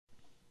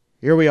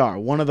here we are,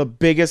 one of the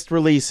biggest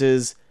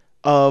releases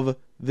of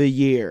the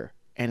year,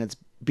 and it's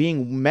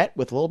being met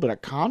with a little bit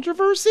of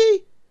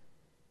controversy.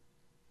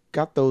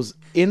 Got those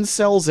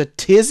incels a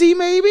tizzy,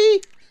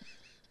 maybe?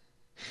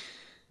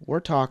 We're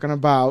talking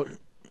about,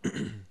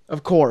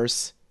 of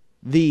course,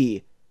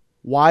 the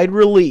wide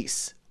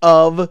release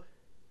of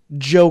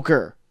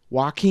Joker.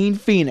 Joaquin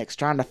Phoenix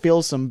trying to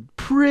fill some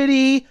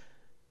pretty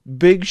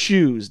big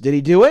shoes. Did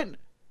he do it?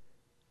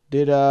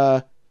 Did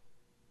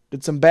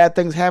some bad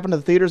things happen to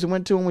the theaters we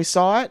went to when we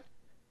saw it?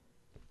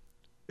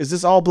 Is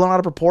this all blown out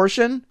of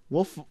proportion?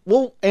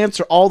 We'll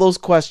answer all those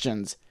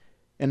questions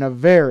in a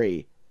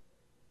very,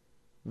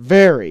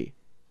 very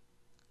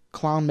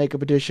clown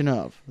makeup edition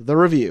of The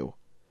Review.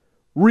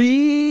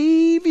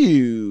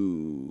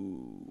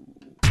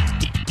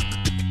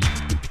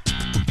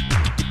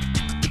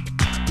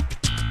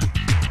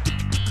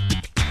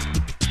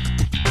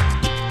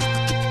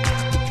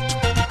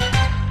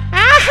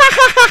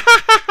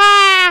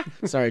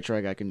 Sorry, Troy,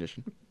 I got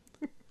condition.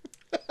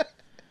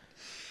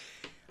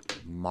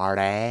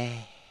 Marty.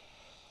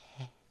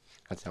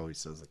 That's how he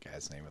says the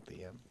guy's name at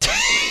the end.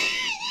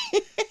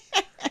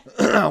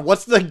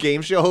 What's the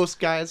game show host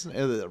guy's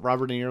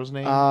Robert De Niro's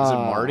name? Is it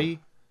Marty?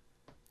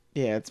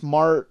 Yeah, it's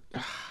Mart.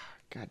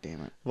 God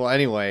damn it. Well,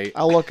 anyway,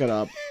 I'll look it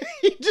up.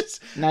 he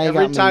just Now you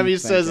every got me time he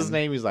says his thinking.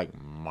 name, he's like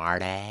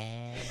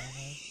Marty.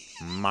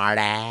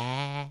 Marty.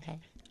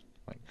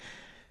 Like,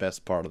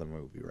 best part of the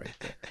movie right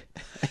there.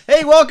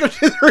 Hey, welcome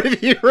to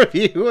the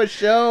Review, a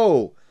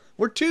show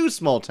where two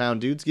small town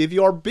dudes give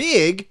you our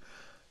big,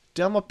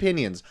 dumb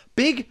opinions.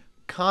 Big,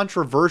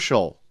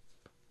 controversial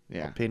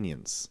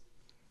opinions.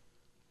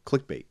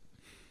 Clickbait.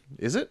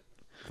 Is it?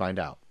 Find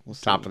out. We'll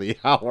see. Top of the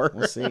hour.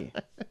 We'll see.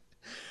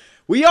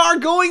 We are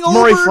going over...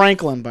 Murray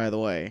Franklin, by the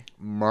way.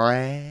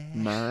 Murray.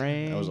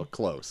 Murray. That was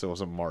close. It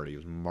wasn't Marty. It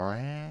was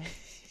Murray.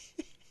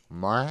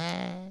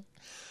 Murray.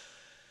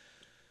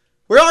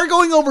 We are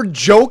going over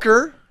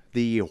Joker,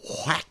 the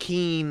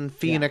Joaquin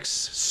Phoenix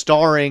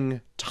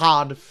starring,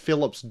 Todd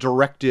Phillips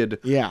directed,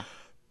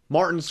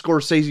 Martin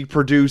Scorsese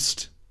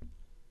produced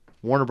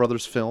Warner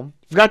Brothers film.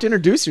 Forgot to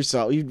introduce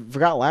yourself. You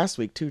forgot last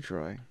week too,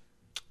 Troy.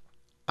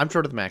 I'm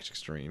Troy to the Max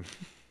Extreme.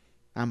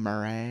 I'm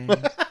Murray.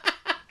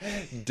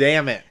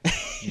 Damn it.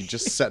 You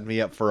just set me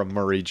up for a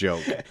Murray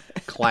joke.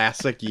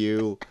 Classic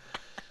you.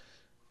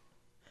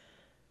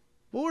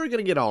 Well, we're going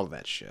to get all of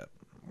that shit.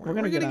 We're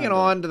going to get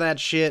on to that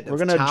shit. We're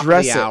going to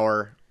address it.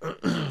 Hour.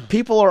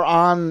 People are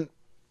on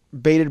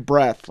bated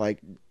breath. Like,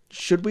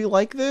 should we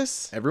like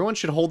this? Everyone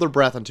should hold their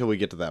breath until we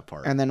get to that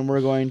part. And then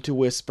we're going to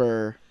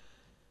whisper.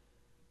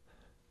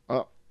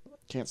 Oh,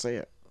 can't say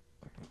it.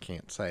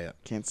 Can't say it.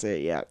 Can't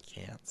say it yet.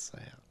 Can't say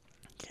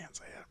it. Can't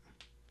say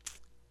it.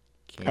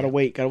 Can't. Gotta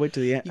wait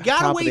till the end. You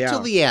gotta wait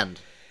till the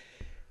end.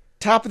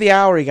 Top of the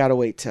hour, you gotta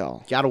wait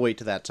till. Gotta wait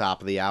to that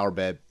top of the hour,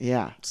 babe.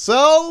 Yeah.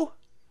 So,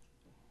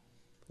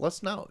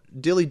 let's not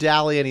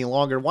dilly-dally any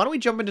longer. Why don't we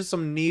jump into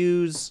some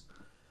news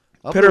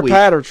of the week?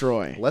 Pitter-patter,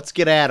 Troy. Let's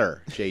get at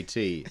her,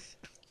 JT.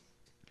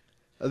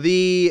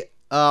 The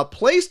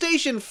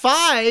PlayStation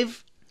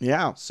 5...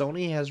 Yeah.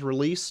 Sony has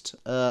released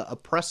a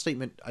press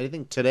statement, I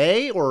think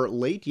today or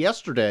late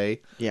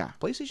yesterday. Yeah.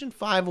 PlayStation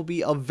 5 will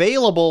be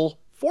available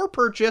for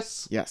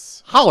purchase.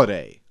 Yes.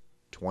 Holiday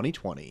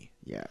 2020.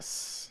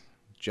 Yes.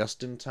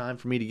 Just in time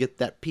for me to get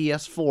that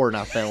PS4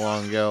 not that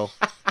long ago.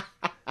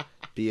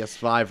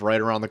 PS5 right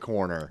around the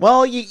corner.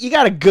 Well, you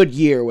got a good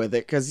year with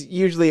it, because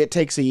usually it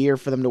takes a year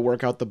for them to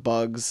work out the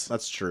bugs.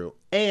 That's true.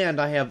 And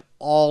I have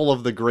all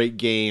of the great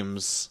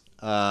games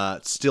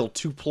still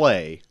to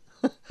play.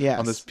 Yes.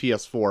 On this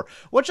PS4,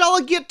 which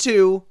I'll get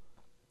to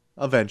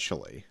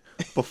eventually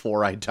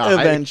before I die.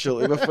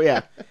 Eventually.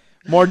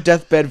 More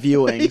deathbed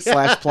viewing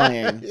 /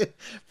 playing.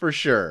 For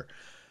sure.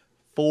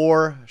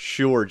 For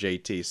sure,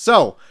 JT.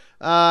 So,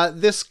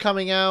 this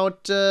coming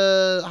out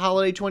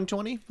holiday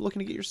 2020.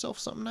 Looking to get yourself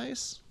something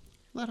nice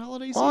that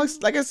holiday season? Well,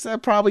 like I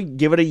said, probably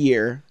give it a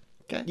year.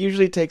 Okay.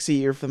 Usually it takes a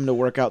year for them to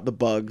work out the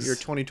bugs. You're a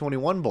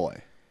 2021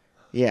 boy.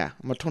 Yeah,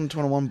 I'm a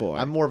 2021 boy.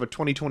 I'm more of a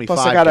 2025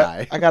 Plus,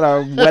 guy. I got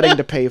a wedding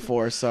to pay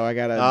for, so I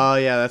gotta. Oh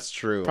yeah, that's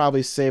true.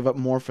 Probably save up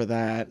more for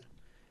that.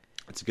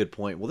 That's a good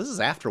point. Well, this is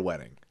after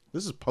wedding.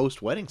 This is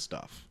post wedding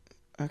stuff.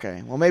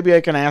 Okay, well maybe I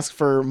can ask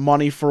for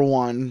money for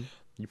one.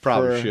 You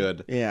probably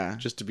should. Yeah.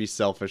 Just to be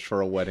selfish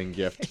for a wedding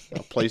gift. A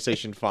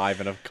PlayStation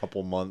 5 in a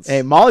couple months.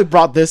 Hey, Molly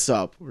brought this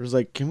up. It was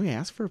like, can we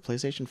ask for a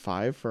PlayStation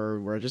 5 for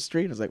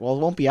registry? And I was like, well, it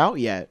won't be out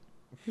yet.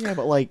 Yeah,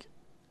 but like,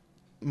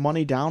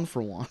 money down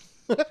for one.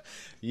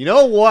 You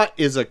know what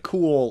is a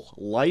cool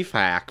life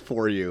hack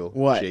for you,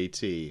 What?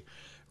 JT?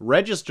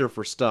 Register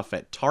for stuff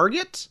at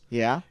Target.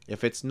 Yeah?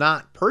 If it's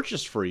not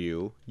purchased for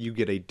you, you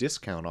get a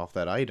discount off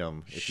that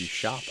item if you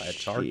shop at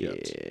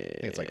Target.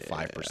 I think it's like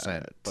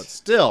 5%. But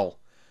still,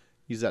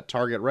 use that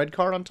Target Red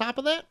card on top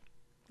of that.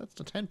 That's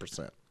the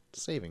 10%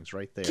 savings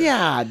right there.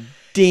 God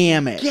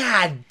damn it.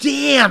 God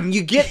damn,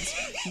 you get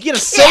a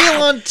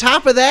sale on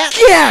top of that?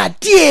 God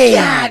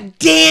damn. God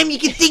damn, you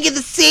can think of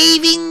the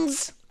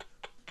savings.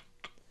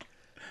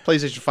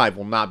 PlayStation 5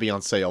 will not be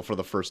on sale for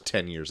the first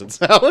 10 years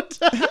it's out.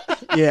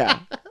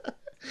 Yeah.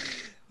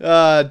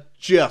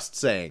 Just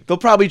saying. They'll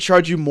probably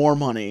charge you more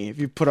money if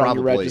you put it on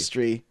your Probably.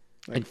 registry.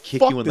 And kick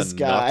fuck you in the this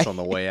guy. nuts on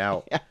the way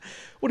out. Yeah.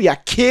 What are you, a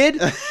kid?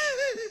 You're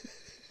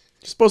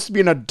supposed to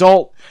be an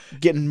adult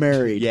getting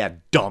married. Yeah,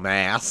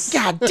 dumbass.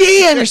 God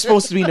damn, you're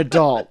supposed to be an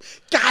adult.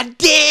 God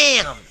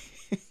damn.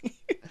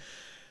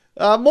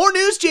 More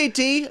news,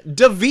 JT.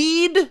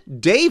 David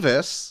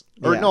Davis.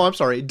 Or, Yeah. no, I'm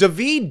sorry.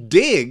 David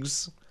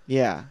Diggs.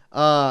 Yeah.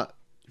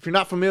 If you're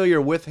not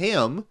familiar with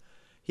him,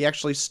 he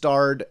actually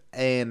starred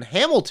in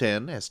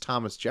Hamilton as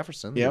Thomas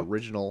Jefferson, Yep. the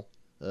original.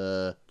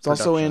 It's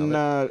also in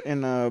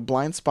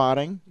Blind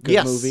Spotting. Good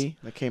Yes. movie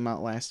that came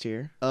out last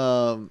year.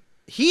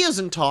 He is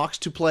in talks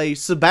to play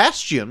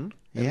Sebastian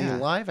in Yeah. the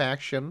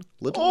live-action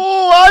Little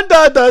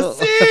under the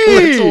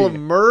Little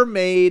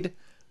Mermaid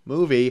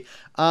movie.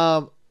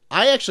 I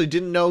actually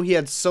didn't know he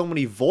had so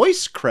many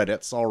voice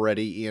credits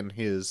already in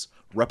his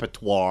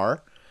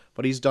repertoire,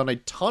 but he's done a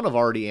ton of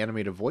already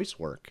animated voice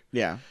work.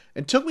 Yeah.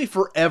 It took me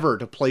forever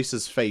to place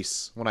his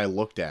face when I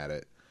looked at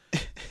it.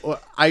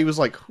 I was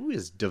like, who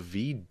is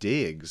David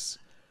Diggs?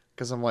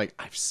 Because I'm like,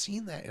 I've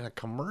seen that in a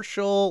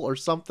commercial or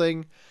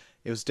something.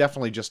 It was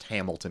definitely just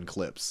Hamilton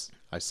clips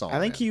I saw. I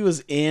think he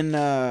was in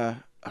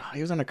a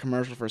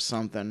commercial for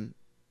something.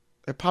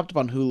 It popped up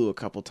on Hulu a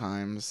couple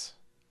times.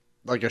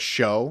 Like a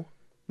show?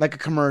 Like a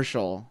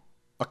commercial.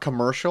 A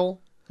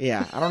commercial?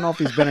 Yeah. I don't know if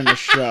he's been in a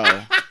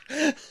show.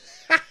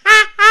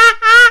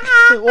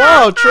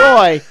 Whoa,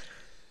 Troy.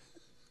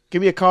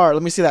 Give me a card.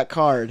 Let me see that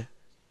card.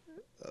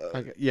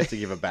 Okay. You have to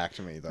give it back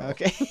to me, though.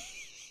 Okay.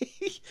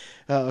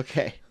 Oh,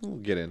 okay. We'll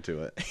get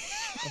into it.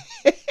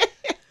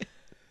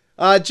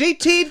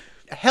 JT,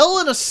 Hell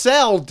in a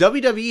Cell,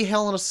 WWE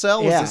Hell in a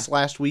Cell was Yeah. this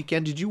last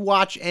weekend. Did you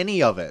watch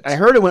any of it? I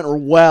heard it went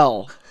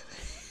well.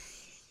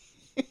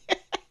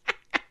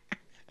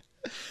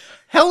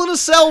 Hell in a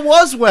Cell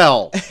was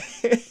well.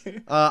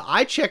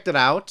 I checked it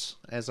out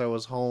as I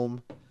was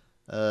home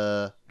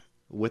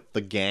with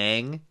the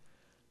gang.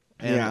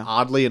 And Yeah.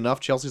 oddly enough,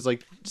 Chelsea's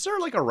like, is there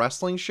like a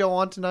wrestling show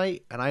on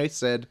tonight? And I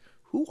said,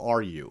 who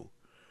are you?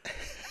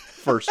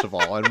 First of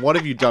all, and what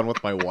have you done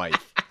with my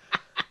wife?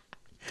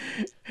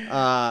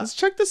 Let's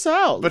check this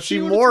out. But Let's she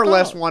see what more or it's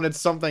less about. wanted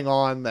something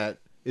on that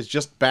is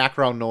just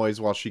background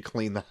noise while she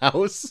cleaned the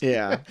house.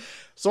 Yeah.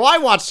 So I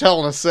watched Hell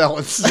in a Cell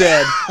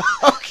instead.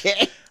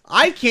 Okay.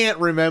 I can't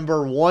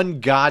remember one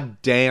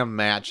goddamn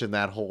match in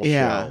that whole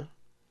Yeah. show.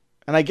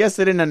 And I guess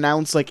they didn't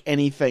announce like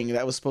anything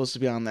that was supposed to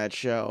be on that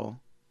show.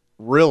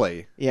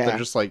 Really? Yeah. They're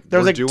just like, There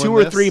was "We're like doing 2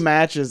 or this?" 3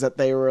 matches that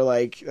they were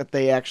like that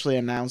they actually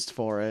announced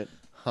for it.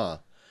 Huh.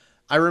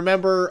 I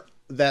remember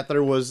that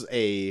there was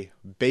a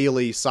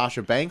Bailey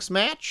Sasha Banks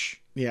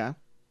match. Yeah.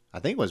 I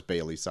think it was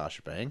Bailey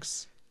Sasha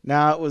Banks.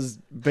 Now it was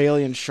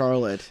Bailey and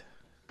Charlotte.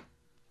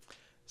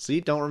 See,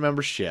 don't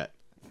remember shit.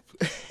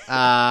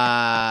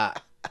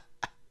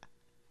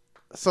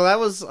 So that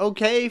was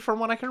okay from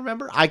what I can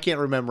remember. I can't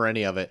remember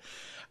any of it.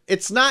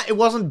 It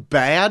wasn't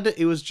bad.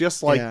 It was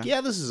just like,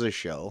 yeah, this is a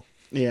show.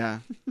 Yeah.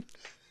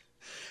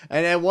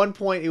 And at one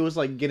point, it was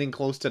like getting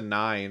close to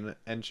 9,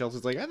 and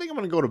Chelsea's like, I think I'm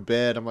going to go to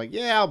bed. I'm like,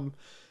 yeah, I'll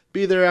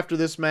be there after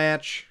this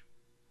match.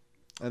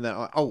 And then,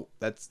 oh,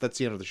 that's the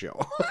end of the show.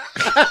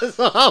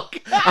 So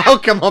I'll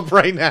come up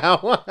right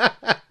now.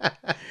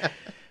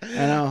 I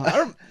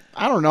know.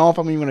 I don't know if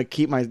I'm even going to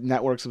keep my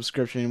network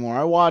subscription anymore.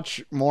 I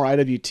watch more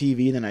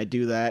IWTV than I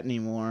do that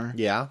anymore.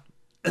 Yeah.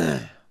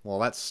 Well,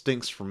 that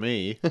stinks for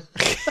me.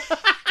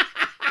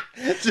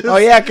 Oh,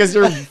 yeah, because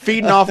you're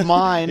feeding off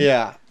mine.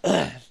 Yeah.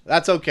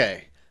 That's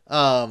okay.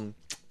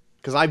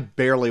 Because I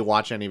barely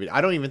watch any of it.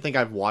 I don't even think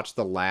I've watched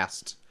the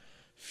last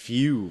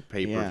few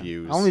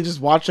pay-per-views. I only just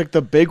watch like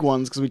the big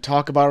ones because we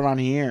talk about it on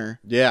here.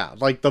 Yeah,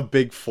 like the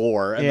big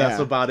 4, and that's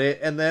Yeah. about it.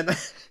 And then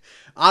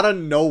out of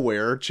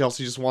nowhere,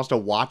 Chelsea just wants to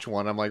watch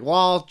one. I'm like, well,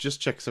 I'll just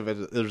check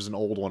if there's an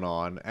old one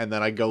on. And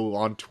then I go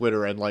on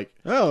Twitter and like,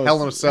 Oh,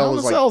 Hell in a Cell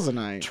is Cell's like a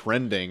night.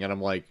 trending, and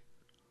I'm like,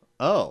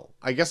 oh,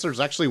 I guess there's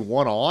actually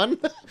one on.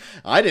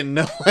 I didn't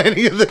know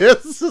any of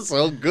this.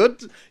 So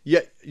good.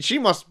 Yeah, she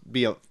must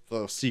be a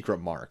secret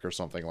mark or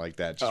something like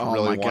that. Just Oh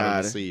really my wanted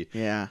God. to see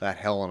Yeah. that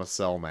Hell in a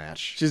Cell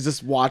match. She's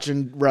just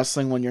watching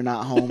wrestling when you're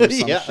not home or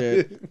some Yeah.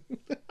 shit.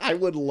 I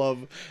would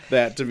love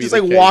that to be Just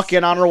the like case. walk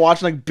in on her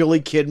watching like Billy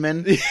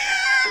Kidman.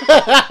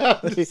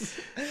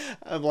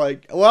 I'm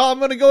like, well, I'm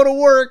gonna go to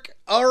work.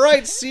 All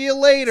right, see you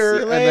later.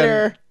 See you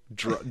later. And then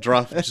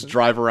just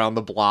drive around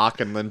the block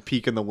and then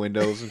peek in the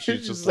windows, and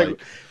she's just like,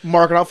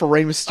 marking out for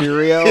Rey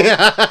Mysterio.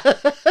 yeah.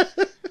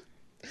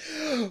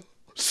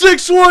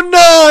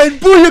 619,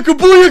 booyaka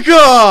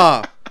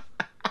booyaka.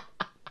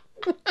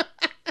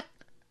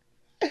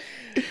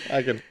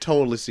 I can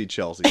totally see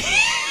Chelsea.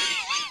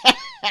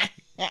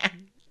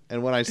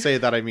 And when I say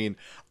that, I mean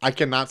I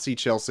cannot see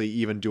Chelsea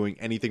even doing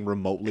anything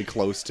remotely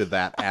close to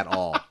that at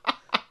all.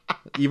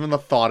 Even the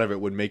thought of it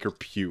would make her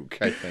puke,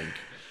 I think.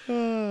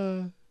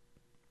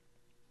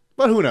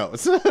 But who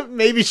knows?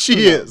 Maybe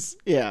she is.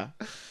 Yeah.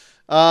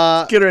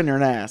 Uh, Get her in there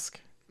and ask.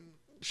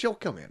 she'll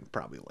come in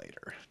probably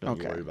later. Don't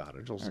you Okay. worry about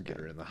it. We'll just get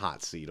her in the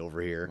hot seat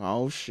over here.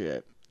 Oh,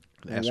 shit.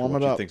 Ask her Warm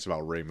what it she up. thinks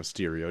about Rey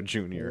Mysterio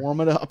Jr.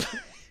 Warm it up.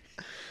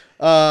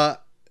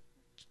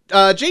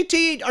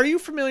 JT, are you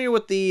familiar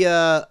with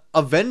the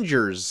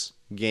Avengers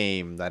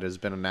game that has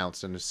been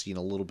announced and has seen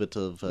a little bit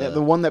of... Yeah,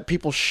 the one that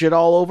people shit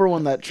all over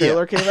when that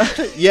trailer came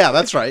out? Yeah,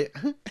 that's right.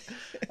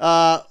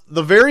 The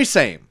very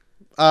same.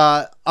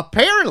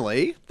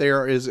 Apparently,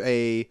 there is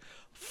a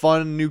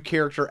fun new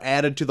character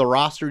added to the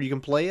roster you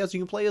can play as.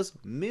 You can play as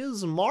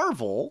Ms.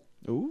 Marvel.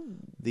 Ooh.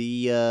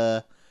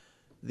 The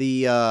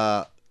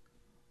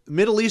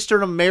Middle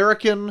Eastern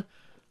American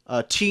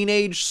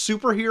teenage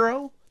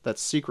superhero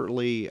that's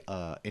secretly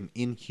an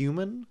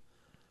inhuman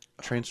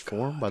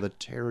transformed by the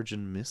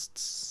Terrigen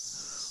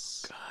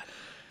Mists. God.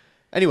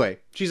 Anyway,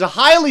 she's a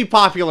highly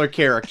popular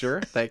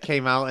character that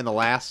came out in the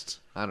last,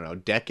 I don't know,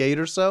 decade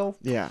or so.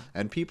 Yeah.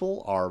 And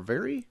people are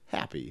very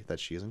happy that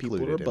she is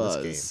included in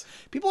abuzz. this game.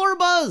 People are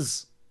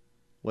abuzz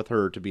with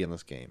her to be in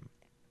this game.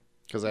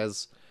 Because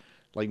as...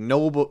 like,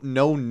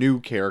 no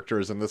new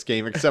characters in this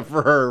game except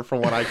for her,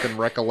 from what I can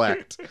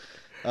recollect.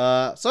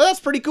 So that's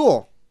pretty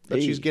cool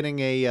that she's getting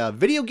a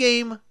video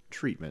game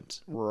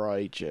treatment.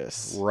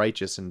 Righteous.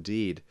 Righteous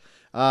indeed.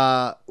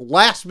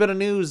 Last bit of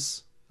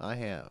news I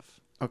have.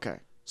 Okay.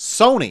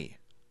 Sony.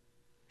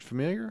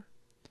 Familiar?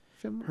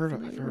 I've heard of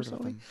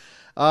Sony?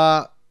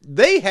 them.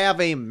 They have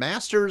a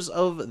Masters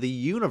of the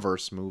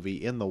Universe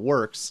movie in the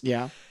works.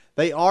 Yeah.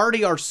 They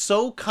already are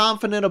so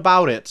confident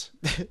about it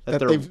that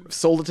they've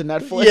sold it to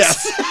Netflix?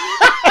 Yes.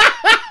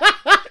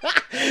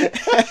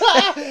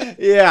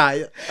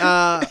 Yeah.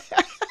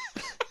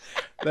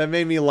 That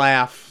made me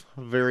laugh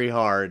very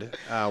hard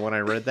when I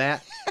read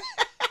that.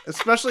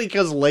 Especially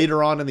because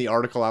later on in the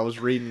article I was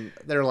reading,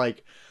 they're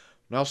like,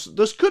 now,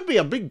 this could be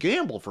a big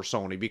gamble for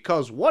Sony,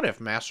 because what if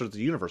Masters of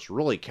the Universe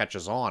really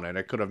catches on and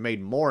it could have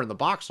made more in the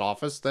box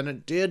office than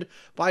it did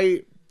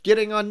by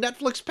getting a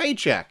Netflix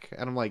paycheck?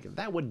 And I'm like,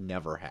 that would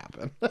never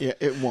happen. Yeah,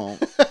 it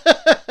won't.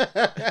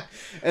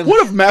 And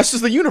what if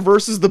Masters of the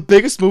Universe is the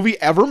biggest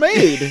movie ever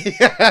made?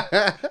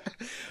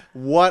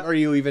 What are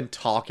you even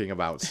talking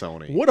about,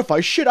 Sony? What if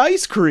I shit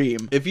ice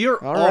cream? If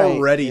you're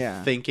already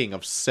thinking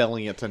of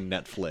selling it to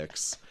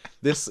Netflix,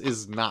 this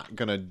is not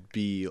going to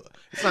be...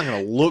 it's not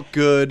going to look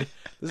good.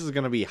 This is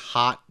going to be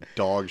hot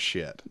dog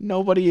shit.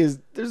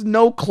 There's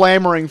no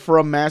clamoring for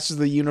a Masters of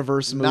the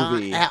Universe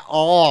movie. Not at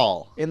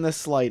all. In the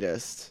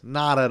slightest.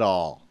 Not at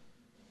all.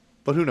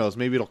 But who knows?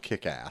 Maybe it'll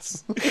kick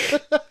ass.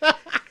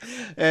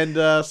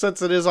 And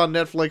since it is on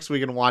Netflix, we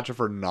can watch it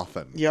for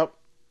nothing. Yep.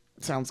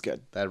 Sounds good.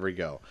 There we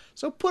go.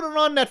 So put it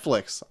on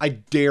Netflix. I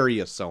dare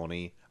you,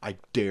 Sony. I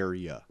dare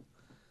you.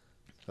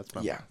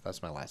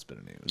 That's my last bit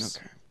of news.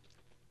 Okay.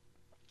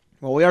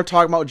 Well, we are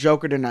talking about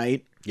Joker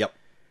tonight. Yep.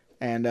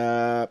 And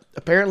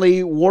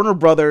apparently Warner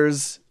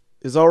Brothers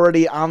is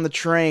already on the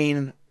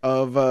train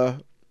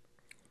of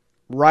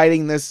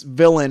riding this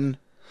villain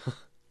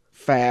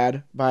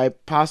fad by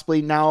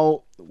possibly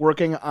now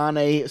working on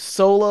a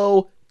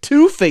solo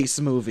Two-Face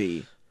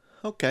movie.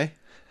 Okay.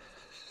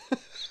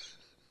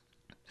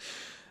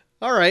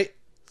 All right.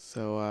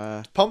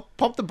 So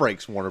pump the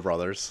brakes, Warner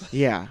Brothers.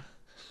 Yeah.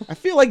 I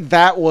feel like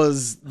that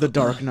was The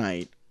Dark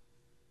Knight.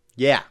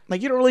 Yeah.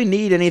 Like, you don't really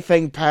need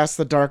anything past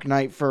The Dark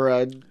Knight for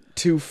a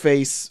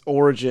Two-Face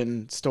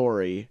origin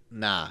story.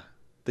 Nah.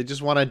 They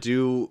just want to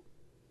do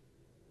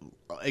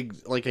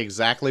like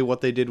exactly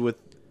what they did with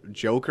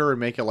Joker and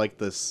make it like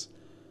this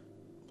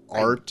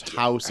art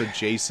house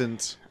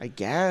adjacent, I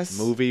guess,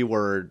 movie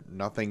where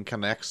nothing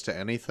connects to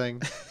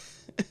anything.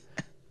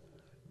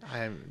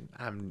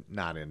 I'm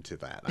not into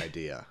that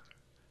idea.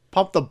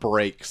 Pump the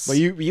brakes. Well,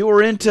 you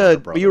were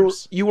into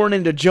you weren't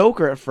into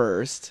Joker at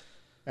first,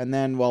 and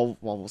then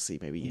we'll see.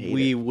 Maybe you hate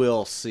we it.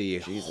 will see.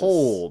 Jesus.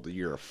 Hold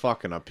your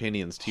fucking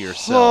opinions to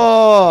yourself.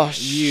 Oh,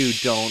 you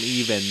don't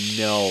even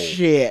know.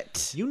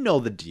 Shit. You know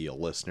the deal,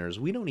 listeners.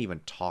 We don't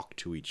even talk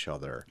to each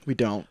other. We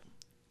don't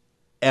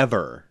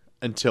ever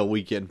until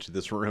we get into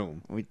this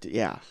room. We've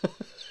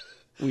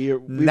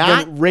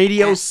been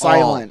radio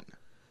silent.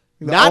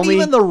 Not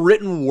even the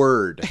written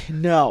word.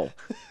 No.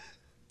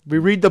 We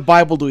read the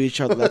Bible to each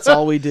other. That's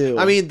all we do.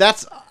 I mean,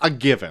 that's a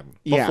given.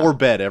 Yeah. Before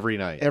bed every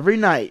night. Every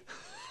night.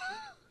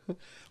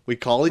 We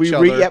call each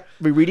other.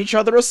 We read each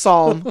other a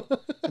psalm,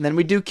 and then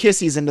we do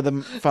kissies into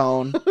the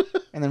phone,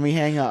 and then we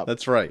hang up.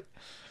 That's right.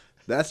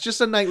 That's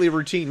just a nightly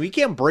routine. We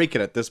can't break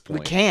it at this point.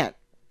 We can't.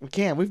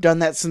 We've done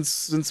that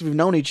since we've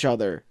known each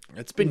other.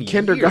 It's been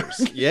kindergarten.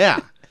 Years.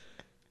 Yeah.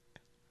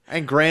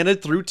 And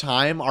granted, through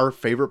time, our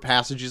favorite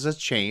passages has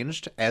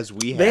changed as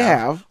we have. They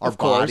have. Our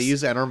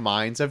bodies and our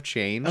minds have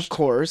changed. Of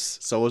course.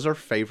 So is our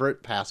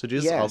favorite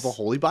passages of the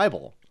Holy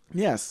Bible.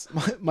 Yes.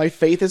 My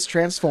faith is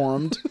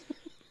transformed,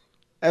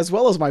 as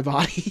well as my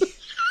body.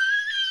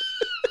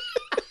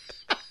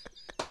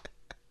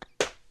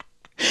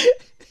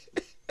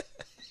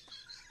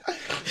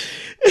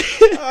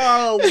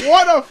 Oh,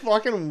 what a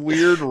fucking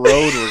weird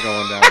road we're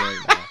going down right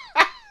now.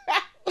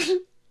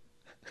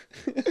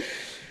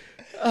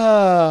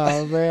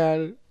 Oh,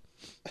 man.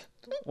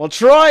 Well,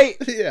 Troy.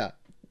 Yeah.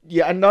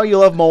 Yeah, I know you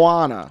love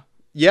Moana.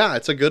 Yeah,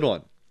 it's a good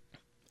one.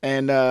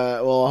 And,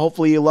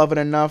 hopefully you love it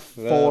enough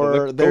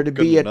for there to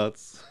be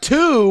nuts.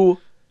 2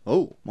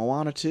 Oh,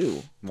 Moana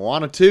 2.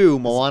 Moana 2,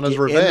 Moana's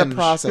Revenge. In the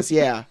process,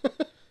 yeah.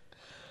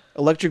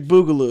 Electric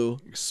Boogaloo,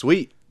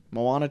 Sweet.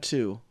 Moana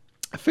 2.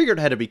 I figured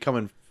it had to be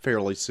coming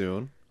fairly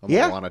soon.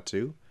 Yeah. Moana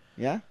 2.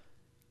 Yeah.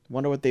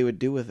 Wonder what they would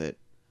do with it.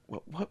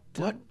 What'd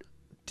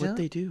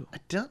they do? I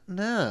don't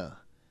know.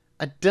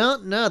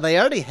 They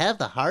already have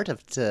the heart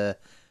of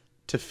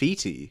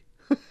Tafiti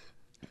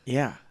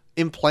Yeah.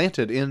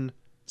 implanted in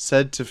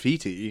said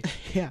Tafiti.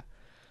 Yeah.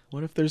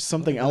 What if there's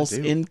something What do else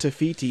they do? in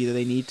Tafiti that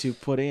they need to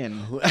put in?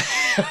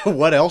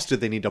 What else did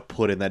they need to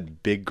put in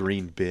that big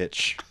green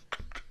bitch?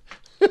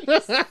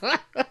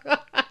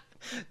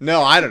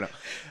 No, I don't know.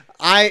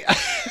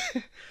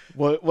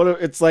 What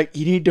it's like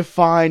you need to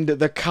find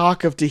the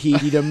cock of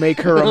Tahiti to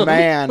make her a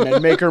man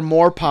and make her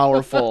more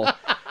powerful.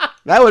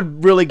 That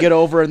would really get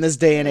over in this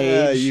day and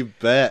Yeah, age. you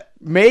bet.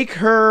 Make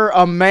her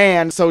a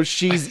man so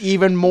she's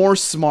even more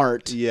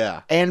smart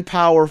Yeah. and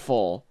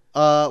powerful.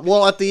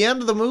 Well, at the end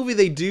of the movie,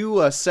 they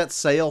do set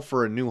sail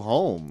for a new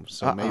home.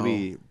 So Uh-oh.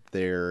 maybe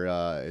there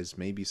is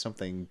maybe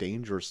something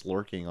dangerous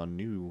lurking on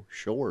new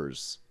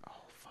shores. Oh,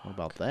 fuck. What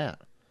about that?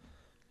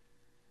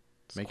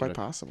 It's quite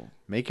possible.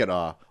 Make it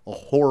a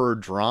horror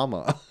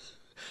drama.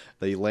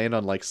 They land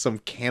on like some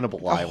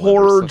cannibal A island. or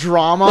horror something.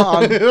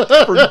 drama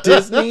for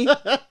Disney.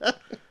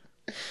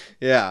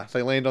 Yeah,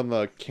 they land on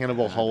the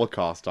Cannibal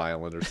Holocaust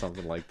Island or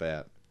something like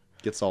that.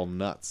 Gets all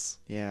nuts.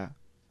 Yeah.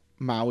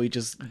 Maui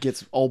just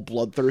gets all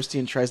bloodthirsty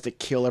and tries to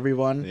kill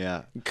everyone.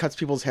 Yeah. He cuts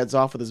people's heads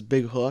off with his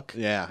big hook.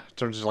 Yeah.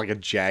 Turns into like a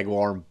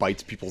jaguar and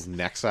bites people's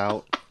necks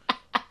out.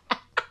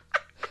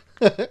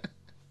 You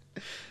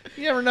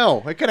never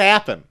know. It could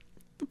happen.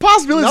 The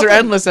possibilities are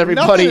endless,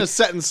 everybody. Nothing is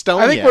set in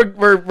stone I think yet.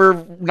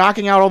 we're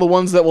knocking out all the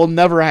ones that will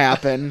never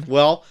happen.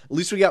 Well, at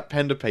least we got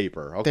pen to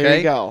paper, okay? There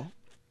you go.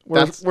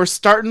 That's- We're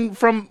starting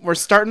from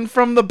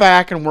the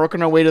back and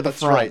working our way to the That's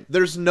front. right.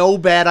 There's no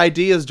bad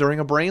ideas during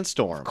a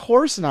brainstorm. Of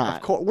course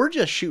not. We're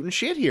just shooting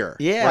shit here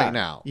Yeah. right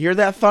now. You hear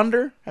that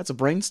thunder? That's a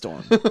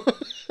brainstorm.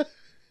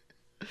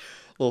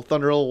 Little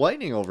thunder, little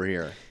lightning over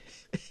here.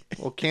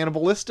 Little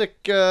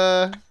cannibalistic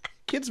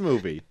kids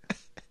movie.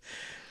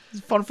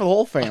 It's fun for the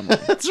whole family.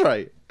 That's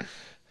right.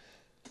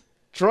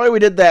 Troy, we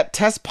did that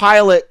test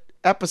pilot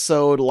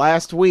episode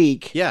last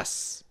week.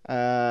 Yes.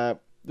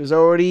 There's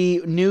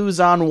already news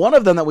on one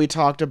of them that we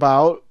talked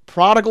about.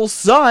 Prodigal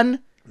Son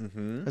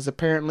has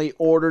apparently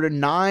ordered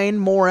 9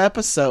 more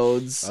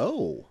episodes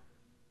Oh.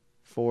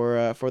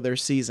 for their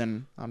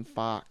season on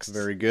Fox.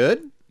 Very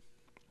good.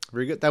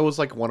 Very good. That was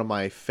like one of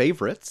my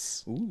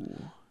favorites. Ooh.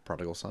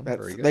 Prodigal Son. That's,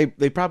 Very good.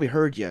 they probably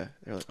heard you.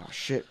 They're like, oh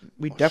shit,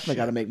 we definitely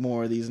got to make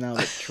more of these now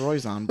that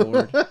Troy's on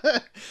board.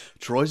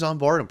 Troy's on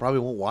board and probably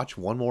won't watch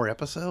one more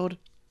episode.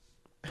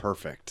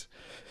 Perfect.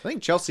 I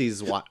think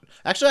Chelsea's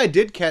Actually, I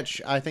did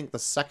catch, I think, the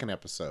second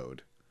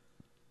episode.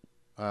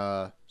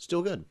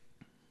 Still good.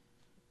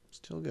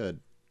 Still good.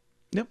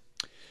 Yep.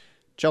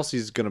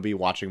 Chelsea's going to be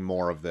watching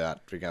more of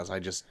that because I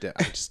just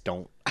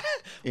don't.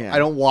 Yeah. I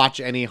don't watch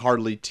any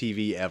hardly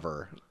TV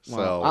ever. So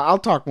Well, I'll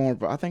talk more,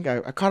 but I think I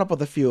caught up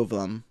with a few of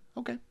them.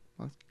 okay,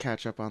 I'll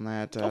catch up on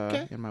that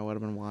Okay. in my what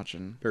I've been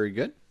watching. very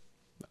good.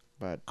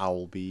 But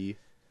I'll be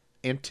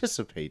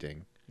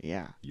anticipating.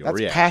 yeah, Your that's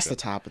reaction. past the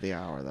top of the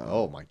hour though.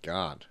 Oh my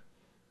god,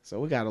 So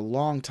we got a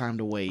long time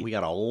to wait. we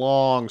got a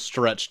long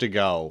stretch to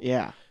go.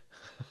 Yeah.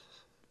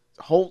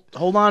 Hold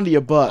on to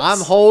your butts.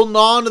 I'm holding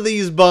on to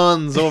these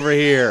buns over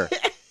here.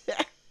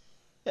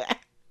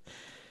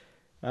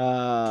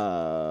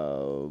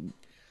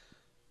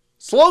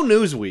 Slow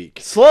news week.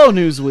 Slow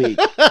news week.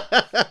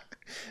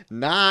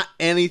 Not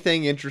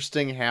anything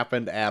interesting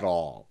happened at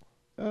all.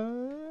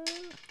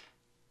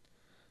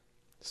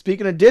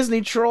 Speaking of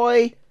Disney,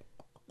 Troy,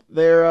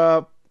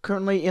 they're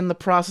currently in the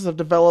process of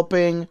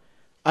developing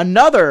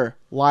another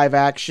live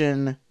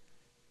action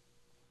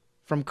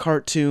from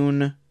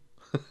cartoon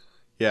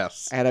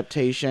Yes.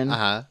 adaptation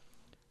Uh-huh.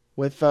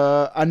 with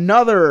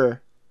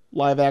another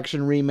live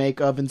action remake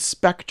of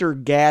Inspector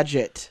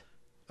Gadget.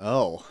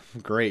 Oh,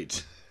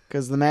 great.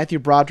 Because the Matthew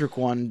Broderick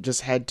one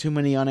just had too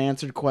many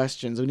unanswered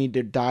questions. We need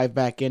to dive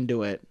back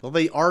into it. Well,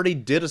 they already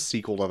did a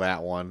sequel to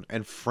that one,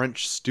 and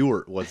French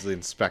Stewart was the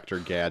Inspector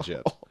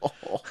Gadget.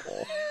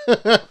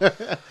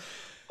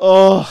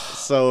 Oh,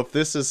 So if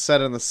this is set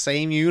in the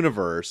same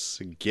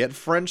universe, get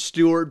French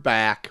Stewart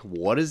back.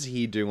 What is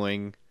he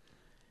doing?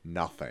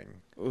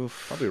 Nothing.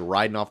 oof. Probably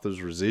riding off those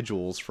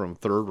residuals from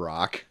Third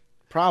Rock.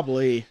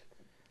 Probably.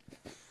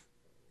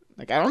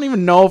 Like, I don't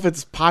even know if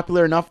it's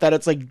popular enough that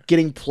it's like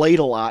getting played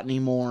a lot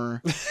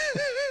anymore.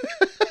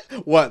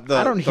 What the?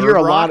 I don't Third hear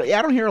a Rock? lot.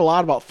 I don't hear a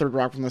lot about Third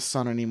Rock from the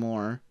Sun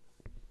anymore.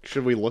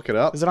 Should we look it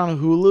up? Is it on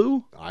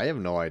Hulu? I have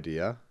no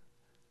idea.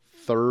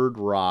 Third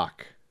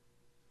Rock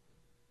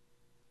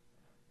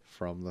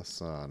from the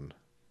Sun.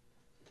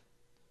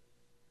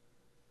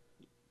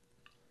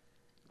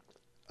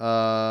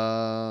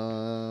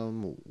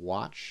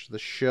 Watch the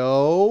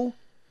show.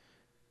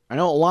 I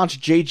know it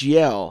launched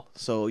JGL,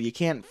 so you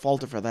can't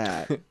fault it for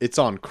that. It's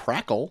on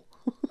Crackle.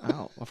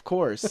 Oh, of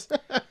course.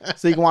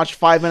 So you can watch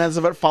 5 minutes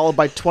of it, followed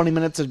by 20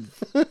 minutes of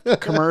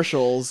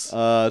commercials.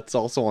 It's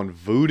also on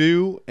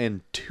Vudu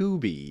and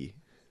Tubi.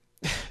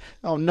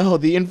 Oh no,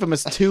 the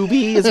infamous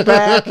Tubi is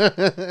back.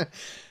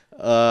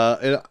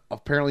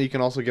 Apparently you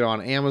can also get it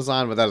on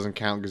Amazon, but that doesn't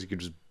count because you can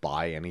just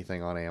buy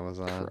anything on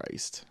Amazon.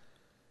 Christ.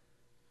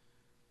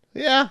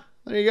 Yeah,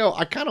 there you go.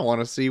 I kind of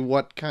want to see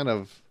what kind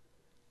of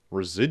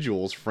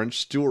residuals French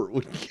Stewart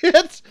would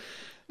get.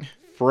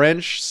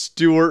 French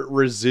Stewart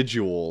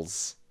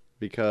residuals.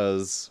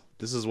 Because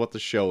this is what the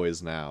show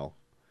is now.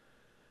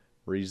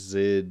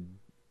 Residuals.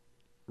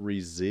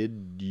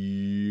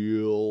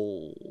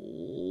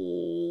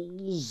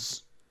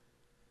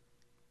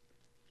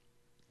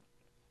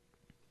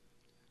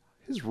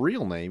 His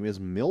real name is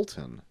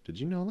Milton. Did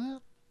you know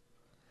that?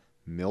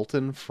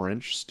 Milton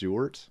French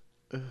Stewart.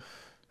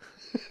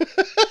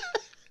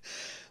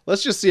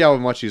 Let's just see how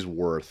much he's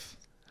worth.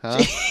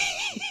 Huh?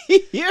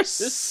 Here's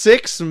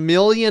 $6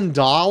 million?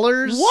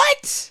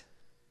 What?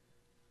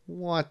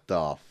 What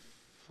the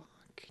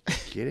fuck? Are you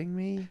kidding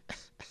me?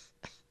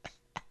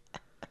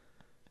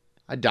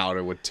 I doubt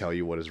it would tell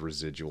you what his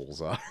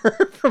residuals are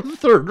from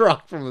Third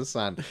Rock from the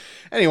Sun.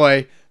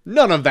 Anyway,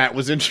 none of that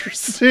was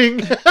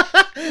interesting.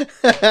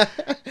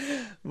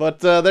 But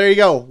there you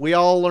go. We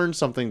all learned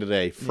something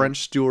today. French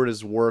Stewart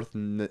is worth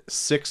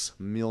 $6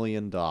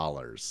 million.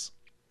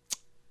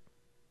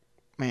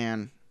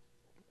 Man,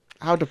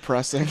 how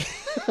depressing.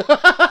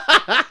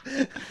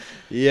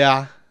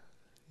 Yeah.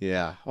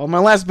 Yeah. Well, my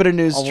last bit of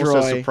news, Almost Troy.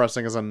 as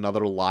depressing as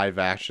another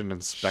live-action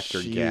Inspector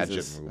Gadget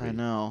Jesus, movie. I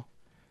know.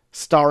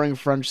 Starring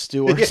French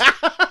Stewart.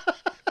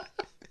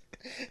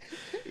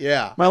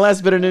 Yeah. My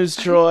last bit of news,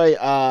 Troy.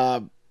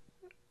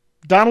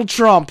 Donald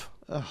Trump.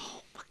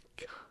 Oh my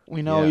god.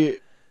 We know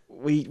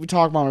we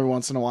talk about him every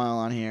once in a while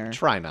on here.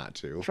 Try not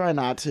to. Try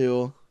not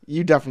to.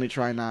 You definitely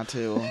try not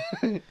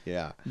to.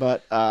 Yeah.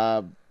 But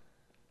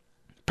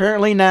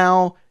apparently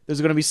now there's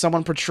going to be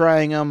someone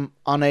portraying him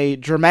on a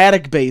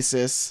dramatic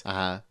basis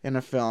Uh-huh. in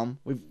a film.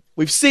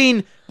 We've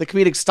seen the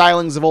comedic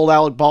stylings of old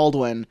Alec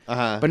Baldwin,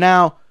 Uh-huh. but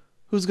now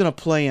who's going to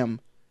play him?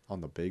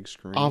 On the big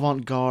screen.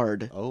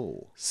 Avant-garde.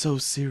 Oh. So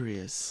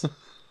serious.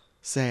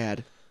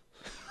 Sad.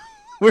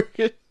 We're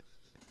good.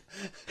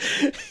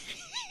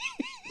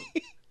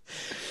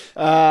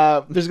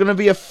 There's going to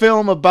be a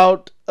film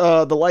about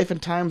the life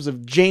and times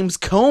of James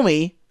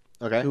Comey,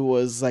 Okay. who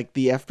was like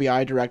the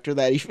FBI director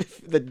that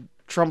that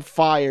Trump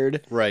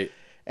fired. Right.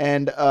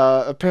 And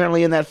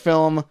apparently in that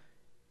film,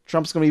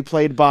 Trump's going to be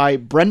played by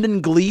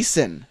Brendan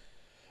Gleeson,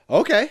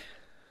 Okay.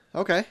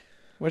 Okay.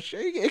 which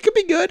it could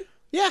be good.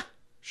 Yeah.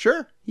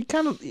 Sure.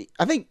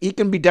 I think he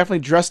can be definitely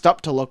dressed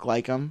up to look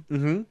like him.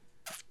 Mm-hmm.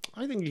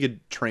 I think he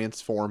could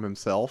transform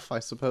himself, I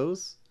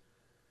suppose.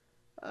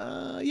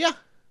 Yeah.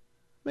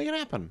 Make it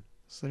happen.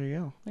 So there you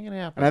go. Make it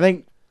happen. And I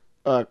think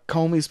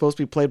Comey's supposed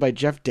to be played by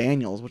Jeff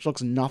Daniels, which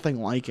looks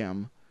nothing like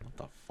him. What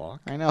the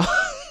fuck? I know.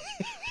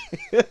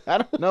 I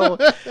don't know.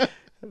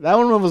 That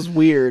one was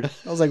weird.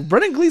 I was like,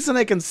 Brendan Gleeson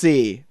I can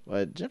see,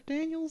 but Jeff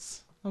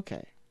Daniels?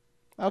 Okay.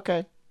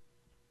 Okay.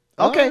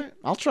 All Okay. right.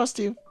 I'll trust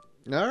you.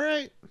 All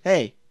right.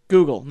 Hey,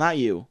 Google, not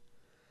you.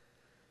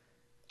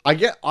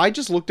 I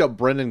just looked up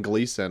Brendan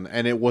Gleeson,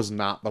 and it was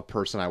not the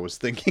person I was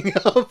thinking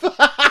of.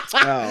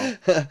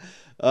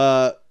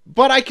 Oh.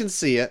 But I can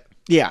see it.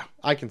 Yeah.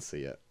 I can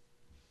see it.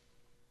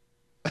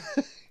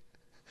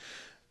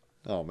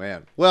 Oh,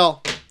 man.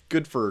 Well,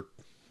 good for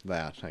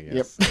that, I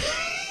guess.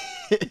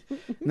 And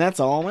that's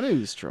all my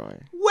news, Troy.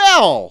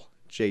 Well,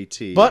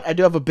 JT. But I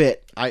do have a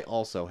bit. I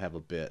also have a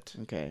bit.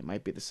 Okay, it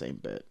might be the same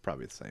bit.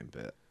 Probably the same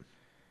bit.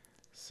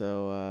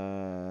 So,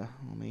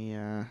 let me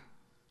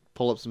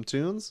Pull up some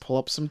tunes. pull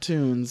up some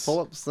tunes. Pull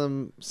up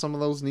some of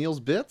those Neil's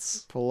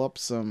bits. Pull up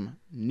some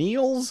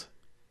Neil's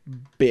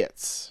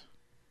bits.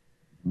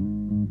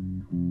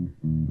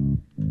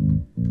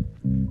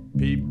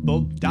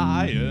 People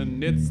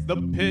dying, it's the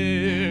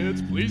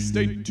pits. Please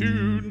stay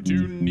tuned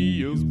to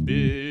Neil's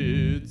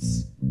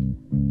Bits.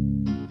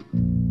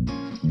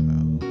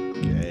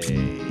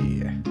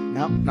 Okay.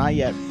 No, not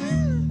yet.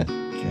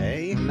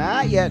 Okay.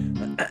 Not yet.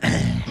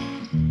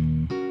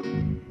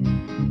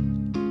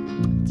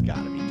 It's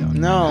gotta be done.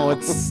 No,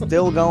 it's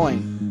still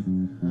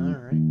going. All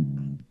right.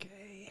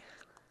 Okay.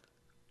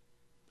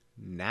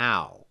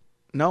 Now.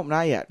 Nope,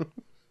 not yet.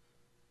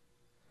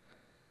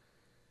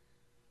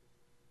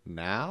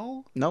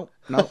 Now? Nope,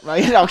 not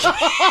yet. Okay.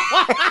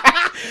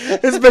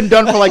 It's been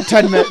done for like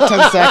 10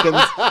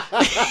 seconds.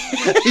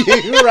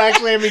 You were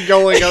actually having me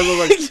going. I was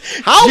like,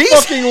 how Jeez.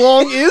 fucking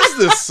long is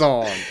this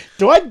song?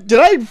 Did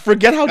I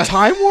forget how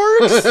time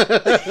works?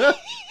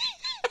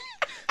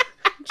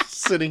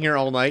 Sitting here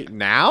all night.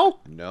 Now?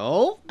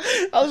 No.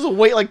 I was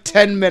wait like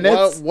 10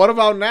 minutes. What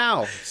about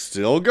now?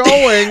 Still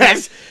going.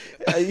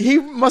 He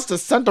must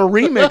have sent a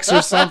remix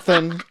or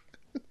something.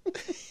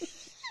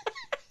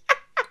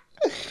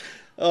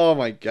 Oh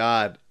my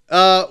god.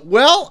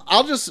 Well,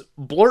 I'll just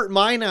blurt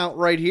mine out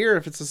right here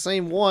if it's the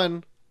same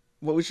one.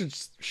 Well, we should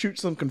shoot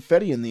some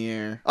confetti in the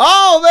air.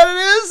 Oh, then it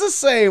is the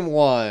same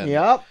one.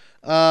 Yep.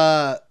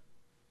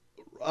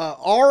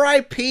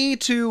 R.I.P.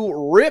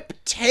 to Rip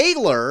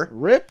Taylor,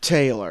 Rip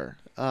Taylor.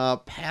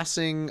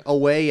 passing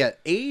away at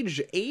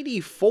age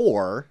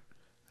 84.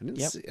 I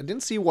Yep.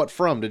 didn't see what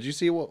from. Did you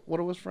see what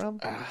it was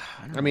from?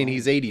 I mean,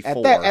 he's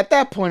 84. At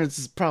that point,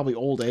 it's probably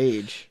old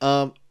age.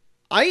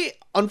 I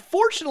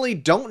unfortunately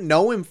don't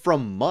know him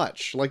from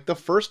much. Like, the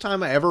first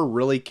time I ever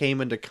really came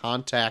into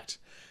contact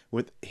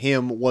with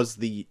him was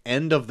the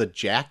end of the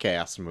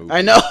Jackass movie.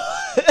 I know.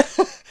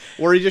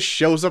 Where he just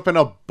shows up in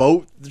a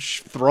boat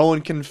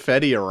throwing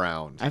confetti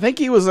around. I think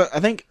he was. I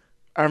think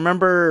I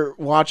remember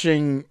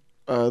watching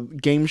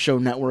Game Show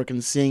Network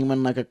and seeing him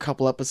in like a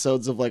couple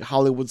episodes of like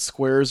Hollywood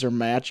Squares or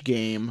Match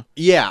Game.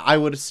 Yeah, I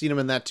would have seen him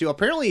in that too.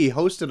 Apparently, he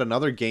hosted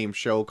another game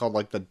show called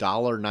like the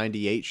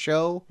 $1.98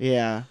 show.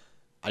 Yeah.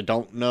 I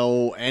don't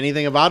know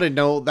anything about it.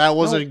 No, that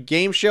was a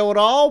game show at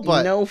all.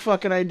 But no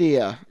fucking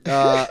idea.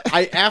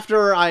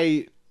 after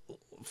I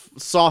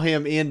saw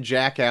him in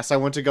Jackass, I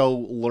went to go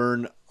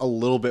learn a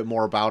little bit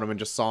more about him and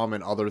just saw him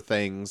in other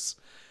things,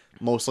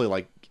 mostly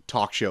like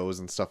talk shows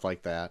and stuff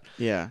like that.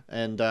 Yeah.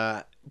 And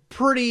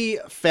pretty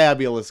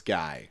fabulous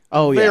guy.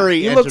 Oh, yeah.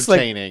 Very He looks like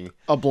entertaining.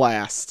 a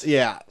blast.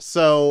 Yeah.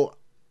 So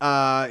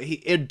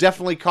it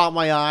definitely caught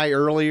my eye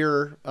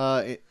earlier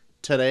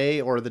today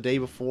or the day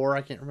before.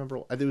 I can't remember.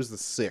 I think it was the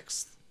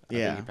 6th. I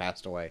think he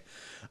passed away.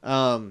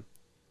 So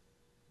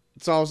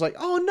I was like,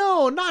 oh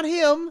no, not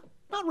him.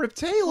 Not Rip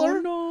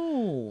Taylor.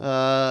 Oh,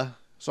 no.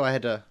 So I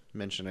had to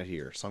mention it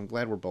here. So I'm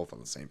glad we're both on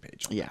the same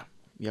page. Yeah.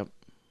 Yep.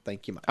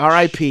 Thank you much.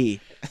 R.I.P.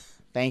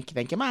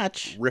 Thank you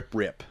much. Rip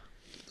Rip.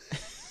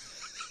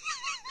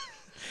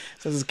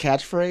 So this is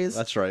catchphrase.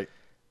 That's right.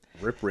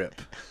 Rip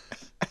Rip.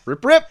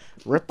 Rip Rip.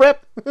 Rip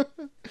Rip.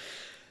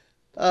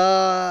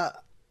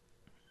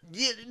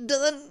 You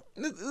done?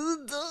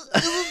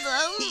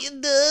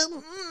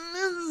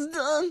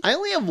 I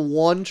only have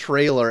one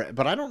trailer,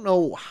 but I don't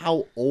know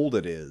how old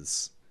it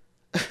is.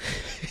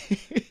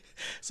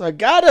 So I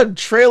got a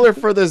trailer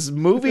for this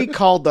movie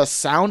called The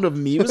Sound of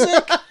Music.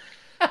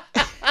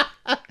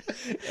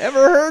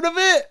 Ever heard of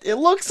it? It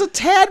looks a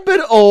tad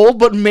bit old,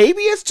 but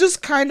maybe it's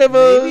just kind of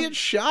a... Maybe it's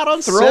shot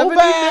on throwback.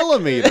 70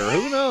 millimeter.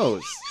 Who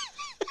knows?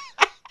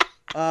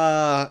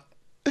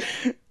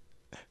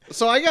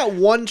 So I got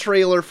one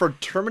trailer for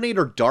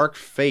Terminator Dark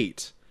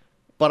Fate,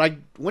 but I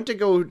went to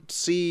go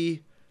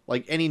see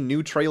like any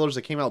new trailers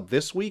that came out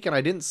this week, and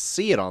I didn't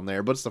see it on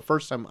there, but it's the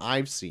first time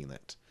I've seen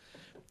it.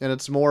 And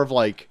it's more of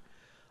like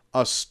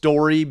a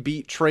story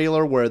beat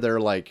trailer where they're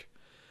like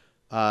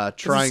Does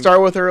trying... it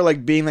start with her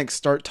like being like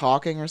start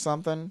talking or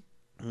something?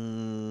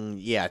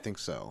 yeah, I think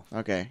so.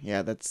 Okay,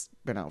 yeah, that's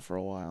been out for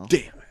a while. Damn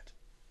it.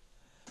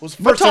 It was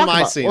the We'll first time talk I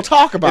about- seen we'll it.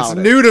 talk about It's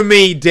it. new to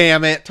me,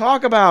 damn it.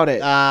 Talk about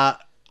it.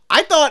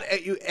 I thought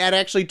it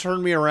actually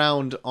turned me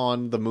around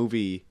on the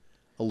movie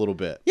a little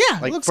bit. Yeah,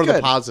 it like looks for the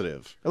good.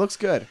 positive. It looks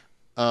good.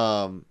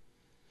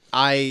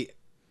 I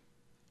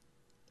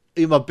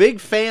am a big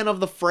fan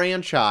of the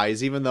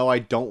franchise, even though I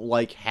don't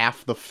like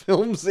half the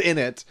films in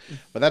it.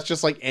 But that's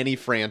just like any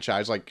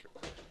franchise. Like,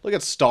 look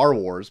at Star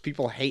Wars.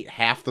 People hate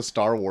half the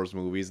Star Wars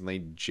movies, and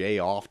they jay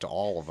off to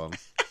all of them.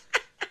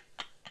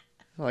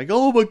 Like,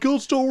 oh my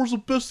god, Star Wars is the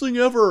best thing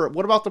ever.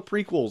 What about the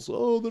prequels?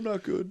 Oh, they're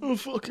not good. Oh,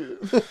 fuck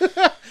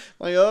it.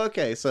 Like,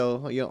 okay,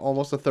 so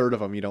almost a third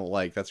of them you don't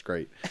like. That's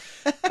great.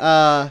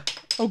 Oh,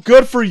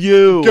 good for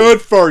you.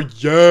 Good for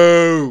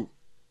you.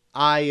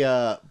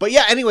 But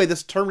yeah, anyway,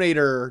 this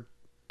Terminator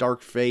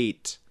Dark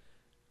Fate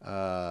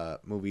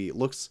movie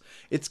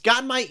it's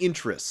got my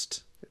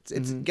interest.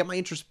 It's got my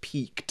interest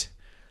peaked.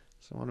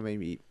 So I want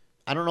to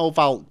I don't know if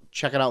I'll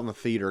check it out in the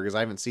theater because I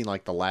haven't seen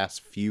like the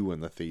last few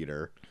in the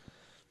theater.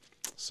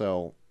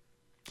 So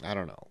I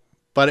don't know.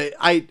 But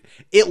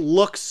it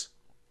looks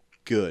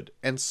good.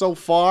 And so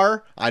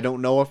far, I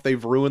don't know if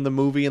they've ruined the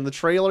movie in the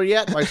trailer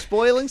yet by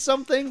spoiling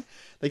something.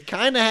 They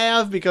kind of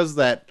have, because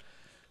that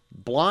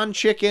blonde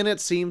chick in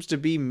it seems to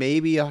be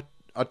maybe a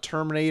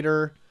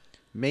Terminator.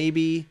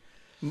 Maybe.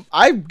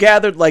 I've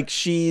gathered like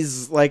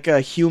she's like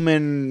a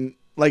human,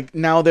 like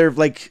now they've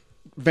like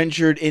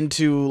ventured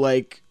into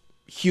like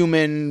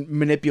human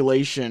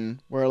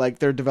manipulation where like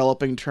they're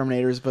developing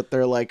Terminators, but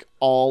they're like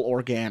all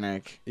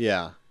organic.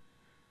 Yeah.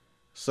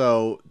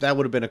 So that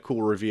would have been a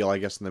cool reveal, I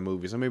guess, in the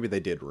movie. So maybe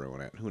they did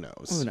ruin it. Who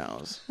knows? Who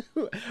knows?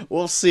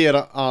 We'll see it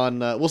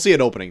we'll see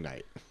it opening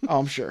night. Oh,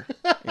 I'm sure.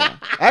 Yeah.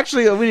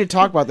 Actually, we need to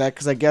talk about that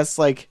because I guess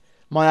like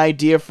my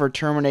idea for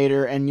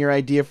Terminator and your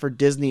idea for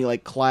Disney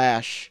like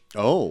clash.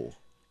 Oh.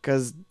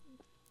 Because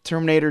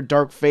Terminator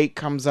Dark Fate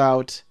comes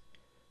out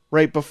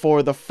right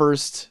before the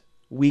first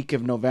week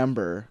of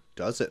November.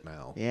 Does it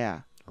now?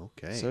 Yeah.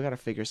 Okay. So we got to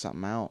figure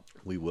something out.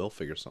 We will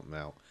figure something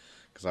out.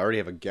 Because I already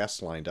have a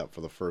guest lined up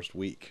for the first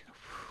week.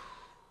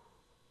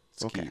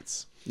 Okay.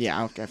 Skeets.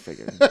 Yeah, I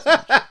figured.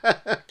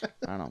 I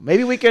don't know.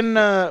 Maybe we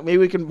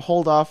can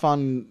hold off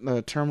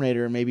on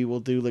Terminator and maybe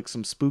we'll do like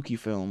some spooky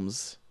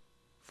films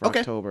for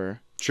October.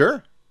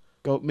 Sure.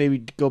 Go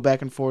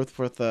back and forth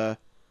with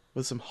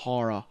some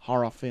horror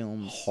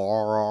films.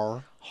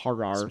 Horror.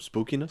 Horror. Some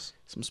spookiness.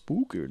 Some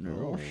spooky.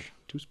 Oh,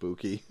 too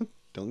spooky.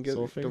 Don't get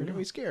So figured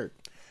me out. scared.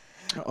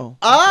 Uh-oh.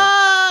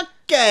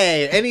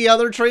 Okay. Any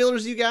other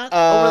trailers you got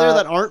over there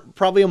that aren't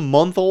probably a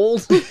month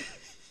old?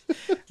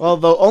 Well,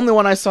 the only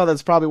one I saw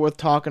that's probably worth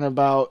talking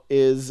about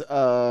is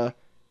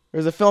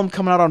there's a film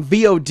coming out on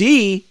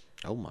VOD,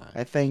 Oh my.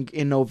 I think,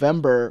 in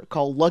November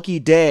called Lucky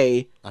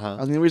Day. Uh-huh.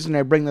 And the reason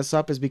I bring this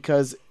up is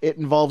because it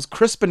involves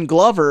Crispin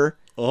Glover,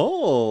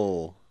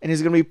 Oh. and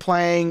he's going to be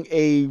playing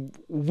a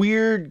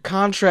weird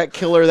contract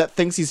killer that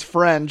thinks he's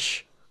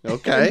French.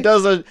 Okay. And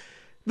does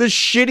the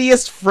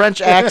shittiest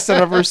French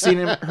accent I've ever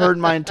heard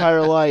in my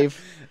entire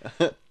life.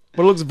 But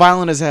it looks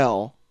violent as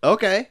hell.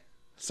 Okay.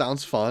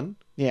 Sounds fun.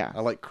 Yeah.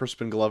 I like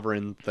Crispin Glover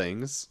in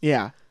things.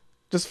 Yeah.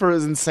 Just for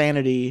his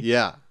insanity,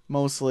 Yeah.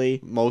 mostly.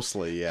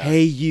 Mostly, yeah.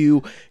 Hey,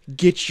 you,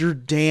 get your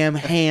damn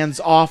hands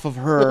off of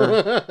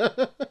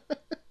her.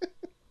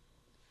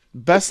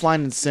 Best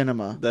line in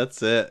cinema.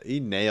 That's it. He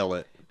nailed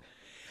it.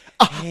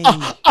 Hey.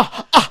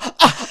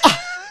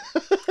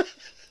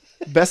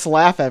 Best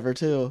laugh ever,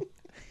 too.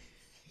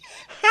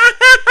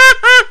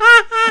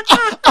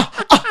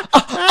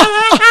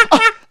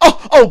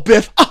 Oh,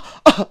 Biff.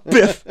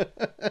 Biff.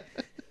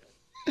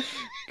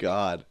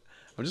 God.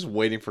 I'm just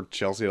waiting for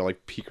Chelsea to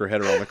like peek her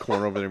head around the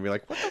corner over there and be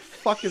like, what the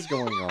fuck is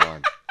going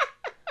on?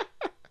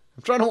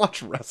 I'm trying to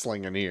watch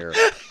wrestling in here.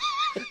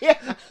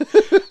 Yeah.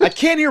 I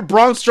can't hear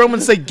Braun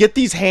Strowman say, get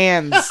these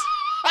hands.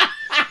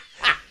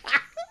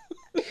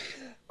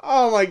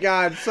 Oh my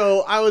god.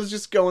 So I was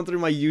just going through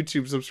my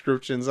YouTube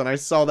subscriptions and I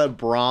saw that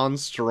Braun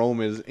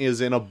Strowman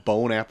is in a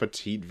Bon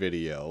Appetit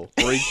video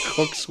where he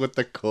cooks with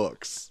the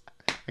cooks.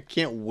 I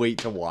can't wait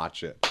to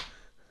watch it.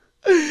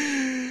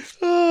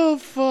 Oh,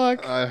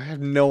 fuck. I have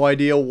no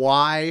idea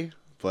why,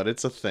 but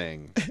it's a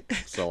thing.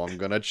 So I'm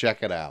gonna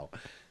check it out.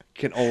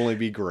 Can only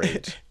be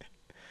great.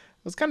 I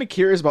was kind of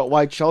curious about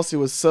why Chelsea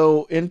was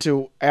so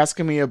into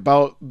asking me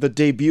about the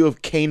debut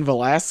of Cain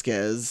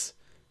Velasquez.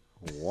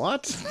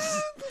 What?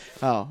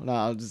 Oh,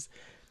 no,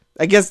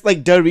 I guess,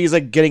 like, WWE's,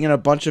 like, getting in a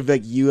bunch of,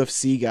 like,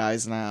 UFC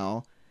guys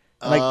now.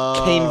 And,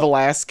 like, Cain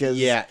Velasquez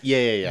Yeah.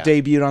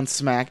 debuted on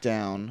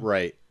SmackDown.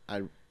 Right.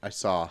 I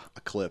saw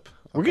a clip.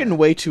 We're getting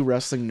way too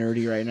wrestling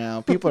nerdy right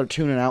now. People are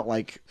tuning out,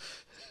 like,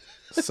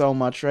 so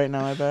much right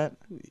now, I bet.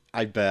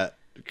 I bet.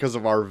 Because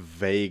of our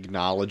vague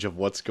knowledge of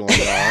what's going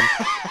on.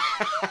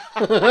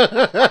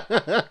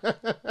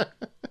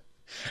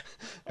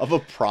 Of a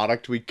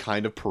product we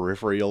kind of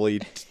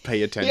peripherally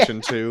pay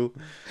attention to.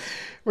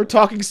 We're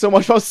talking so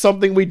much about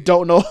something we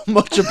don't know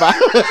much about.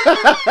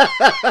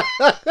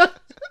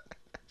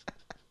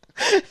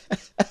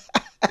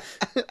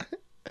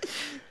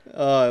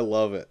 Oh, I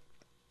love it.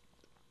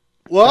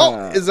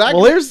 Well, is that...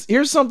 Well,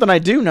 here's something I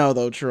do know,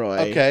 though, Troy.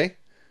 Okay.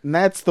 And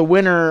that's the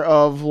winner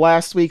of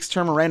last week's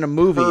Term of Random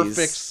Movies.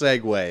 Perfect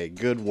segue.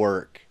 Good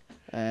work.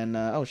 And,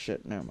 oh,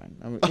 shit, never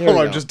mind.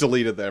 I just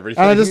deleted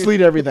everything. I just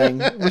delete everything.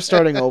 We're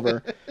starting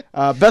over.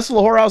 Best of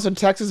the Whorehouse in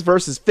Texas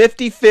versus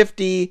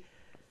 50-50.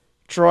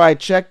 Troy, I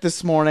checked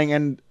this morning,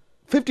 and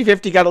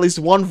 50-50 got at least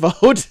one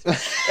vote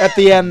at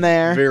the end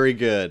there. Very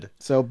good.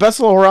 So, Best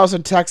of the Whorehouse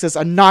in Texas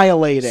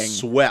annihilating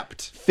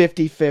Swept.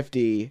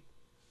 50-50.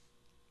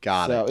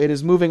 Got So, it. it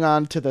is moving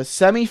on to the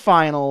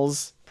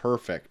semifinals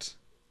Perfect.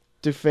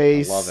 to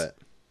face Love it.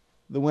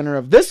 the winner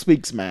of this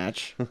week's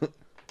match,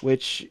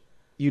 which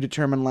you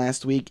determined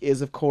last week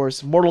is, of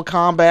course, Mortal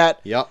Kombat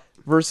Yep.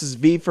 versus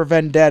V for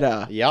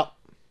Vendetta. Yep.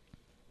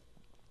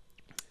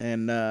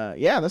 And,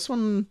 yeah, this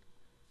one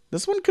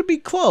could be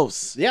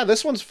close. Yeah,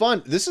 this one's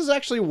fun. This is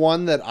actually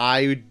one that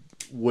I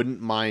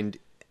wouldn't mind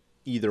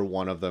either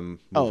one of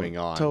them moving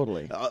on.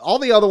 Totally. All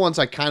the other ones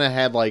I kind of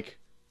had like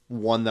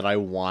one that I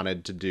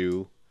wanted to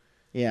do.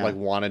 Yeah. Like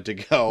wanted to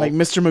go. Like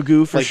Mr.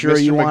 Magoo, for Like sure,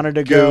 Mr. you wanted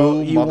to go.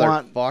 You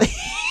want... motherfuck.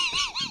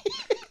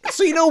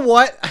 So you know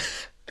what?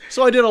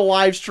 So I did a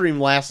live stream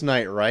last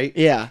night, right?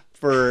 Yeah.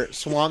 For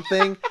Swamp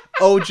Thing.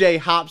 OJ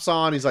hops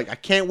on. He's like, I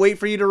can't wait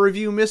for you to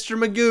review Mr.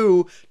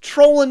 Magoo.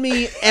 Trolling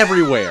me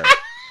everywhere.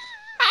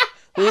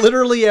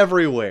 Literally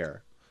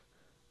everywhere.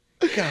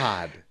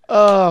 God.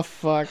 Oh,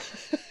 fuck.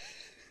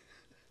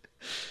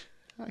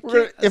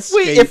 If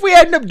escape. we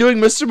end up doing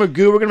Mr.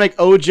 Magoo, we're gonna make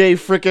OJ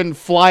frickin'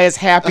 fly his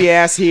happy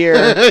ass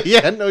here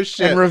Yeah, no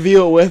shit. and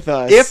review it with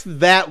us. If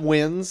that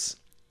wins,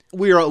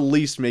 we are at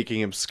least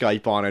making him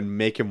Skype on and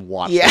make him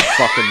watch the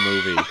fucking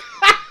movie.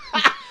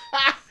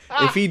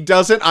 If he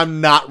doesn't,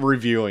 I'm not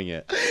reviewing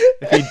it.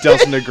 If he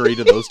doesn't agree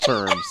to those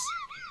terms.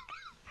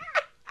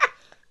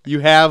 You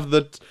have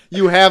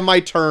my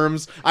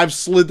terms. I've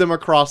slid them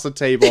across the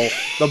table.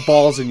 The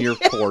ball's in your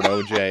court,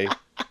 OJ.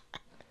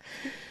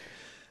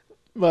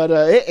 But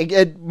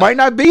it might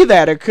not be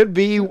that. It could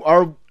be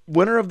our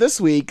winner of this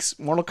week's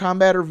Mortal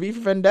Kombat or V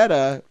for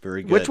Vendetta.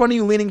 Very good. Which one are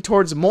you leaning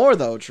towards more,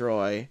 though,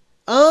 Troy?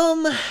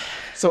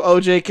 So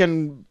OJ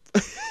can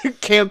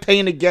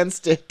campaign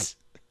against it.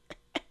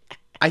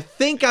 I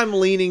think I'm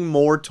leaning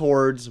more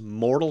towards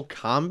Mortal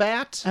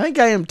Kombat. I think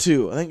I am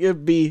too. I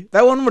think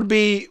that one would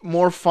be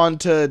more fun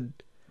to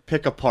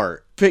Pick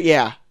apart. pick.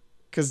 Yeah,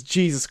 because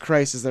Jesus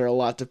Christ, is there a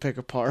lot to pick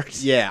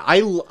apart? Yeah,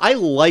 I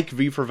like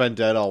V for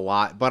Vendetta a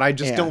lot, but I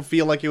just Yeah. don't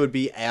feel like it would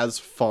be as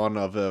fun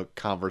of a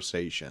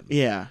conversation.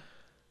 Yeah.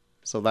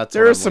 So that's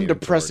There what is I'm some leaning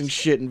depressing towards.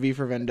 shit in V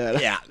for Vendetta.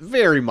 Yeah,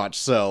 very much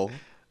so.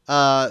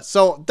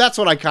 So that's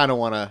what I kind of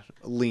want to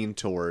lean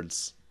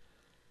towards.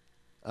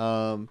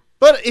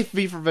 But if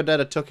V for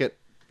Vendetta took it,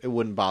 it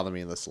wouldn't bother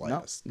me in the No,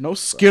 slightest. no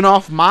skin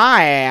off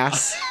my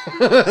ass.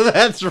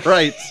 That's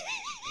right.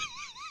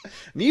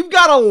 You've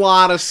got a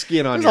lot of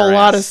skin on There's your a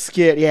lot of ass.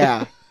 skin.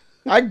 Yeah,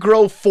 I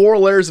grow 4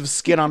 layers of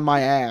skin on my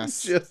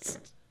ass. Just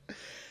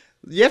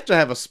you have to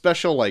have a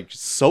special like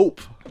soap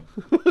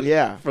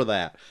Yeah, for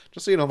that,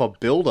 just so you don't have a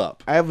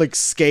buildup. I have like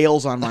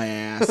scales on my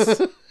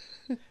ass.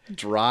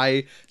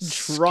 Dry, Dry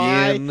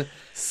skin,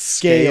 Scale.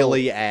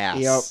 scaly ass.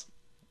 Yep.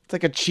 It's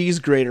like a cheese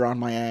grater on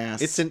my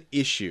ass. It's an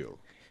issue.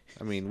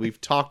 I mean, we've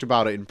talked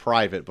about it in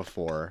private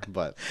before,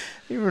 but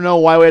I don't even know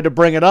why we had to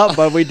bring it up,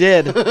 but we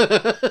did.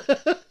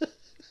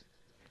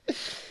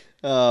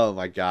 oh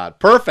my god,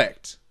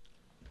 perfect.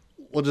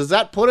 Well, does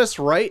that put us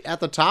right at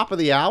the top of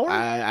the hour?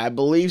 I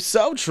believe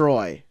so,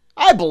 Troy.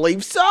 I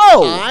believe so.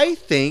 I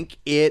think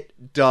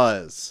it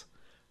does.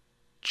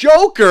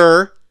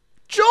 Joker.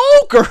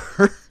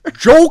 Joker.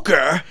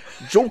 Joker.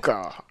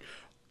 Joker.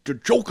 The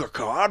Joker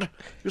card.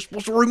 You're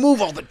supposed to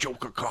remove all the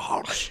Joker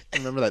cards.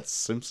 Remember that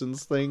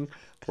Simpsons thing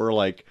where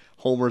like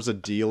Homer's a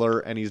dealer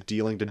and he's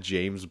dealing to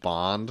James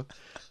Bond?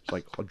 It's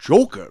like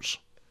Jokers.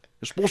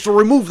 You're supposed to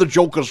remove the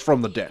Jokers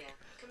from the deck.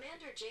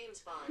 Commander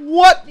James Bond.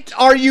 What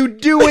are you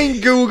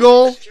doing,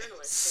 Google?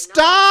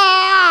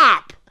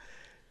 Stop!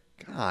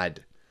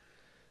 God,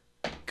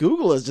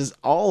 Google is just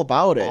all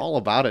about it. all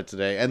about it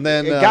today. And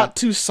then It got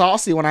too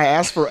saucy when I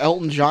asked for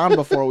Elton John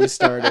before we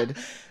started.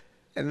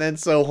 and then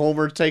so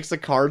Homer takes the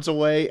cards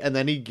away and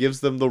then he gives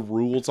them the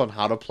rules on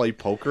how to play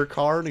poker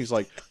card. And he's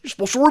like, "You're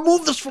supposed to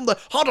remove this from the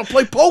how to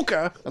play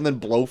poker." And then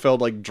Blofeld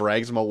like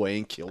drags him away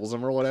and kills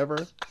him or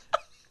whatever.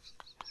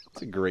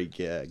 It's a great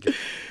gag.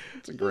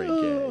 It's a great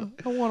gag.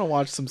 I want to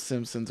watch some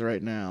Simpsons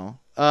right now.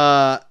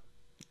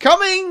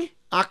 Coming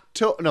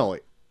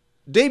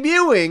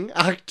debuting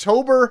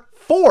October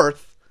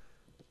 4th,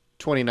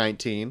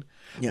 2019.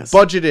 Yes.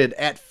 Budgeted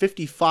at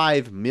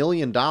 $55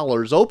 million.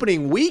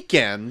 Opening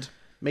weekend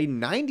made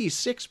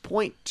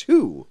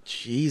 $96.2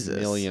 Jesus.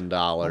 million.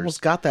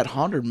 Almost got that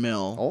 100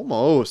 mil.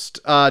 Almost.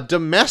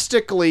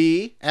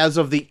 Domestically, as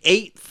of the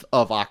 8th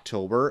of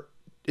October,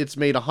 it's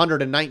made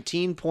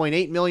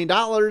 $119.8 million.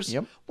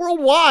 Yep.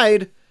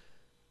 Worldwide,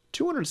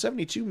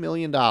 $272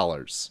 million.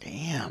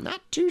 Damn. Not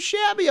too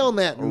shabby on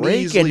that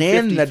Raking measly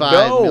in the $55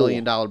 dough.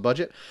 million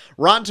budget.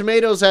 Rotten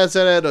Tomatoes has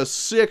it at a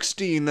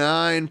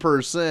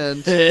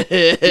 69%.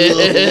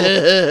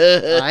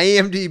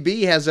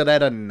 IMDb has it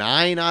at a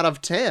 9 out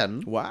of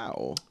 10.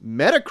 Wow.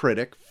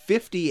 Metacritic,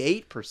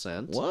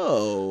 58%.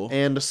 Whoa.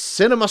 And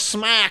Cinema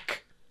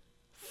Smack,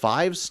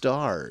 5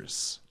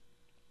 stars.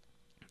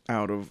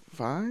 Out of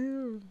 5? I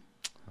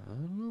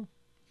don't know.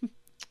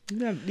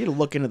 You need to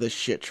look into this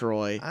shit,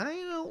 Troy. I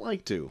don't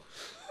like to.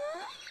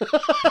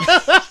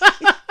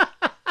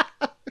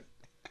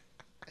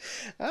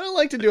 I don't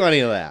like to do any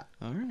of that.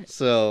 All right.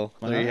 So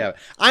there you Alright. have it.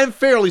 I'm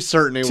fairly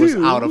certain it was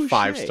out of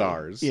 5 Touche.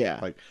 stars. Yeah.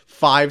 Like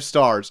 5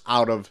 stars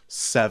out of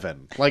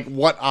 7. Like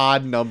what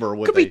odd number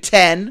would Could they? be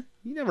 10.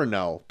 You never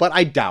know, but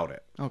I doubt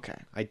it. Okay.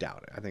 I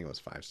doubt it. I think it was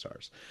 5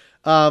 stars.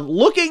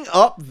 Looking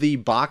up the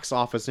box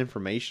office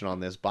information on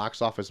this,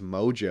 Box Office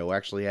Mojo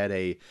actually had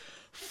a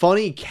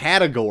funny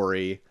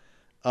category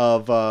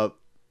of a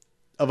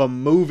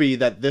movie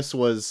that this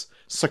was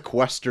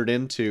sequestered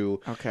into.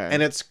 Okay.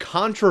 And it's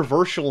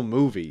controversial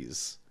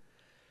movies.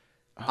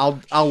 I'll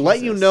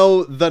let you Jesus.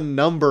 know the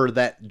number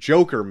that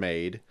Joker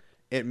made.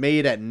 It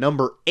made at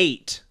number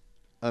 8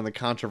 on the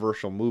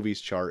controversial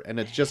movies chart, and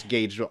it's just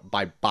gauged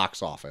by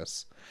box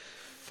office.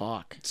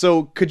 Fuck.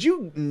 So, could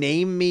you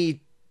name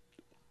me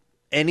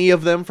any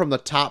of them from the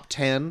top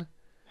 10?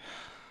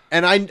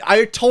 And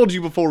I told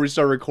you before we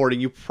started recording,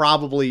 you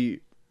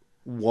probably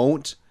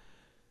won't,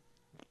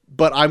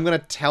 but I'm going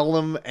to tell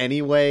them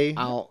anyway.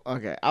 I'll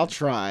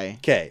try.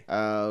 Okay.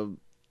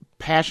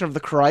 Passion of the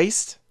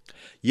Christ?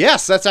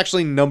 Yes, that's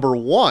actually number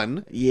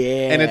 1.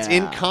 Yeah. And it's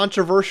in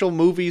controversial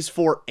movies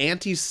for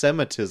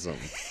anti-Semitism.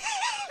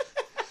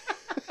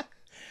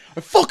 I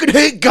fucking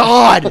hate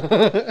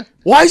God!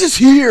 Why is this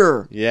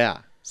here? Yeah.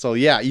 So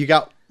yeah, you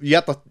got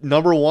the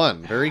number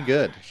 1. Very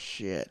good.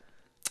 Shit.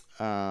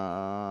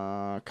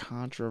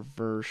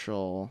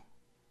 Controversial.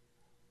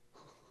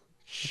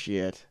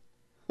 Shit.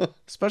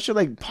 Especially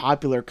like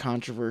popular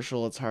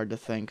controversial, it's hard to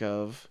think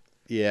of.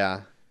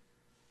 Yeah.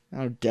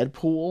 Oh,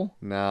 Deadpool?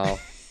 No.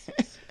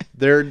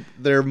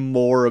 They're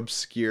more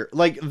obscure.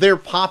 Like they're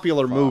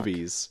popular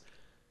movies,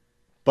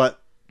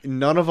 but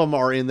none of them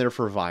are in there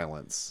for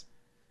violence.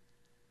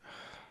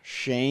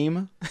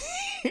 Shame?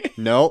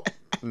 Nope,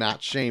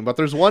 not Shame, but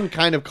there's one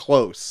kind of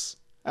close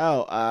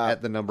Oh,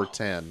 at the number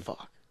 10.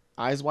 fuck.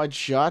 Eyes Wide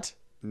Shut?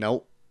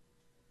 Nope.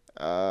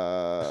 Now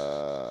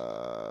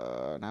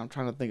I'm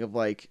trying to think of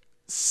like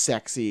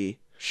sexy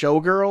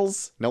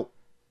showgirls, Nope.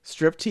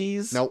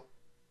 striptease. Nope.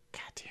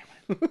 God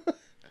damn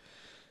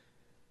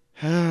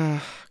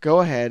it.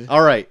 Go ahead.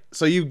 All right.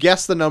 So you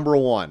guessed the number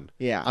 1.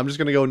 Yeah. I'm just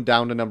going to go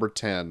down to number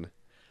 10.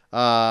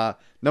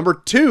 Number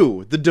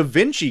 2, the Da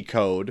Vinci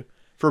Code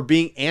for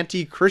being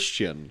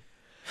anti-Christian.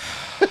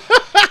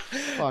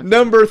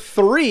 Number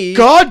 3,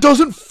 God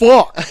doesn't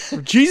fuck.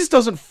 Jesus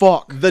doesn't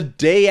fuck. The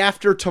Day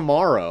After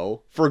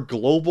Tomorrow for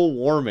global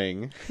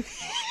warming.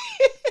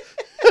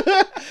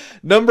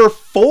 Number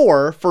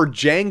 4 for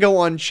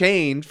Django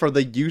Unchained for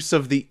the use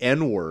of the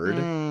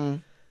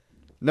N-word.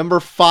 Number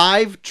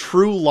 5,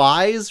 True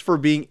Lies for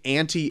being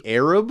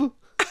anti-Arab.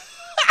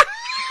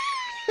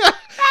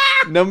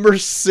 Number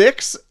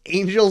 6,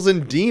 Angels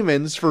and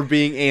Demons for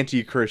being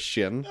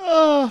anti-Christian.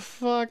 Oh,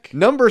 fuck.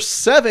 Number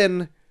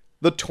 7,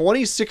 the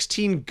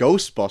 2016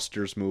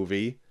 Ghostbusters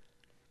movie.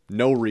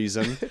 No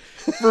reason.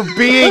 For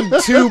being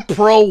too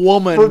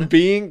pro-woman. For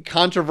being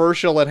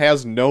controversial, it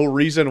has no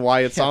reason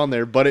why it's on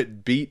there, but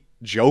it beat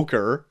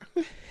Joker.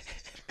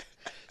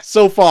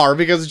 So far,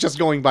 because it's just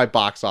going by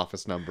box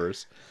office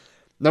numbers.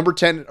 Number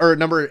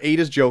 8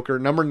 is Joker.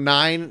 Number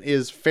 9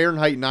 is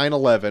Fahrenheit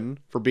 9/11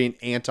 for being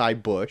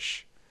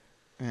anti-Bush.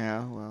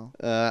 Yeah, well.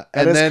 And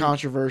That is then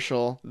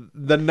controversial.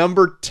 the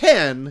number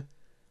 10,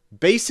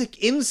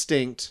 Basic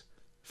Instinct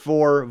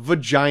for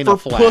Vagina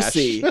For Flash.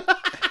 pussy.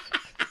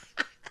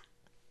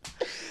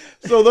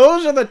 So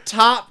those are the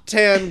top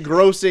 10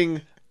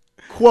 grossing,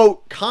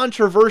 quote,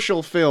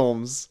 controversial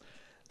films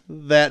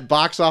that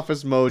Box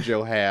Office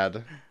Mojo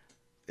had.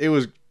 It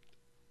was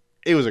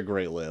a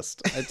great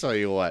list. I tell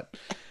you what.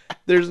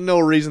 There's no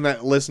reason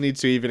that list needs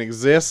to even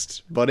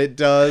exist, but it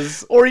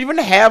does. Or even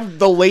have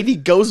the Lady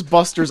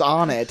Ghostbusters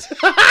on it.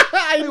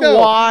 I know.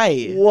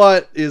 Why?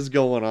 What is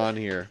going on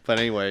here? But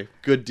anyway,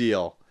 good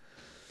deal.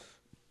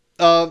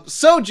 So,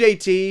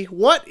 JT,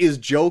 what is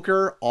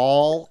Joker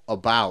all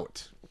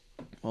about?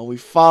 Well, we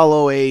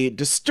follow a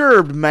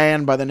disturbed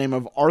man by the name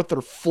of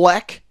Arthur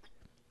Fleck,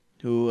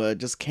 who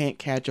just can't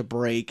catch a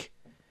break,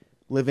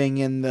 living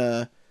in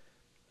the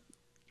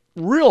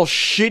real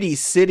shitty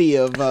city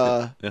of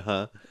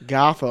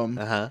Gotham.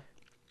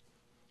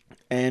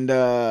 And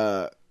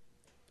as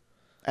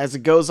it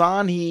goes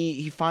on,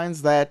 he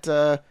finds that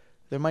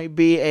there might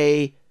be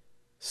a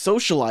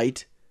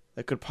socialite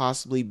that could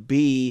possibly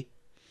be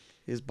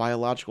his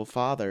biological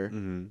father.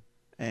 Mm-hmm.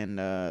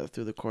 And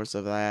through the course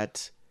of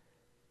that,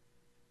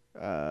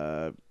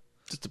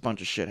 just a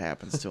bunch of shit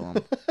happens to him.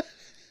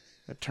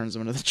 It turns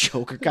him into the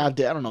Joker. God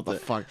damn, I don't know what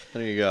the fuck.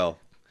 There you go.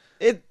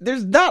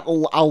 There's not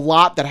a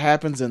lot that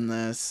happens in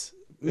this.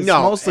 It's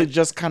No, mostly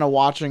just kind of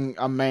watching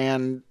a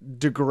man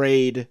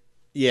degrade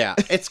Yeah,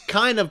 it's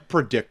kind of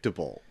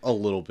predictable a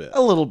little bit.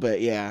 a little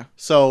bit, yeah.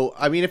 So,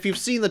 I mean, if you've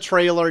seen the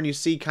trailer and you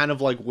see kind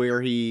of like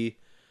where he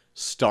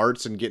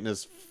starts and getting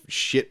his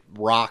shit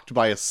rocked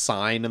by a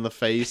sign in the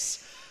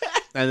face,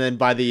 and then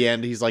by the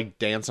end he's like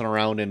dancing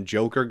around in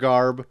Joker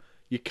garb,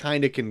 you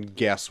kind of can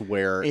guess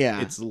where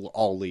it's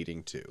all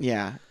leading to.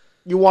 Yeah.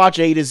 You watch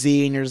A to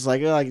Z and you're just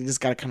like, oh, you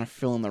just got to kind of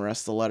fill in the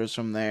rest of the letters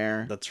from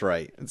there. That's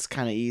right. It's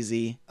kind of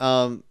easy.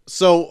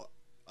 So,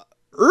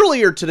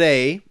 earlier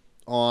today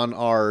on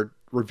our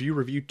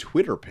review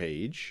Twitter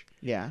page,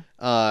 Yeah.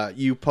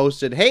 you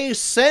posted, hey,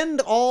 send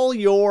all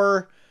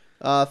your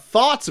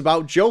thoughts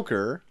about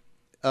Joker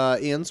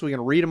in so we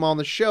can read them on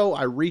the show.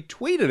 I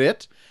retweeted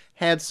it,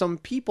 had some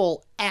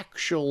people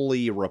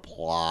actually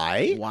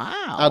reply.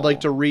 Wow. I'd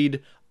like to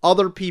read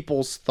other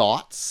people's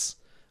thoughts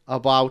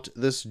about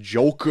this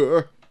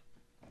Joker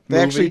They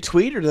movie. actually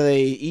tweet or do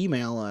they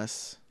email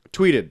us?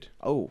 Tweeted.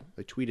 Oh,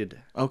 They tweeted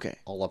okay.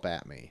 all up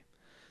at me.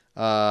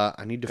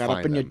 I need to Got find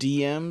up in them. your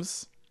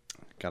DMs?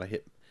 Gotta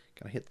hit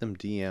them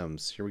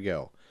DMs. Here we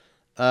go.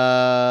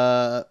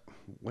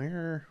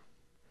 Where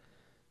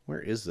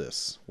is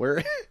this?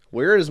 Where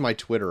is my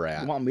Twitter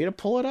at? You want me to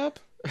pull it up?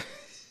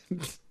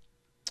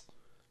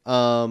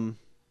 Mother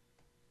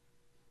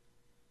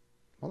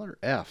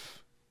F.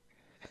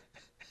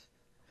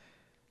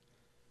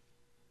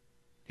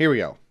 Here we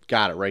go.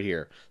 Got it right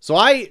here. So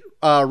I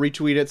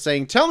retweeted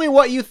saying, tell me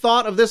what you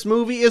thought of this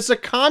movie. Is a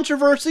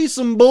controversy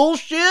some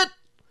bullshit?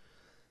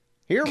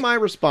 Here are my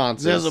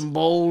responses. There's some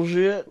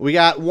bullshit. We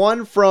got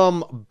one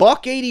from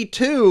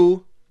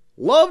Buck82.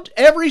 Loved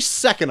every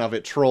second of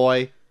it,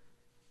 Troy.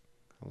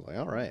 I was like,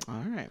 all right.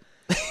 All right.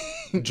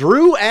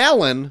 Drew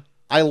Allen,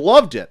 I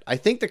loved it. I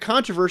think the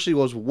controversy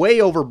was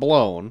way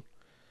overblown.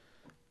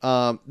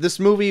 This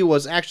movie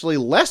was actually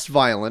less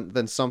violent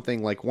than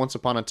something like Once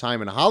Upon a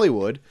Time in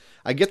Hollywood.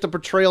 I get the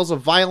portrayals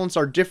of violence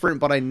are different,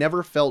 but I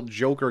never felt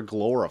Joker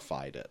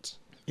glorified it.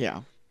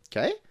 Yeah.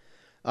 Okay.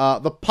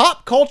 The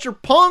Pop Culture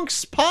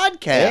Punks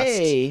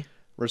podcast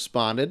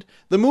responded,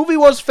 the movie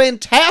was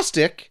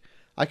fantastic.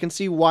 I can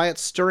see why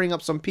it's stirring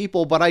up some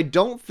people, but I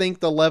don't think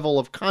the level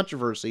of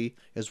controversy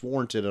is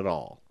warranted at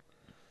all.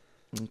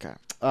 Okay.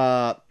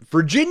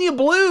 Virginia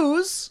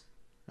Blues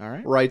All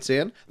right. writes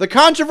in, the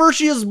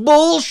controversy is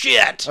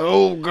bullshit.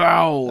 Oh,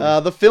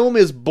 God. The film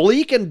is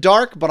bleak and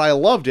dark, but I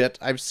loved it.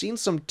 I've seen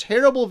some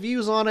terrible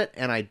views on it,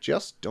 and I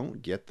just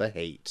don't get the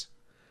hate.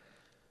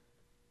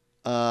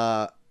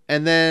 And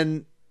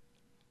then,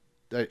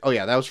 oh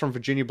yeah, that was from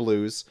Virginia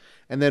Blues.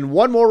 And then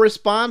one more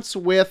response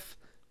with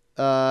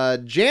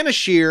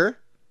Janashir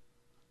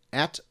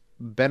at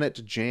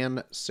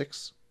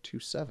BennettJan626.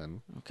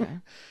 727. Okay.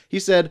 He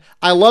said,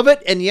 "I love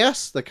it, and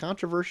yes, the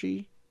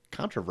controversy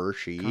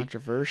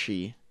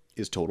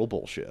is total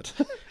bullshit."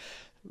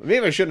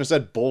 Maybe I shouldn't have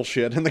said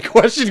bullshit in the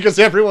question because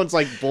everyone's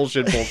like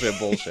bullshit.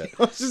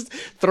 It's just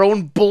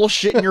throwing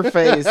bullshit in your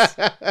face.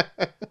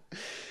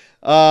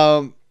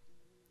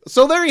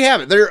 So there you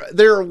have it.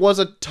 There was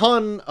a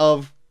ton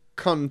of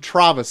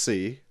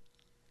controversy.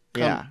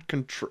 Yeah.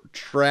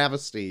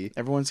 Travesty.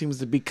 Everyone seems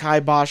to be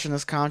kiboshing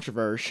this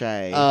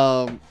controversy.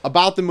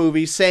 About the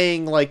movie,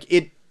 saying like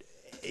it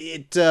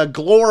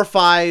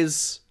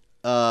glorifies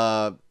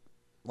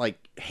like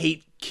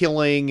hate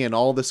killing and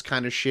all this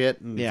kind of shit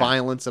and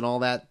violence and all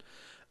that.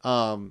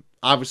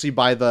 Obviously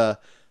by the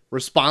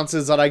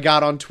responses that I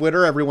got on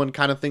Twitter, everyone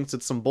kind of thinks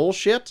it's some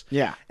bullshit.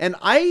 Yeah. And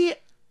I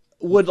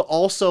would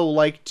also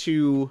like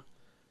to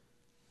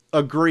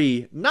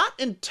agree, not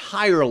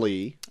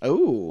entirely.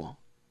 Oh.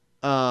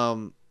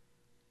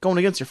 Going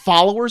against your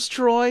followers,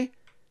 Troy?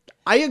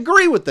 I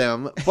agree with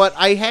them, but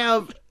I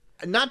have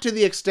not to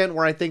the extent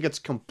where I think it's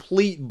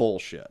complete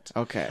bullshit.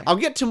 Okay. I'll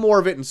get to more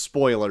of it in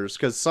spoilers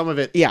because some of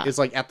it is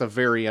like at the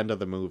very end of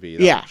the movie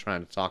that I'm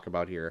trying to talk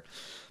about here.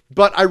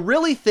 But I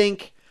really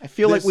think I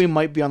feel like we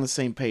might be on the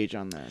same page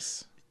on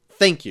this.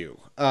 Thank you.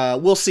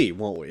 We'll see,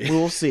 won't we?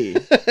 We'll see.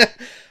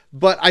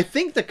 But I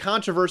think the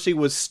controversy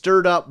was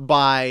stirred up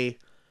by,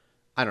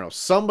 I don't know,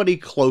 somebody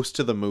close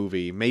to the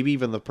movie, maybe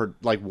even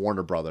like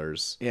Warner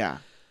Brothers. Yeah.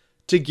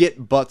 To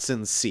get butts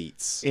in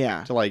seats.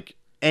 Yeah. To like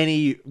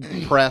any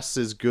press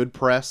is good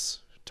press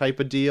type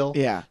of deal.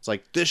 Yeah. It's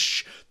like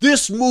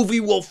this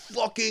movie will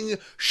fucking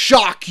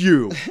shock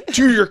you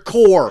to your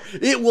core.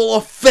 It will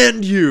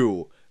offend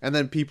you. And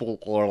then people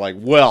are like,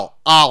 "Well,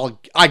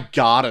 I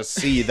gotta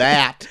see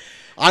that.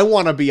 I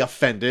want to be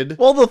offended."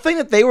 Well, the thing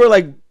that they were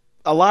like,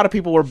 a lot of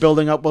people were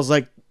building up was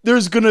like,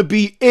 "There's gonna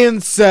be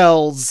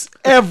incels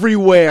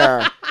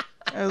everywhere."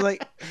 I was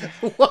like,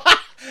 "What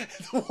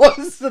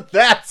was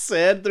that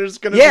said?" There's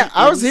gonna be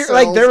I was here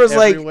like there was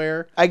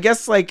everywhere. Like I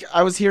guess like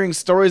I was hearing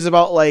stories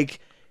about like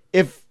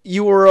if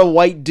you were a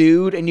white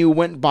dude and you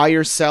went by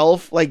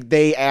yourself, like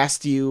they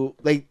asked you,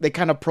 like they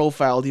kind of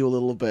profiled you a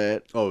little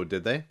bit. Oh,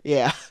 did they?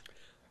 Yeah.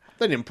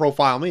 They didn't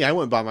profile me. I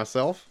went by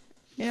myself.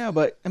 Yeah,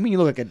 but I mean, you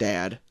look like a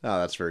dad. Oh,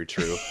 that's very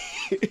true.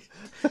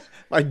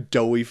 My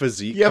doughy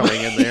physique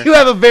coming in there. You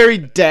have a very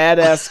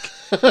dad-esque.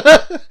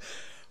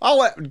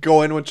 I'll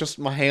go in with just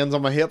my hands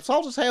on my hips.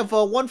 I'll just have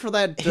one for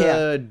that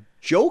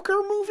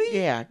Joker movie.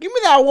 Yeah, give me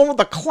that one with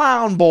the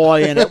clown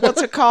boy in it.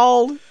 What's it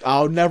called?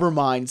 Oh, never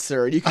mind,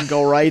 sir. You can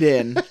go right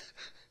in.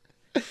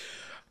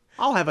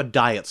 I'll have a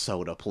diet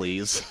soda,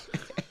 please.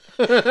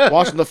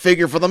 Watching the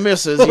figure for the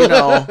missus, you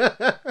know.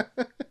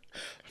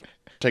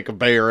 Take a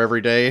bear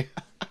every day.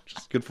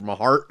 Just good for my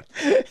heart.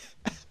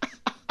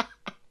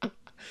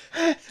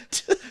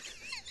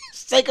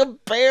 Just take a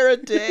bear a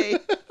day.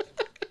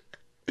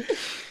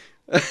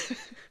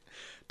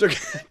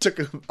 Took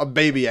a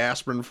baby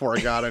aspirin before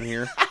I got in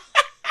here.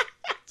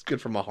 It's good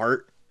for my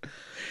heart.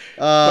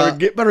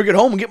 Better get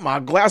home and get my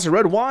glass of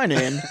red wine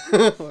in.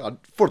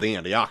 For the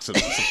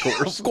antioxidants, of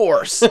course. Of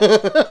course.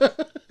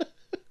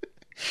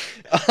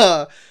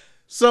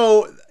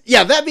 So,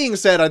 yeah, that being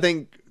said, I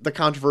think the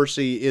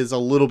controversy is a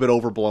little bit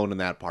overblown in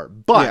that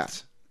part.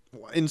 But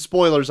in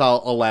spoilers,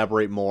 I'll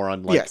elaborate more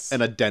on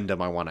an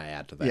addendum I want to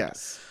add to that.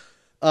 Yes.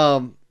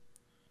 I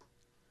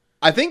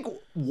think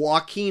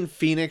Joaquin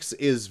Phoenix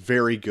is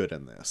very good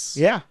in this.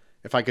 Yeah.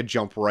 If I could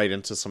jump right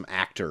into some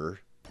actor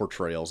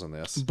portrayals in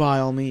this. By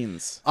all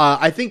means.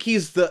 I think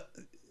he's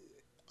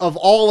of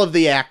all of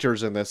the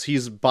actors in this,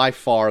 he's by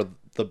far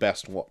the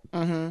best one.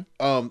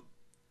 Mm-hmm.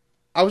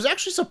 I was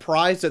actually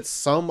surprised at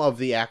some of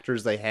the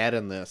actors they had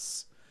in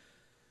this.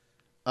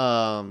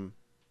 As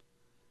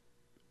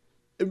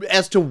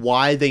to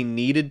why they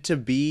needed to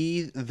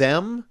be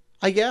them,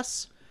 I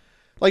guess.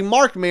 Like,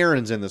 Mark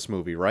Maron's in this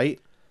movie, right?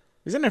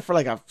 He's in it for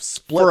like a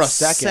split For a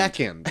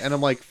second. And I'm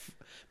like,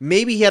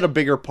 maybe he had a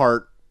bigger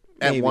part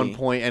at Maybe. one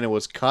point and it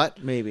was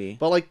cut. Maybe.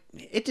 But, like,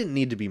 it didn't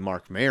need to be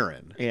Mark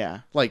Maron.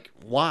 Yeah. Like,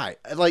 why?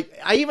 Like,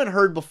 I even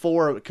heard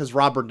before, because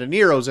Robert De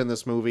Niro's in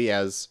this movie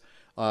as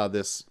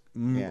this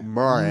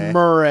Murray.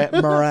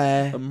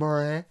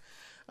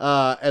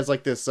 As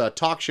like this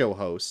talk show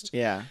host.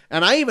 Yeah.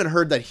 And I even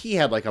heard that he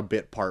had like a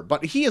bit part,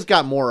 but he has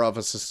got more of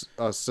a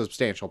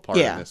substantial part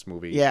in this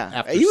movie. Yeah.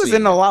 After He was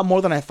seeing in a it. lot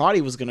more than I thought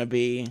he was going to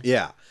be.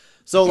 Yeah.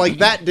 So like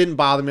that didn't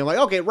bother me. I'm like,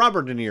 okay,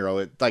 Robert De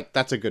Niro,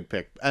 that's a good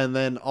pick. And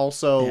then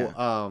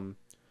also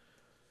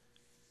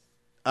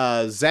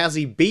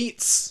Zazie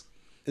Beetz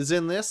is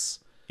in this.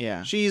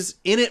 Yeah. She's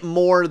in it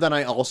more than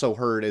I also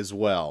heard as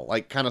well,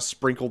 like kind of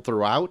sprinkled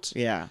throughout.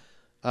 Yeah.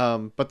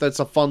 But that's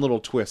a fun little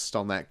twist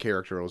on that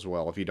character as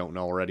well. If you don't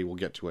know already, we'll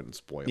get to it in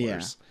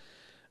spoilers.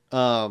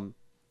 Yeah.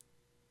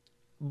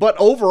 But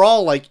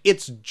overall, like,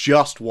 it's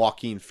just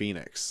Joaquin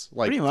Phoenix,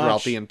 like, Pretty throughout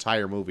much. the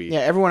entire movie. Yeah,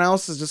 everyone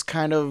else is just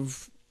kind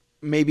of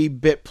maybe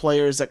bit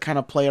players that kind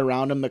of play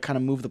around him that kind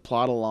of move the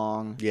plot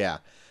along. Yeah.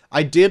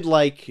 I did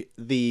like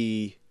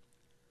the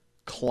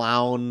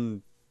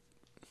clown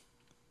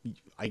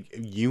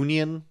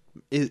union,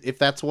 if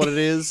that's what it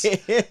is.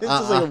 It's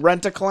just like a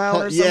rent-a-clown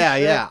or something.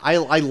 Yeah.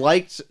 I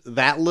liked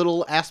that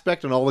little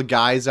aspect and all the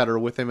guys that are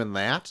with him in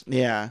that.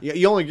 Yeah.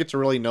 You only get to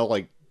really know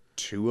like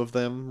 2 of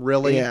them,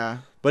 really. Yeah.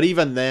 But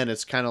even then,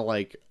 it's kind of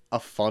like a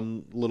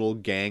fun little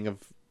gang of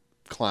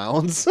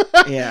clowns.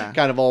 Yeah.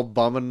 Kind of all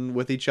bumming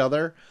with each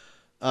other.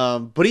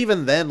 But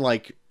even then,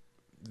 like,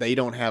 they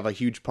don't have a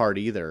huge part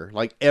either.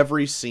 Like,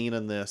 every scene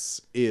in this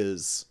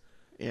is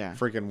Yeah.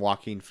 freaking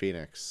Joaquin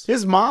Phoenix.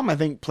 His mom, I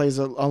think, plays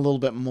a little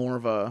bit more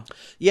of a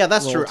Yeah,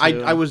 that's role, true.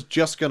 too. I was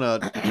just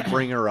gonna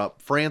bring her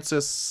up.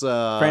 Frances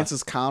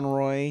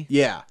Conroy.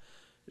 Yeah.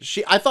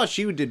 I thought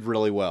she did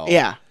really well.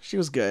 Yeah, she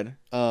was good.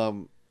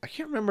 I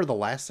can't remember the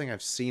last thing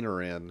I've seen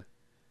her in.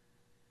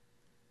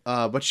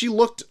 But she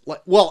looked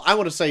like, well, I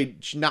want to say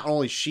not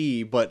only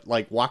she, but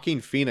like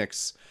Joaquin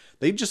Phoenix,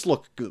 they just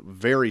look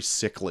very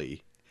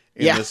sickly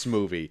in Yeah. this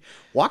movie.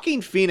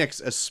 Joaquin Phoenix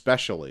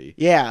especially.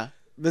 Yeah.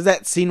 There's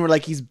that scene where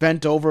like he's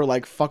bent over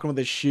like fucking with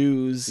his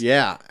shoes.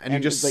 Yeah, and you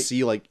And just it's like-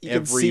 see like You can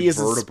every see his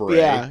vertebrae.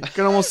 Yeah, you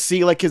can almost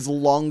see like his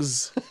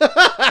lungs.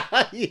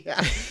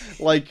 Yeah.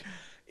 Like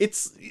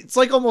it's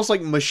like almost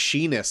like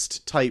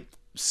machinist type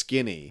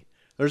skinny.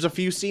 There's a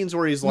few scenes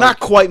where he's like Not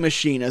quite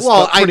machinist.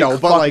 Well, but I pretty know,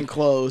 but, fucking like-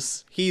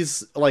 close.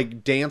 he's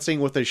like dancing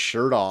with his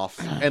shirt off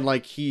and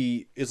like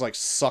he is like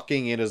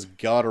sucking in his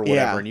gut or whatever,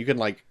 Yeah. and you can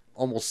like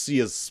almost see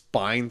his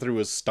spine through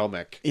his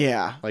stomach.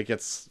 Yeah, Like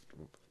it's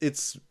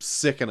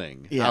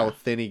sickening Yeah. how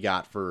thin he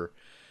got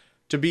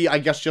to be, I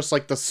guess, just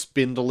like the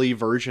spindly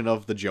version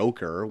of the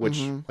Joker, which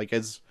Mm-hmm. like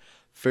is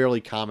fairly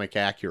comic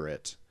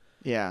accurate,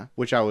 yeah,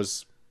 which I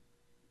was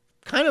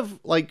kind of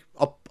like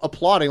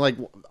applauding. Like,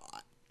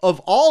 of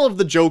all of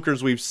the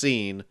Jokers we've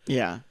seen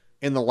yeah,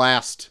 in the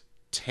last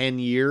 10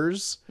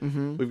 years,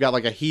 we've got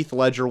like a Heath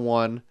Ledger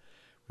one,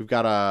 we've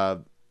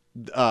got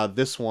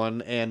this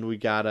one, and we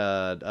got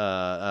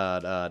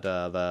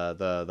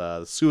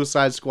the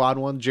Suicide Squad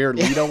one, Jared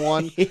Leto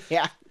one.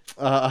 yeah.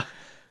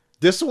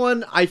 This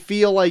one, I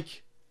feel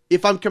like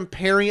if I'm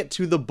comparing it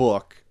to the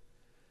book,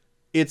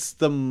 it's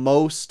the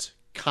most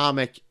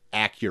comic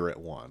accurate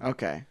one.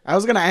 Okay, I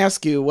was gonna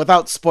ask you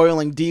without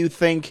spoiling. Do you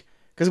think?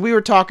 Because we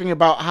were talking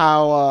about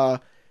how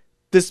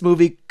this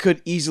movie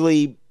could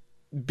easily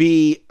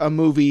be a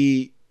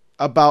movie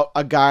about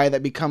a guy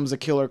that becomes a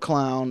killer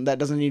clown that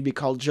doesn't need to be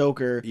called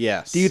Joker.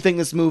 Yes. Do you think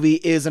this movie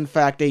is in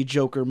fact a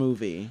Joker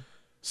movie?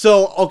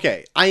 So,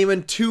 okay, I am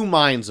in 2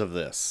 minds of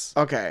this.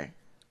 Okay.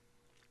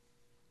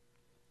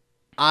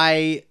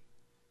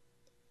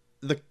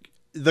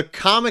 The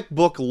comic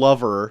book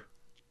lover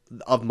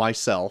of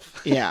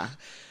myself Yeah.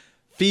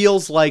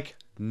 feels like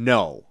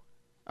no.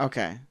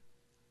 Okay.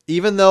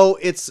 Even though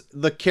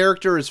the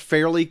character is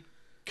fairly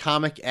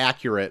comic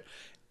accurate,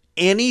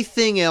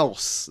 anything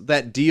else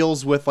that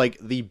deals with like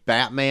the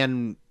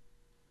Batman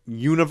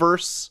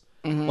universe,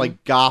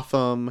 like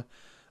Gotham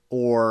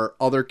or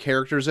other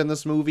characters in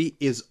this movie,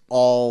 is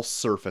all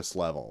surface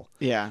level.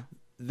 Yeah.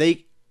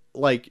 They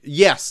like,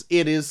 yes,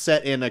 it is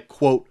set in a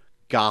quote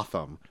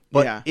Gotham,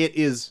 but Yeah. it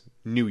is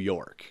New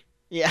York.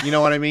 Yeah. You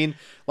know what I mean?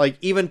 Like,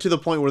 even to the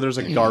point where there's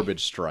a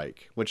garbage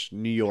strike, which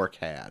New York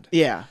had.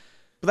 Yeah.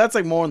 But that's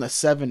like more in the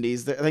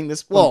 70s. I think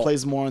this Well, one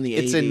plays more in the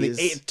 80s.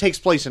 It takes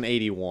place in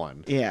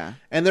 81. Yeah.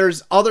 And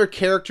there's other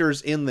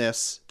characters in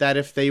this that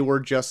if they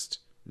were just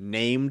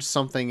named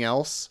something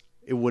else,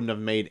 it wouldn't have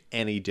made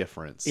any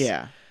difference.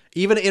 Yeah.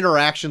 Even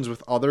interactions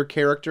with other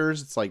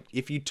characters, it's like,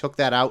 if you took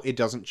that out, it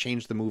doesn't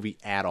change the movie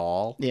at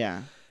all.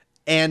 Yeah.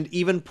 And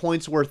even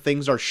points where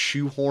things are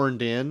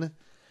shoehorned in,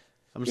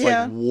 I'm just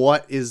Yeah. like,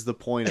 what is the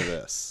point of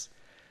this?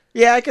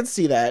 Yeah, I can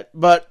see that,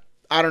 but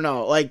I don't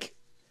know. Like,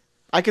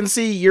 I can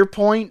see your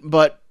point,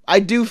 but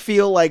I do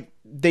feel like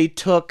they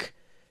took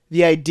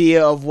the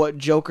idea of what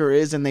Joker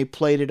is and they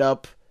played it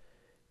up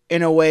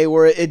in a way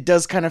where it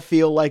does kind of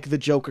feel like the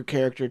Joker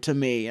character to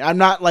me. I'm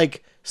not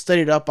like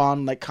studied up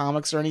on like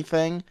comics or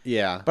anything,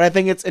 Yeah. but I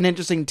think it's an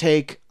interesting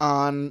take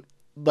on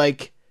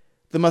like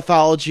the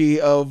mythology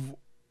of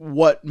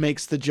what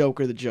makes the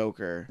Joker the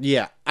Joker.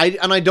 Yeah.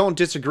 I don't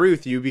disagree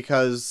with you,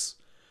 because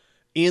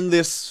in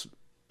this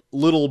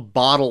little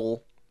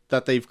bottle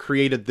that they've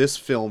created this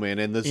film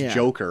in this Yeah.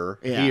 Joker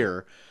Yeah.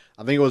 here,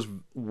 I think it was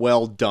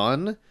well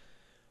done.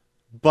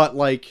 But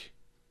like,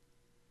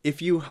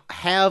 if you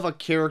have a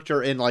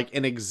character in like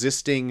an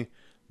existing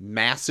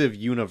massive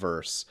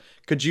universe,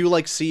 could you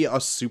like see a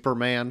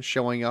Superman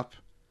showing up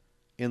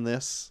in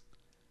this?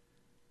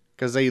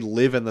 Because they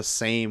live in the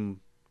same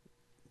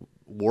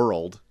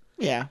world.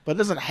 Yeah, but it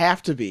doesn't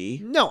have to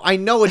be. No, I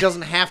know it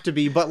doesn't have to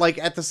be, but like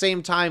at the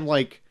same time,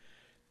 like,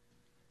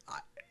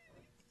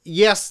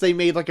 yes, they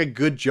made like a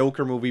good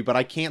Joker movie, but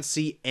I can't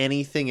see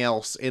anything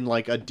else in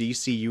like a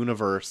DC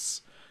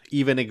universe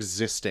even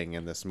existing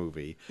in this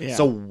movie. Yeah.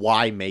 So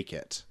why make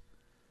it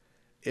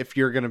if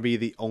you're going to be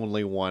the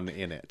only one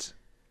in it?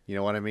 You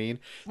know what I mean?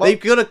 They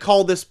could have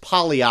called this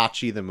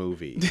Pagliacci the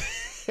movie,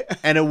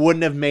 and it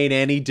wouldn't have made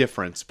any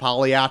difference.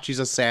 Pagliacci's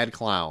a sad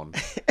clown.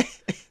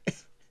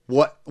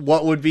 What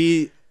would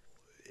be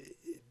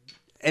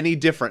any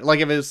different? Like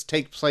if it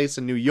takes place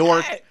in New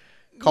York,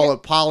 call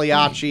it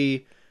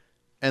Pagliacci.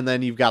 and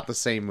then you've got the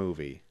same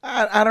movie.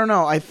 I don't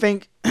know. I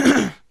think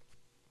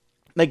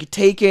like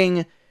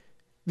taking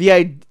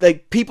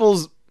like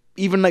people's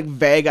even like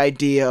vague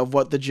idea of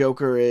what the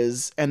Joker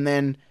is, and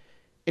then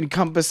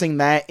encompassing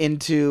that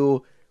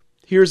into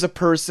here's a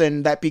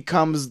person that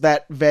becomes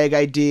that vague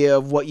idea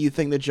of what you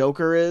think the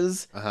Joker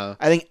is. Uh-huh.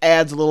 I think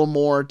adds a little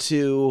more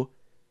to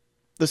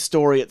the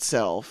story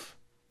itself,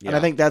 and I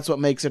Yeah. think that's what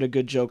makes it a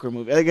good Joker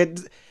movie. Like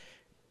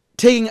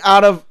taking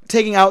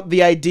out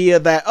the idea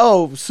that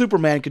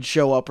Superman could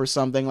show up or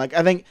something. Like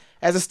I think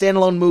as a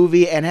standalone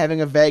movie and having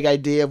a vague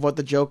idea of what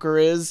the Joker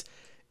is,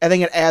 I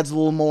think it adds a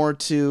little more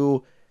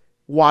to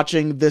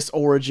watching this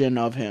origin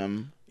of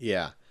him.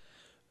 Yeah.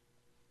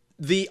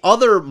 The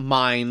other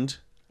mind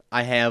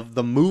I have,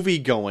 the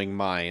movie-going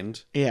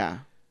mind, Yeah.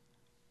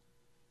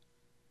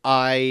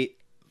 I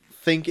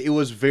think it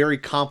was very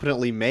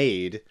competently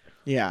made,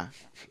 Yeah.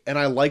 and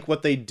I like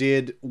what they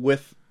did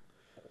with,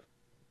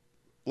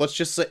 let's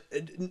just say,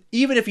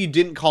 even if you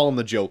didn't call him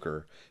the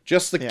Joker,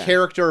 just the Yeah.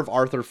 character of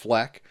Arthur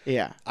Fleck,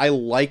 Yeah. I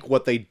like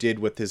what they did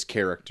with his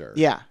character.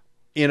 Yeah.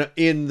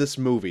 In this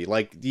movie,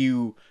 like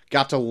you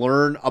got to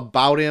learn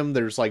about him.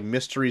 There's like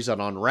mysteries that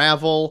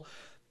unravel,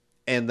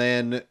 and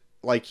then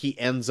like he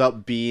ends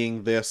up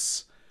being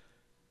this,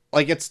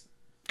 like it's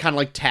kind of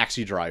like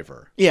Taxi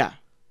Driver, Yeah.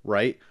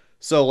 right?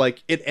 So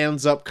like it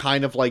ends up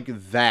kind of like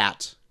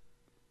that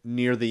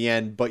near the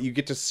end, but you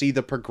get to see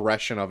the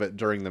progression of it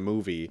during the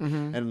movie.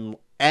 And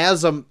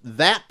as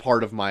that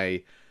part of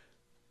my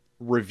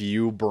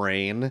review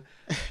brain,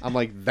 I'm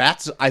like,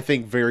 that's, I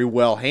think, very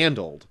well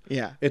handled.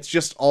 Yeah. It's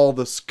just all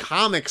this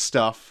comic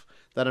stuff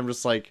that I'm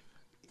just like,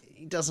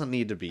 he doesn't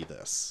need to be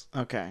this.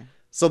 Okay.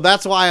 So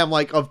that's why I'm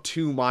like of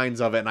two minds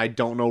of it, and I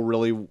don't know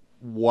really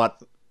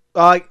what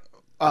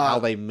how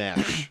they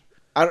mesh.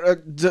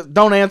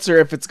 Don't answer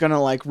if it's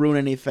gonna like ruin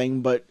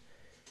anything, but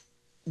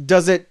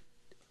does it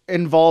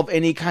involve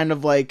any kind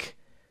of like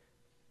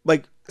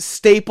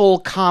staple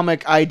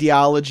comic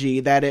ideology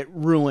that it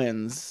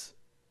ruins?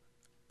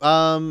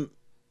 It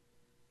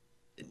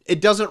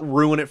doesn't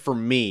ruin it for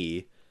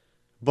me,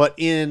 but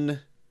in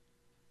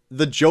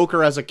the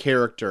Joker as a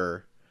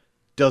character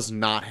does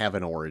not have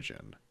an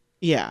origin.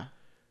 Yeah.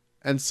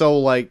 And so,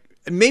 like,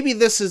 maybe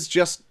this is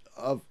just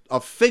a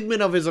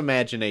figment of his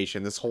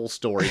imagination, this whole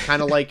story.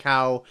 Kind of like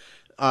how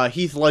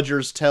Heath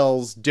Ledger's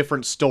tells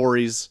different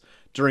stories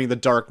during The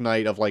Dark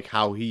Knight of, like,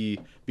 how he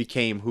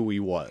became who he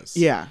was.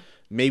 Yeah.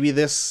 Maybe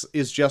this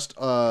is just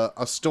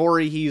a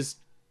story he's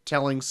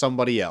telling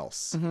somebody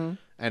else. Mm-hmm.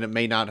 And it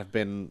may not have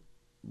been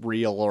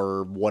real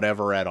or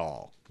whatever at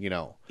all, you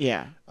know?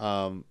 Yeah.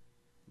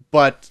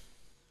 But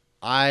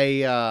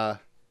I,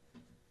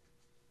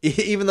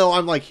 even though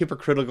I'm like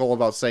hypocritical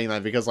about saying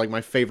that, because like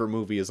my favorite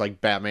movie is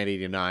like Batman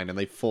 89, and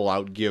they full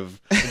out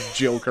give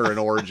Joker an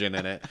origin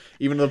in it,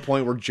 even to the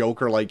point where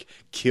Joker like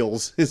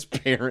kills his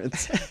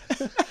parents.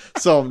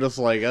 So I'm just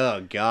like,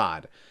 oh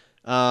god.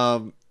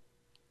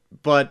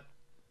 But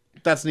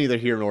that's neither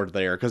here nor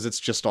there, because it's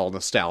just all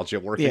nostalgia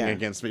working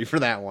against me for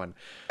that one.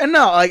 And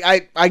no,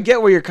 like I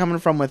get where you're coming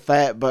from with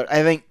that, but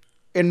I think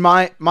in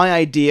my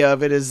idea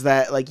of it is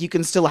that like you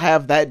can still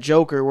have that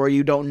Joker where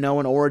you don't know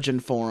an origin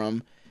for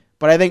him.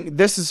 But I think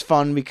this is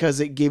fun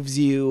because it gives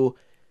you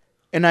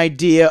an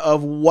idea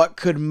of what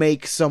could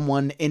make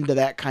someone into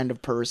that kind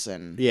of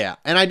person. Yeah,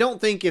 and I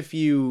don't think if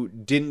you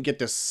didn't get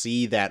to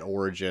see that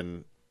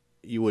origin,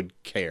 you would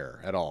care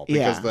at all,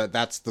 because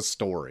that's the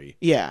story.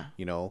 Yeah.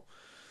 You know?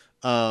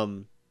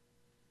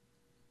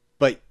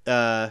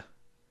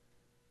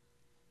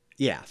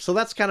 Yeah, so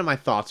that's kind of my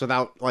thoughts